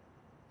mom.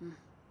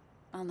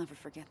 I'll never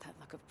forget that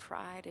look of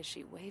pride as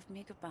she waved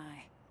me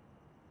goodbye.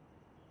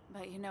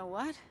 But you know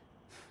what?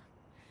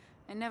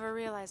 I never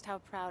realized how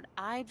proud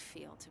I'd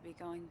feel to be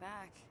going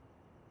back.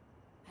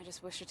 I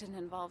just wish it didn't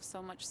involve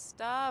so much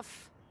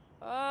stuff.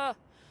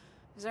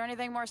 Is there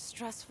anything more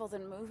stressful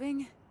than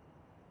moving?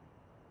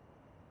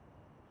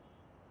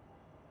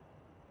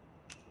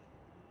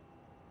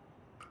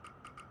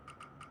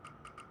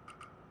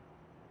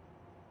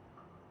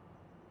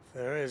 If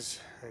there is,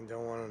 I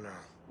don't want to know.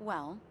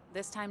 Well,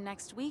 this time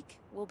next week,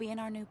 we'll be in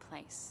our new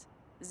place.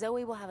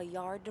 Zoe will have a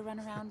yard to run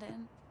around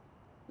in.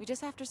 We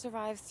just have to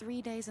survive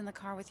 3 days in the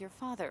car with your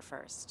father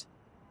first.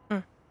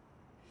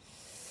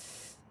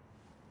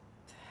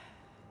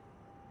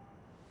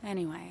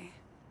 Anyway,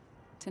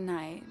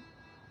 tonight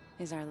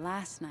is our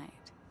last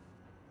night.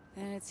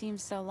 And it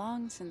seems so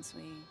long since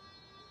we,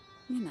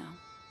 you know.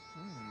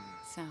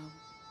 So,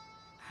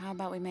 how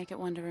about we make it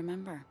one to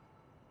remember?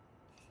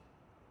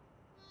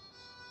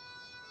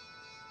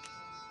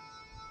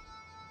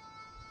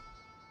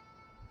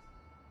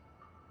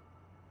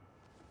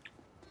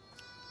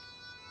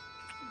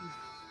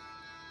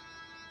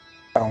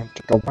 Don't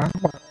take a wow.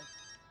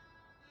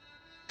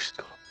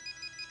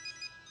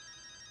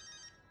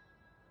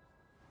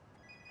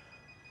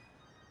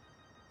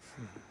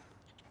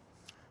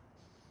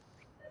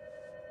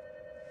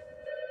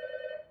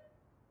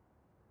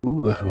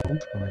 Ooh, the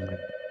phone's ringing.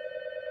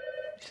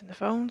 It's in the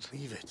phones.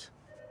 Leave it.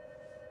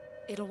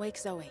 It'll wake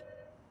Zoe.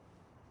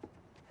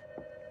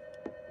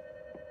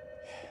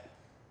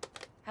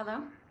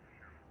 Hello?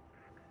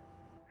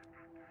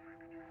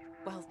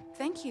 Well,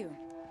 thank you.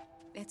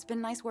 It's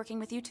been nice working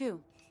with you,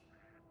 too.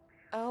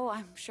 Oh,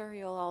 I'm sure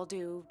you'll all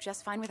do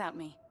just fine without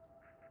me.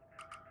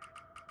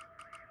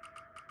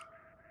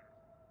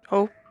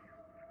 Oh.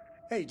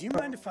 Hey, do you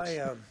mind if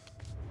I,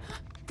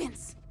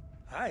 Vince!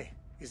 Hi,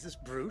 is this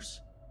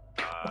Bruce?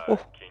 Can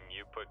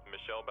you put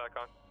Michelle back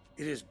on?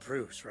 It is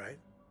Bruce, right?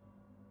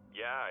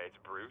 Yeah, it's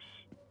Bruce.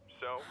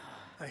 So?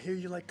 I hear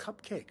you like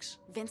cupcakes.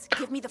 Vince,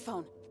 give me the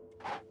phone.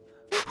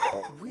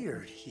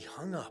 Weird, he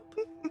hung up.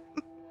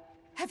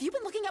 Have you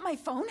been looking at my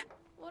phone?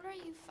 What are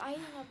you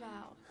fighting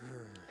about?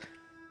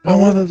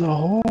 Oh, there's a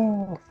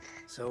hole.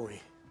 Zoe.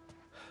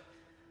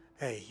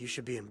 Hey, you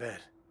should be in bed.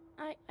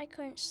 I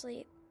couldn't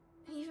sleep,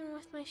 even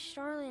with my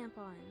star lamp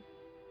on.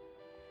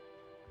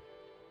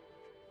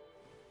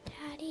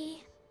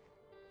 Daddy,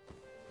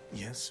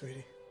 Yes,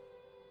 sweetie?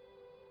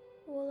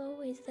 we'll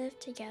always live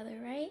together,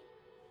 right?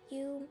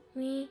 You,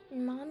 me,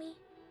 and Mommy?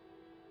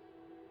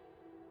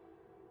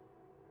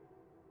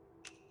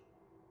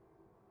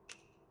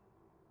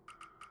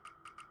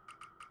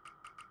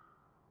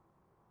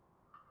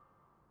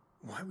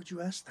 Why would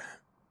you ask that?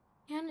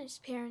 Hannah's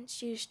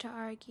parents used to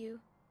argue,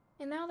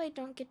 and now they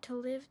don't get to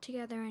live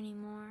together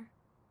anymore.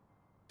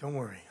 Don't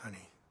worry,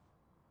 honey.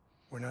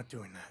 We're not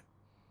doing that.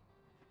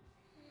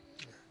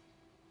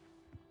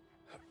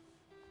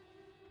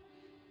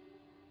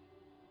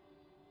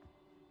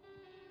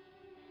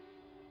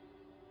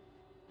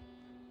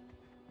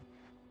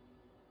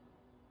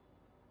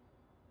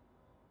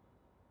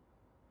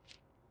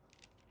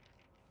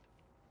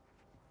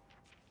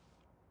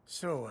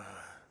 So,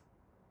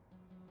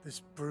 this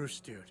Bruce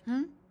dude.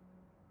 Hmm?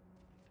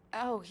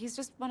 Oh, he's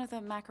just one of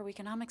the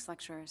macroeconomics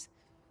lecturers.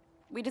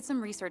 We did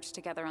some research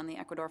together on the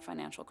Ecuador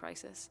financial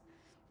crisis.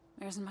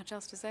 There isn't much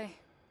else to say.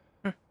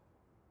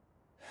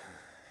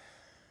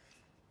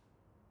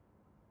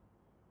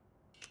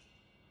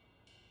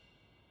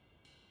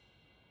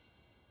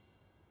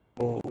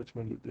 Oh, which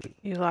one did it?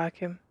 You like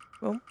him?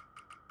 Oh.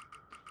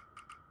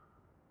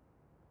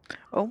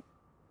 Oh.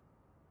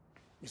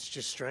 It's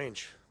just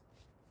strange.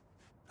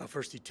 How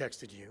first he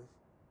texted you,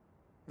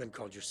 then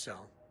called your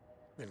cell,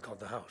 then called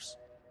the house.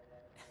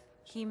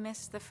 He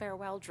missed the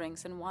farewell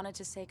drinks and wanted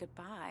to say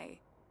goodbye.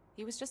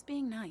 He was just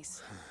being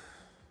nice.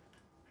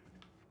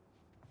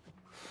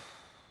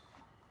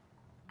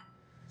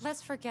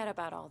 Let's forget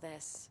about all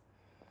this.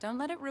 Don't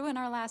let it ruin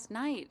our last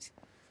night.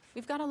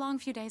 We've got a long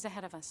few days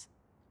ahead of us.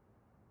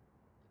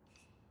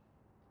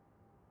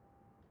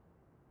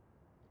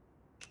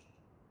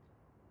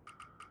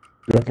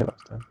 Drunk it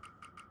last time.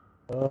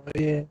 Oh,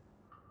 yeah.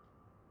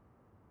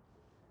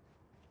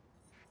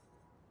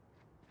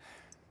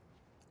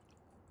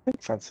 I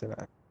fancy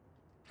that.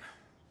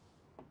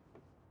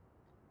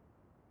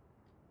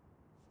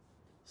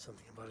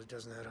 Something about it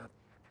doesn't add up.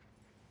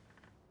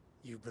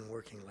 You've been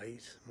working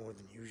late, more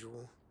than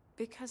usual.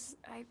 Because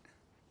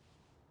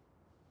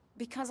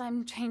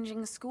I'm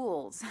changing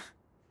schools.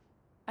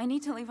 I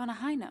need to leave on a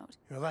high note.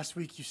 You know, last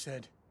week you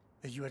said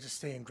that you had to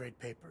stay and grade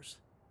papers,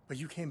 but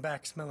you came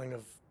back smelling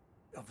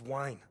of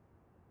wine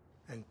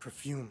and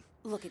perfume.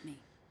 Look at me.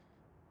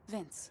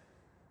 Vince.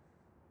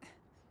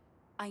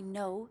 I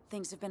know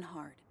things have been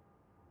hard.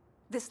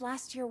 This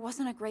last year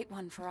wasn't a great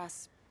one for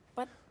us,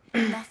 but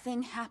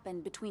nothing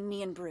happened between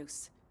me and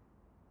Bruce.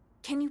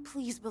 Can you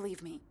please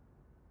believe me?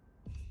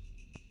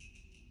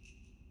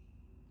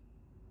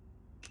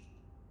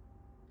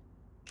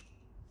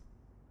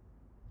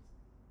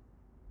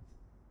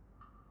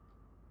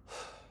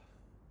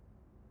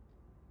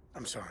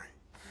 I'm sorry.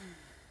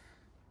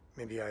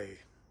 Maybe I...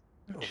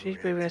 She's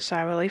breathing a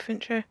sigh of relief,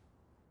 isn't she?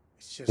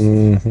 It's just...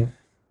 Mm-hmm.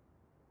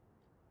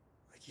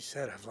 Like you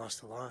said, I've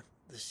lost a lot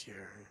this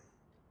year.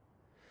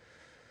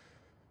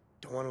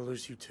 Don't want to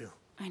lose you too.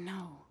 I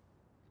know.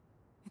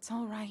 It's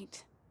all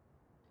right.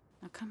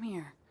 Now come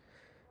here.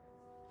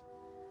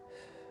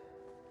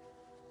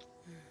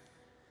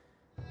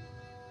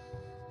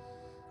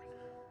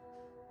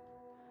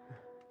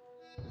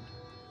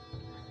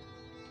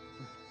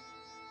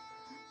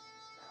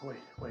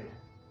 Wait.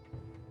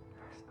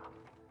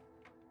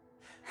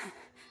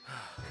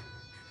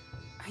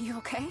 Are you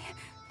okay?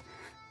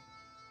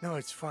 No,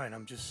 it's fine.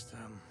 I'm just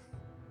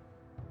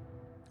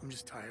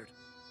tired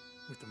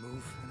with the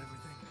move and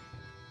everything.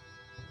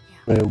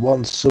 We're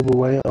one sub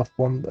away off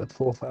one at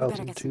We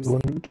better get some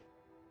 4,200.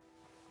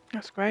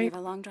 That's We great.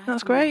 have a long drive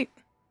That's tomorrow. great.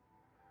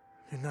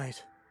 Good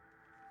night.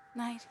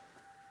 Night.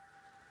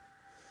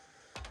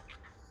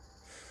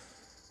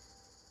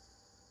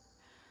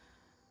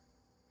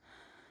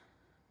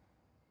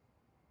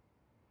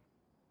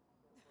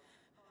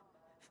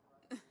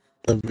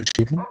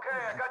 Achievement. Okay,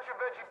 I got your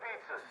veggie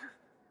pizzas.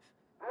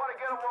 We want to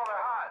get them while they're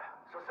hot,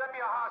 so send me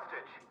a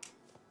hostage.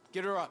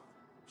 Get her up.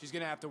 She's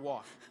gonna have to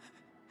walk.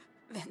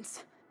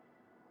 Vince,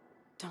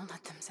 don't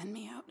let them send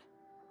me out.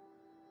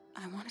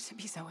 I want it to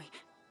be Zoe.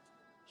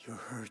 You're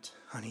hurt,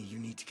 honey. You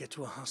need to get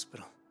to a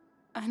hospital.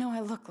 I know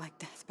I look like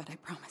death, but I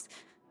promise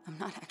I'm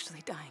not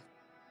actually dying.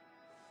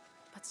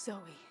 But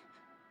Zoe,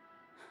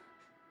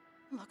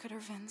 look at her,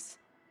 Vince.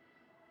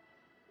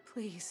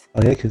 Please.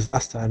 Oh yeah, because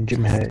last time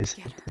Jim had his.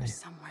 Get her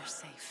somewhere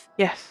safe.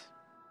 Yes.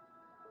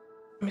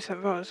 We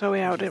sent Zoe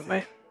out, didn't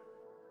we?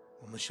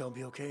 Will Michelle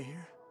be okay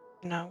here?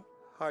 No.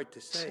 Hard to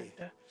say.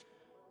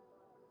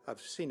 I've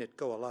seen it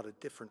go a lot of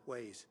different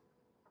ways.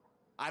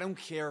 I don't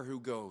care who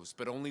goes,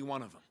 but only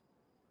one of them.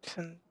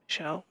 Send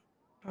Michelle,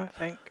 I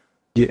think.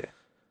 Yeah.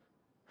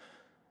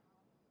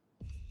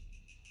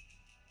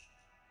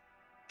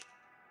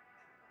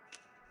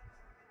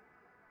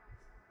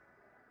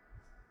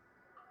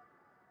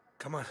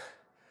 Come on.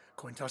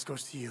 Coin toss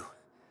goes to you.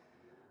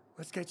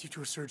 Let's get you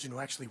to a surgeon who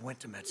actually went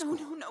to med school.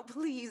 No,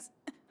 please.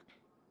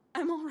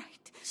 I'm all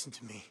right. Listen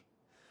to me.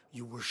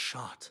 You were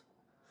shot.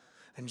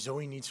 And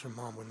Zoe needs her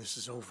mom when this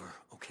is over,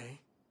 okay?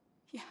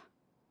 Yeah.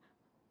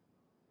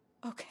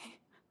 Okay.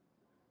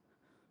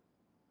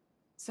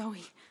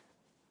 Zoe.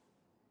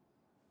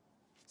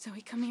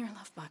 Zoe, come here,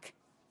 love bug.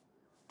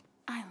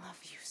 I love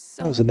you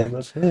so That was the name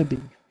of Herbie.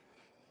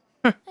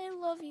 I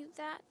love you,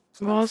 that.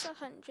 Was.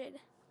 100.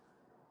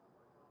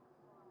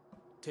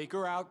 Take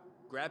her out,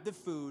 grab the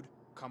food,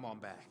 come on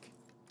back.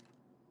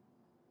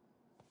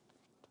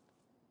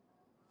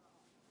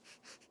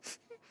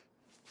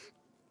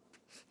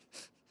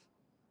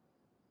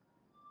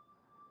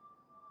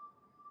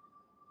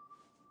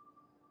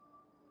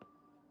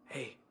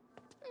 Hey,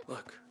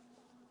 look.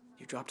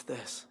 You dropped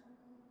this.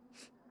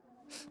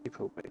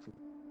 April, baby.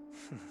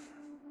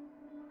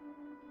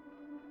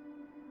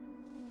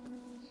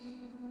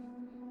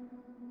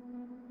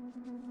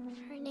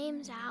 Her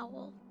name's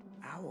Owl.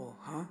 Owl,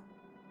 huh?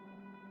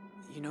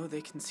 You know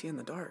they can see in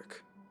the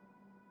dark.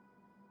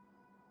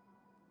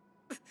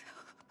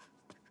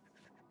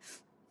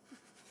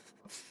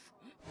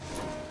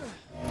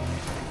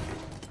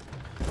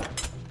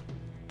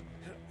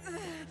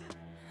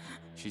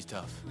 She's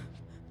tough.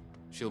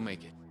 She'll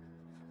make it.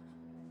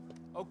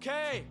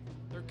 Okay,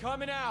 they're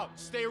coming out.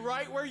 Stay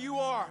right where you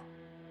are.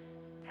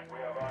 We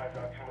have eyes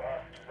on two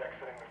hostages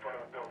exiting the front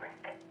of the building.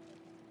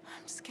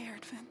 I'm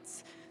scared,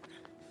 Vince.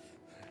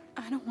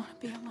 I don't want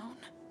to be alone.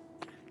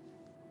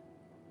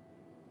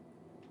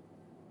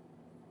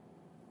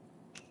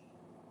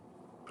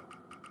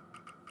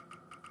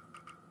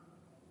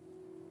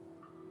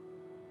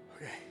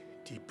 Okay,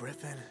 deep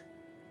breath in,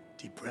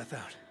 deep breath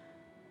out.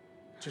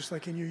 Just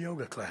like in your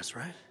yoga class,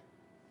 right?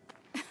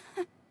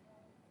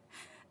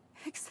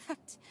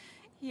 Except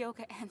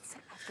yoga ends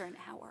after an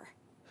hour.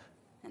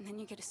 And then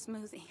you get a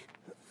smoothie.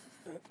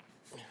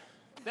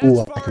 Ooh,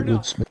 I like a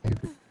good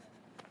smoothie.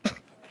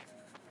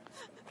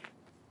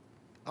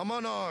 I'm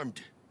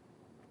unarmed.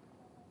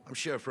 I'm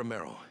Sheriff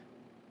Romero.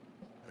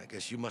 And I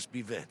guess you must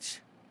be Vince.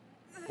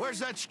 Where's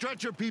that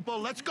stretcher, people?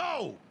 Let's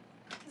go!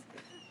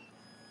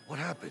 What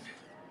happened?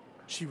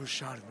 She was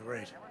shot in the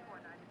raid.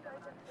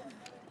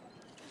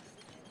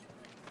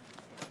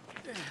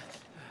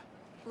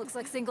 Looks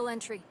like single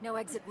entry, no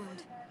exit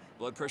wound.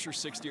 Blood pressure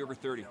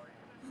 60/30.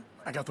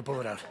 I got the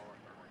bullet out.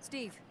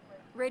 Steve,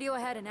 radio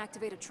ahead and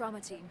activate a trauma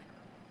team.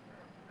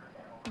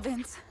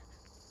 Vince,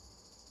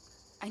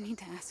 I need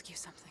to ask you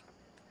something.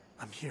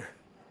 I'm here.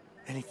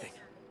 Anything.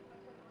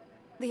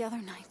 The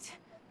other night,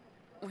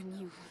 when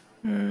you...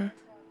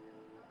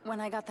 When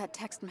I got that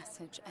text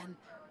message and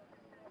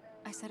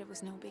I said it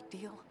was no big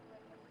deal,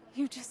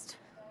 you just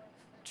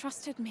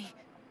trusted me.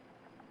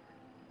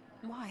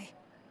 Why?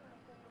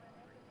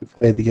 We've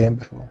played the game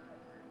before.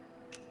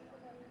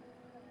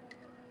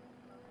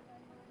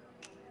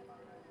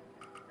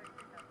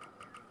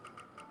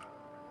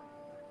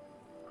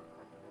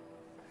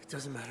 It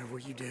doesn't matter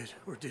what you did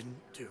or didn't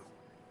do.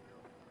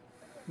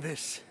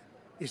 This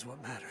is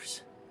what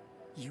matters.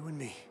 You and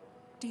me.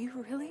 Do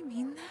you really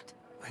mean that?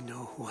 I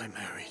know who I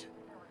married.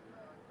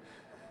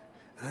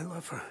 And I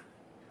love her.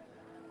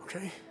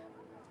 Okay?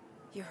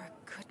 You're a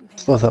good man. I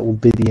thought that would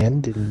be the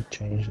ending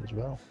change as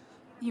well.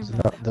 You Isn't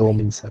know that the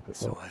woman separate?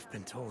 So I've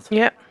been told.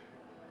 Yep.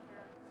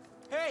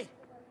 Hey,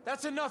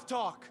 that's enough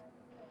talk.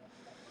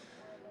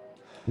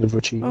 Another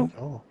achievement.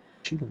 Oh,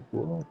 achievement.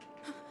 Whoa.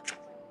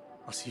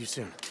 I'll see you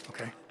soon,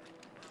 okay?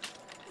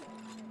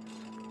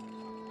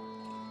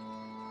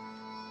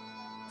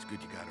 It's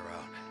good you got her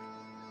out.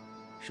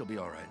 She'll be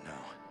all right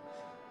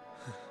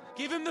now.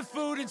 Give him the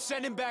food and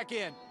send him back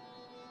in.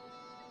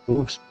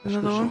 Oh,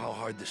 Another So one. how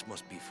hard this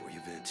must be for you,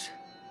 Vince.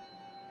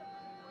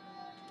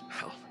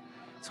 Hell,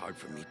 it's hard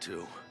for me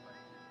too.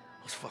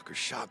 Those fuckers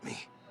shot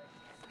me.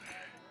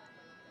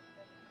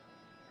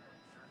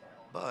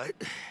 But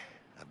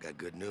I've got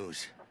good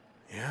news.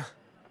 Yeah?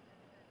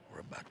 We're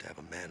about to have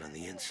a man on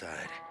the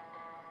inside.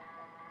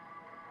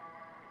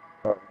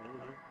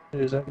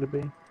 Who's that going to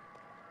be?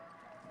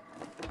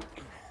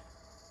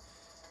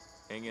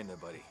 Hang in there,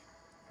 buddy.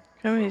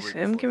 Can we see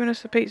him giving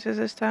us the pizzas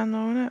this time,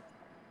 though, isn't it?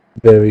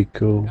 Very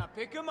cool. Now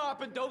pick him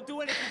up and don't do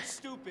anything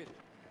stupid.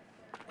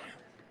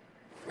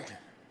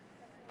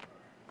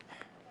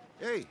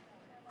 Hey,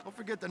 don't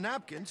forget the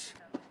napkins.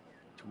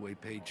 Two-way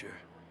pager.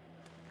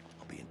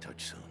 I'll be in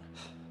touch soon.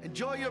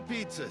 Enjoy your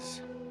pizzas.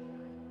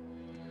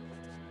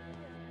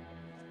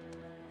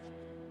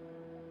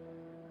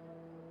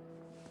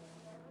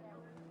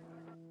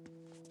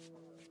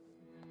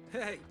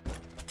 Hey,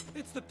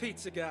 it's the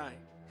pizza guy.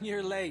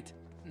 You're late.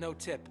 No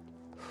tip.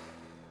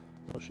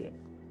 Oh shit.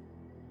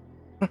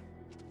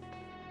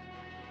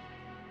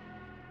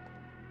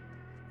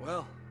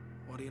 Well,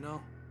 what do you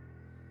know?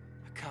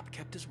 A cop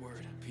kept his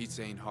word.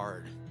 Pizza ain't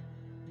hard.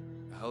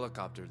 A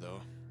helicopter,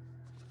 though.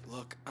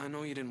 Look, I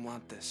know you didn't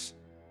want this,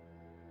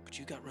 but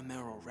you got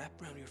Romero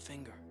wrapped around your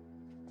finger.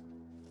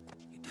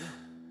 You do.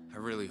 I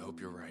really hope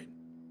you're right.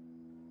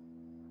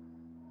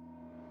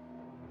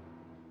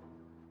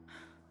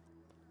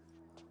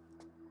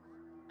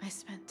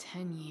 spent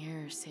 10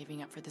 years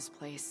saving up for this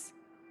place.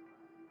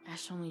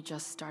 Ash only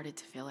just started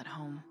to feel at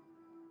home.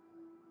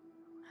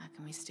 How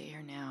can we stay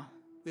here now?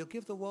 We'll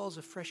give the walls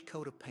a fresh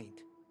coat of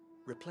paint.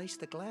 Replace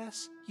the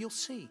glass, you'll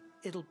see.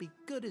 It'll be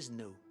good as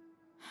new.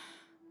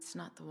 It's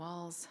not the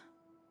walls.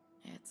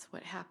 It's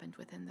what happened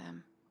within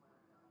them.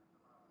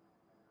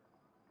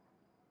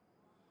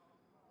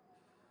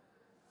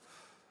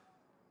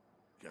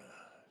 God.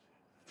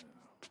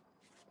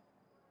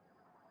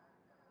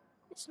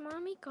 Is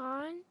Mommy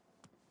gone?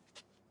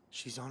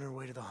 She's on her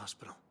way to the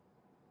hospital.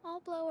 I'll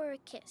blow her a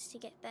kiss to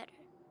get better.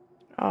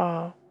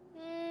 Oh.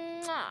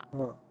 Mwah.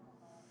 Oh.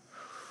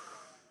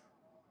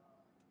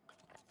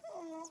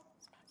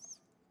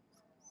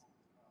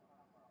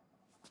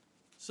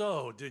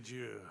 So, did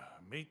you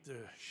meet the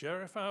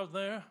sheriff out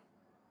there?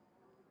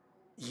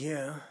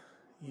 Yeah,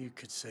 you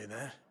could say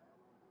that.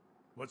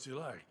 What's he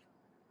like?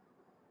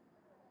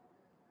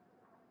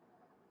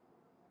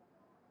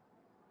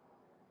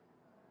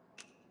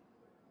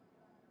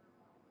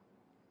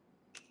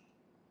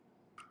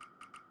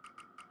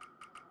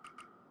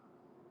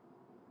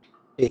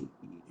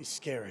 He's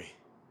scary.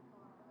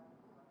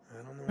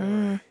 I don't know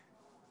why,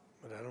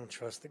 but I don't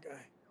trust the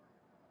guy.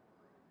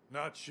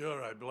 Not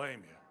sure I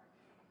blame you.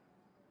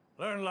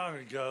 Learned long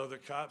ago the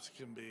cops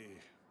can be...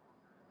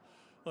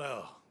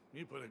 Well,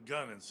 you put a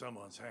gun in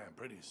someone's hand,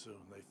 pretty soon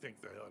they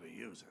think they ought to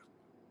use it.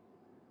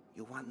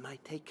 You want my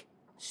take?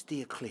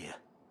 Steer clear.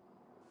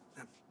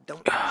 Now,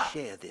 don't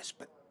share this,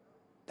 but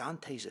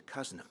Dante's a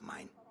cousin of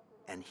mine,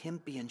 and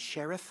him being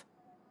sheriff,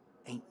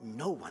 ain't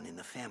no one in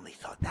the family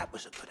thought that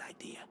was a good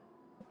idea.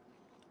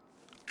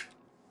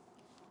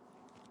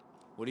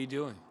 What are you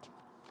doing?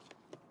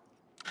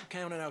 I'm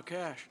counting out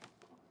cash.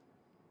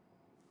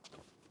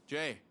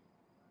 Jay,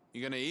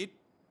 you gonna eat?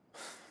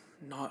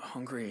 Not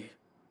hungry.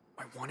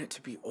 I want it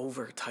to be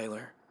over,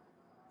 Tyler.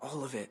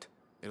 All of it.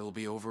 It'll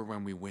be over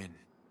when we win.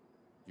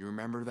 You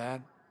remember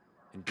that?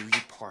 And do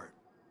your part.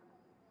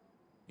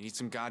 You need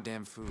some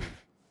goddamn food.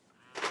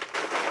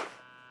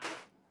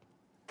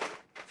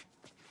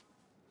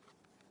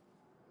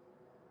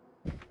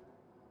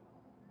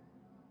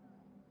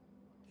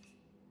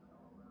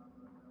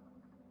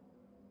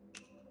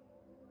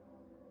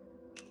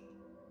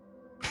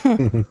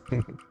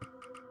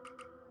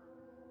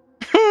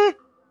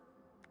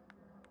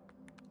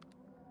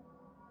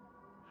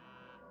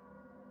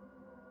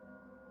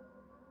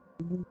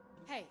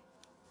 Hey,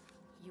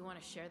 you want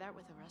to share that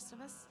with the rest of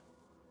us?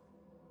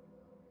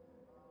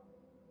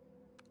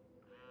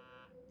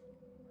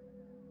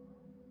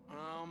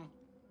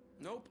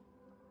 Nope.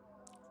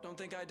 Don't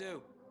think I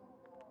do.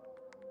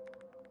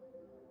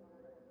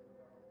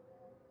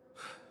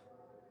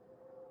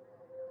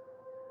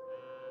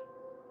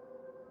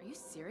 Are you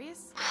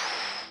serious?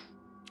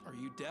 Are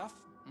you deaf?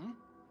 Hmm?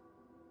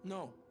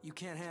 No, you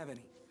can't have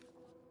any.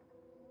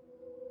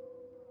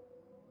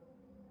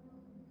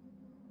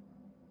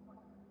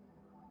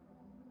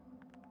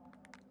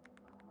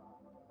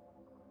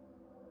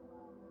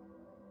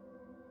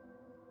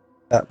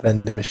 That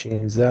vending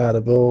machine's out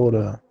of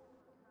order.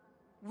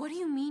 What do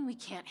you mean we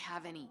can't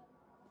have any?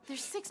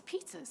 There's 6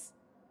 pizzas.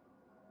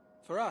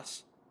 For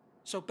us.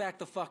 So back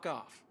the fuck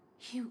off.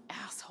 You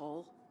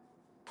asshole.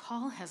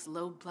 Paul has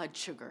low blood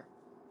sugar.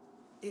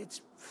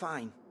 It's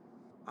fine.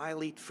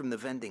 I'll eat from the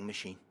vending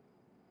machine.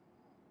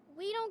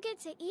 We don't get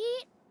to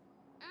eat?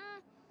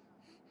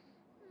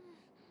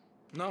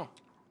 No.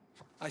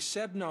 I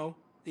said no.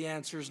 The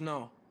answer's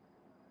no.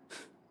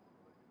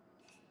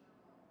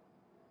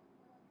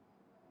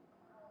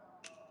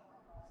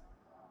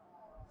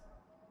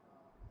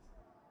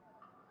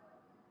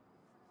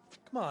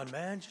 Come on,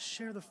 man, just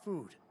share the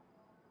food.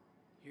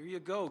 Here you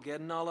go,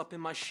 getting all up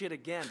in my shit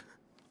again.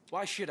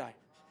 Why should I?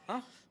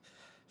 Huh?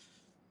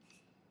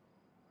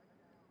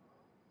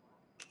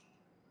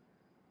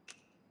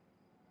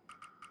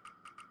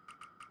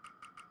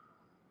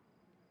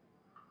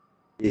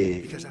 Yeah.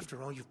 Because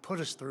after all you've put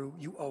us through,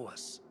 you owe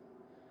us.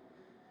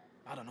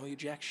 I don't know you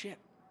jack shit.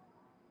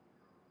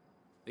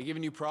 They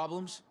giving you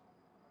problems?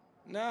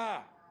 Nah,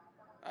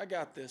 I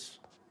got this.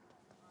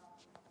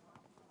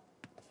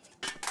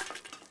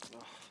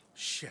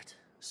 Shit,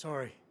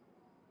 sorry.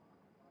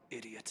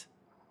 Idiot.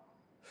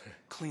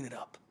 Clean it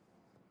up.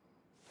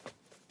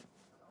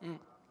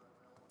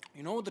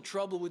 You know what the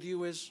trouble with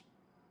you is?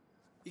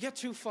 You get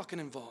too fucking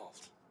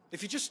involved.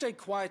 If you just stayed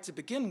quiet to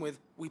begin with,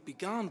 we'd be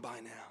gone by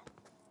now.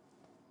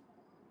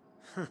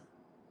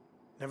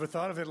 Never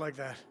thought of it like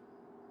that.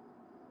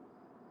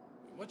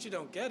 What you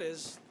don't get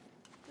is,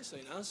 this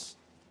ain't us.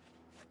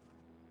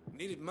 We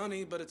needed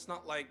money, but it's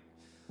not like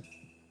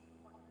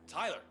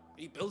Tyler.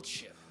 He built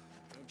shit.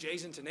 You know,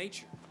 Jay's into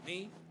nature.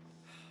 Me?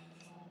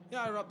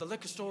 Yeah, I robbed the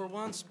liquor store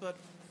once, but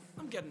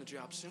I'm getting a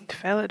job soon.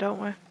 Fail it,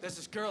 don't we? There's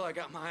this girl, I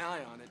got my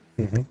eye on it.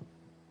 Mm-hmm.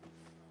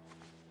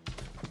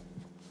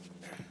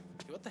 Hey,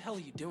 what the hell are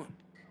you doing?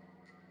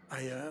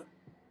 I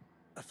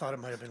thought it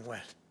might have been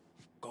wet.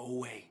 Go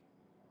away.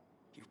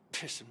 You're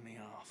pissing me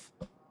off.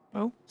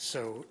 Oh.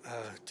 So,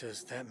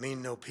 does that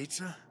mean no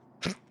pizza?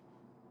 I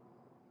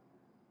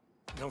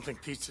don't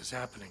think pizza's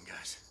happening,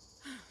 guys.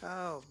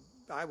 Oh,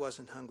 I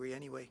wasn't hungry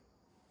anyway.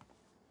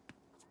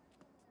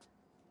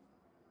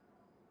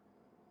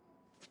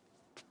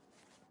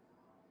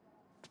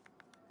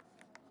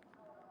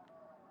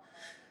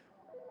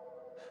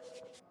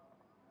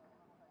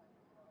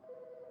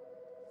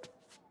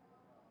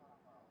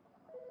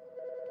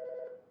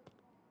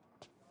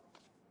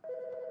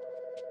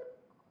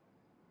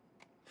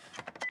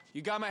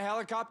 You got my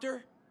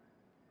helicopter?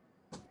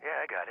 Yeah,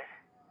 I got it.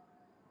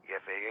 The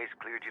FAA's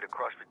cleared you to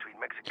cross between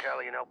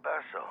Mexicali and El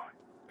Paso.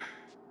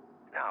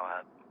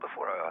 Now,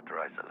 before I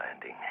authorize the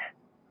landing,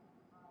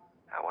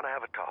 I want to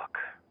have a talk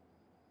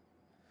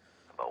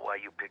about why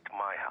you picked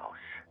my house.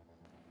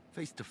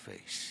 Face to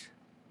face,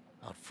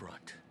 out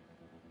front,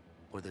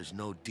 where there's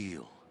no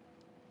deal.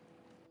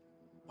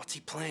 What's he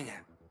playing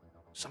at?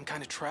 Some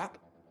kind of trap?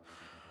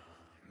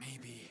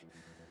 Maybe.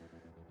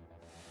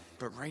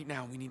 But right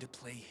now, we need to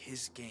play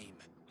his game.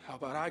 How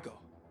about I go?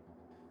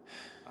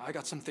 I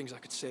got some things I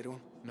could say to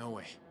him. No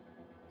way.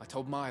 I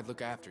told Ma I'd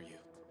look after you.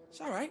 It's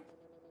all right.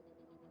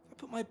 I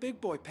put my big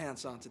boy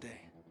pants on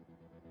today.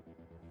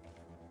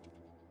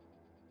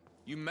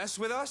 You mess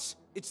with us,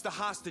 it's the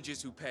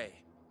hostages who pay.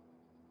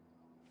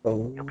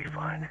 Oh. You'll be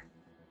fine.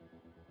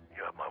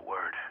 You have my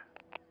word.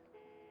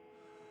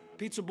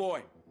 Pizza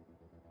boy,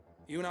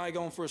 you and I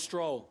going for a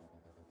stroll.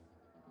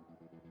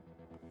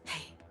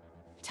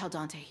 Tell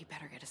Dante he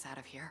better get us out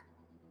of here.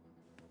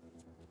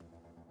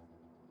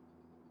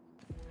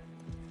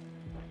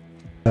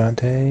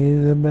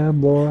 Dante's a bad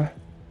boy.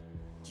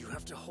 You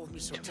have to hold me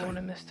so Didn't tight. warn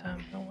him this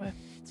time, no way.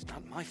 It's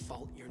not my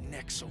fault your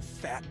neck's so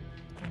fat.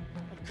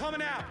 I'm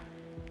coming out!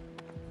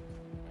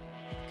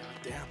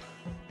 Goddamn.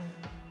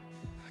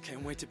 I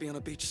can't wait to be on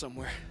a beach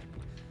somewhere.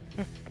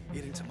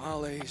 Eating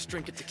tamales,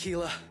 drinking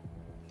tequila.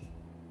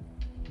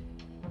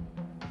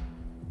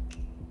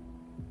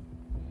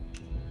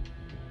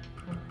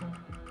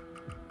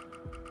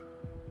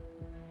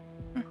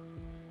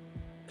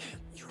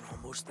 You're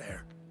almost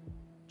there.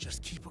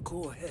 Just keep a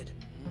cool head.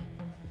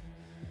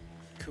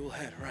 Cool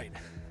head, right.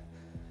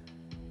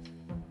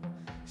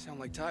 Sound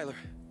like Tyler.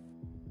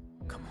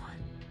 Come on,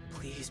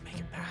 please make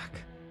it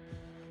back.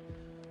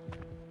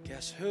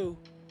 Guess who?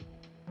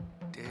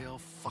 Dale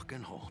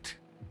fucking Holt.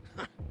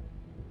 So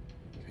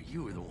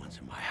you were the ones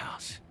in my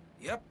house.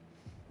 Yep.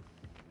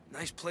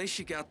 Nice place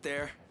you got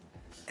there,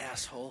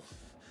 asshole.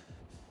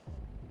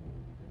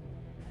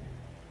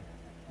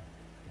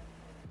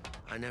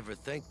 I never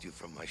thanked you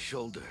from my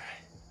shoulder.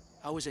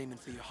 I was aiming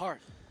for your heart,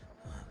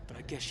 but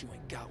I guess you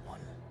ain't got one.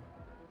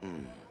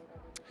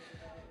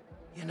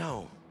 You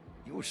know,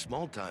 you were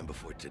small time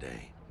before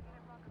today.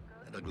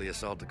 That ugly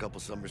assault a couple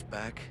summers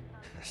back,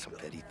 some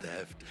petty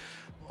theft.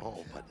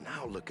 Oh, but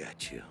now look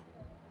at you.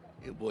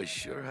 You boys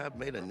sure have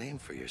made a name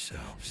for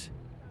yourselves.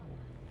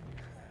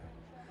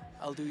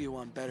 I'll do you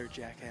one better,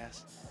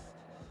 jackass.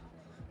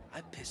 I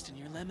pissed in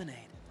your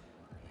lemonade.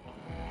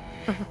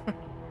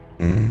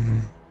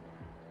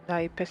 Now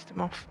you pissed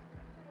him off.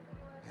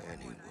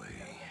 Anyway,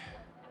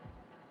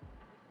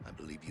 I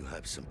believe you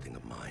have something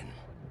of mine.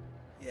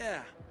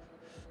 Yeah.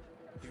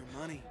 Your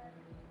money.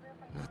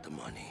 Not the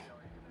money.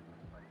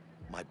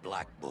 My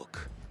black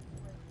book.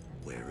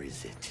 Where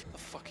is it? The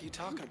fuck are you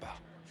talking about?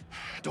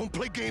 Don't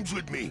play games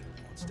with me!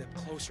 One step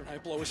closer and I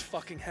blow his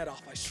fucking head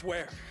off, I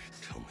swear.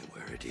 Tell me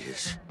where it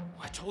is.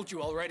 I told you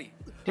already.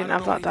 Didn't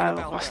have that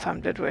dialogue last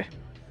time, did we?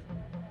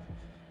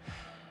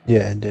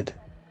 Yeah, it did.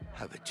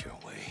 Have it your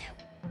way.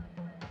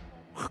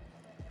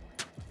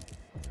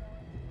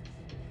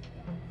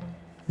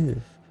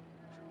 Gonna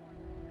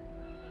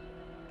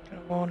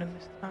warn him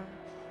this time.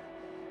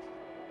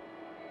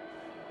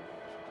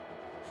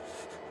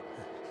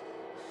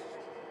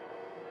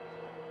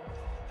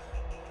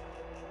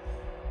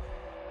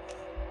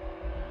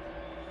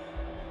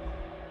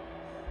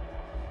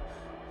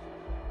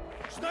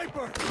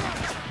 Sniper!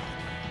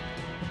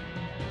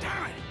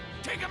 Damn it!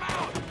 Take him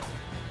out!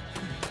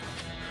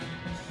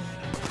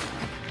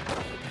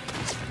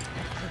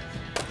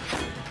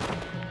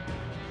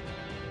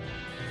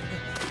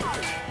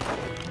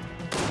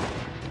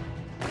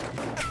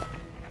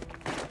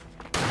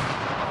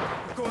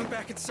 We're going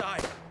back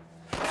inside.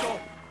 Go!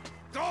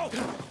 Go!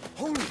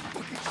 Holy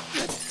fucking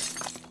shit!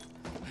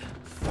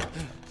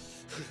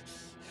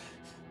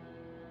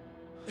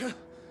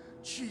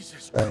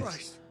 Jesus Nice.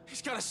 Christ.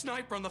 He's got a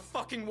sniper on the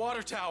fucking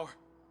water tower.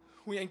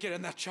 We ain't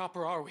getting that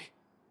chopper, are we?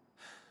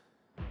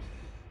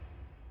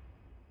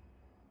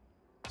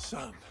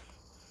 Son,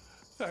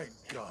 thank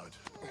God.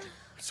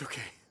 It's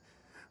okay.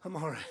 I'm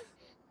all right.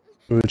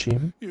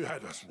 Regime. You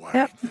had us worried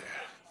Yep. there.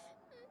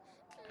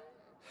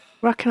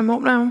 Racking him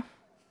up now.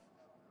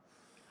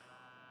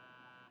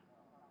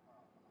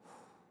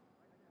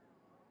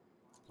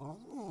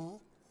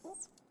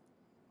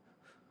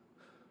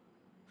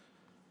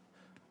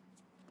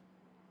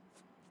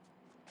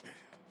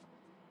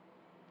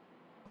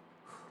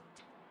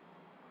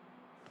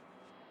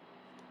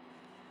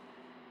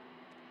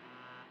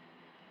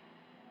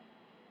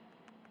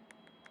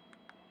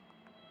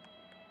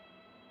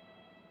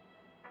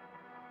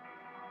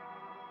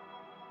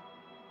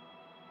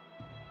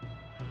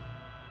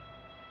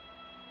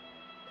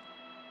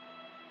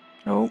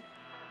 Oh.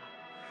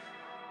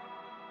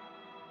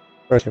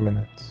 30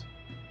 minutes.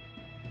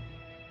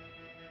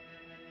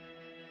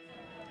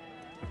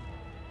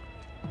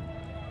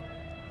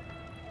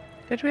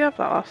 Did we have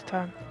that last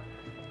time?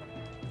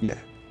 Yeah.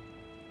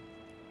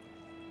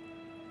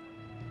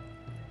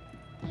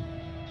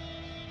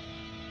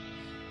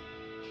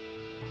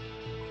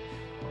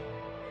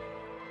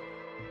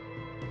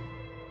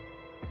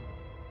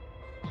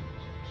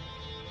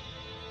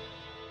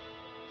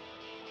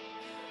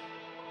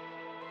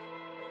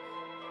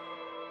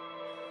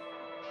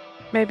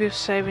 Maybe us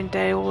saving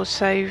Dale will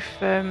save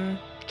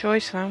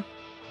Joyce now.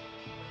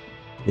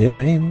 Yeah,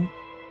 maybe.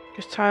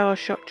 Because Tyler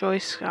shot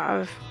Joyce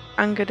out of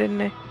anger, didn't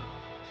he?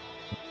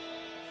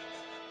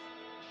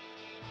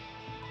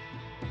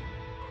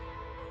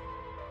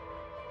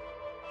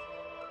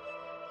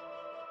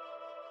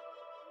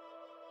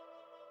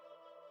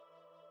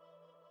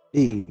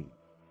 Hey.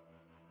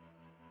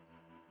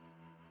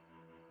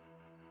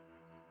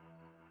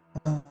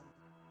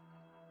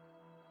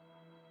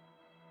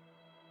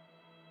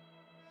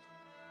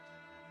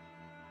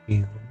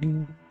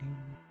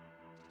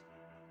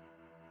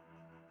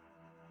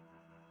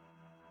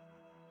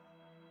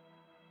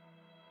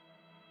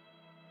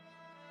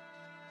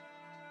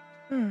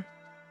 Hmm.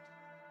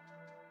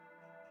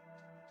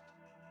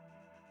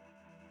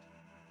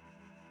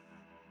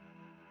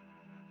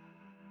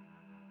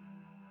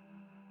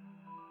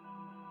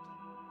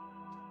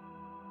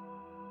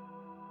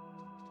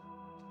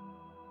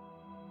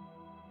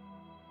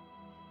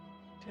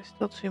 There's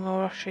still 2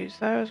 more offshoots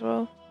there as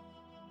well.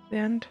 The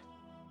end.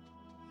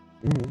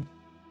 Mm.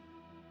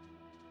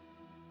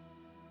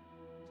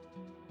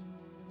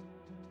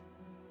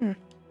 Hmm.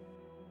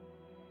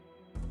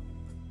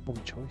 All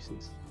the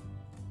choices.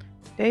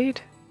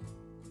 Indeed.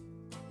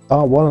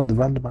 Oh, one of the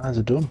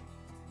randomizer done.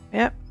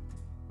 Yep.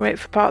 Wait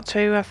for part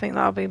 2. I think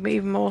that'll be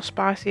even more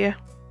spicier.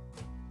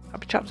 That'll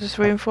be chapters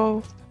 3 and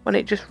 4 when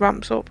it just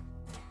ramps up.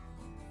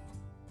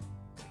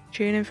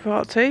 Tune in for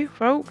part 2,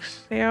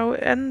 folks. See how it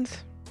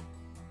ends.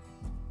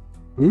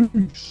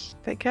 Peace.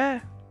 Take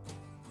care.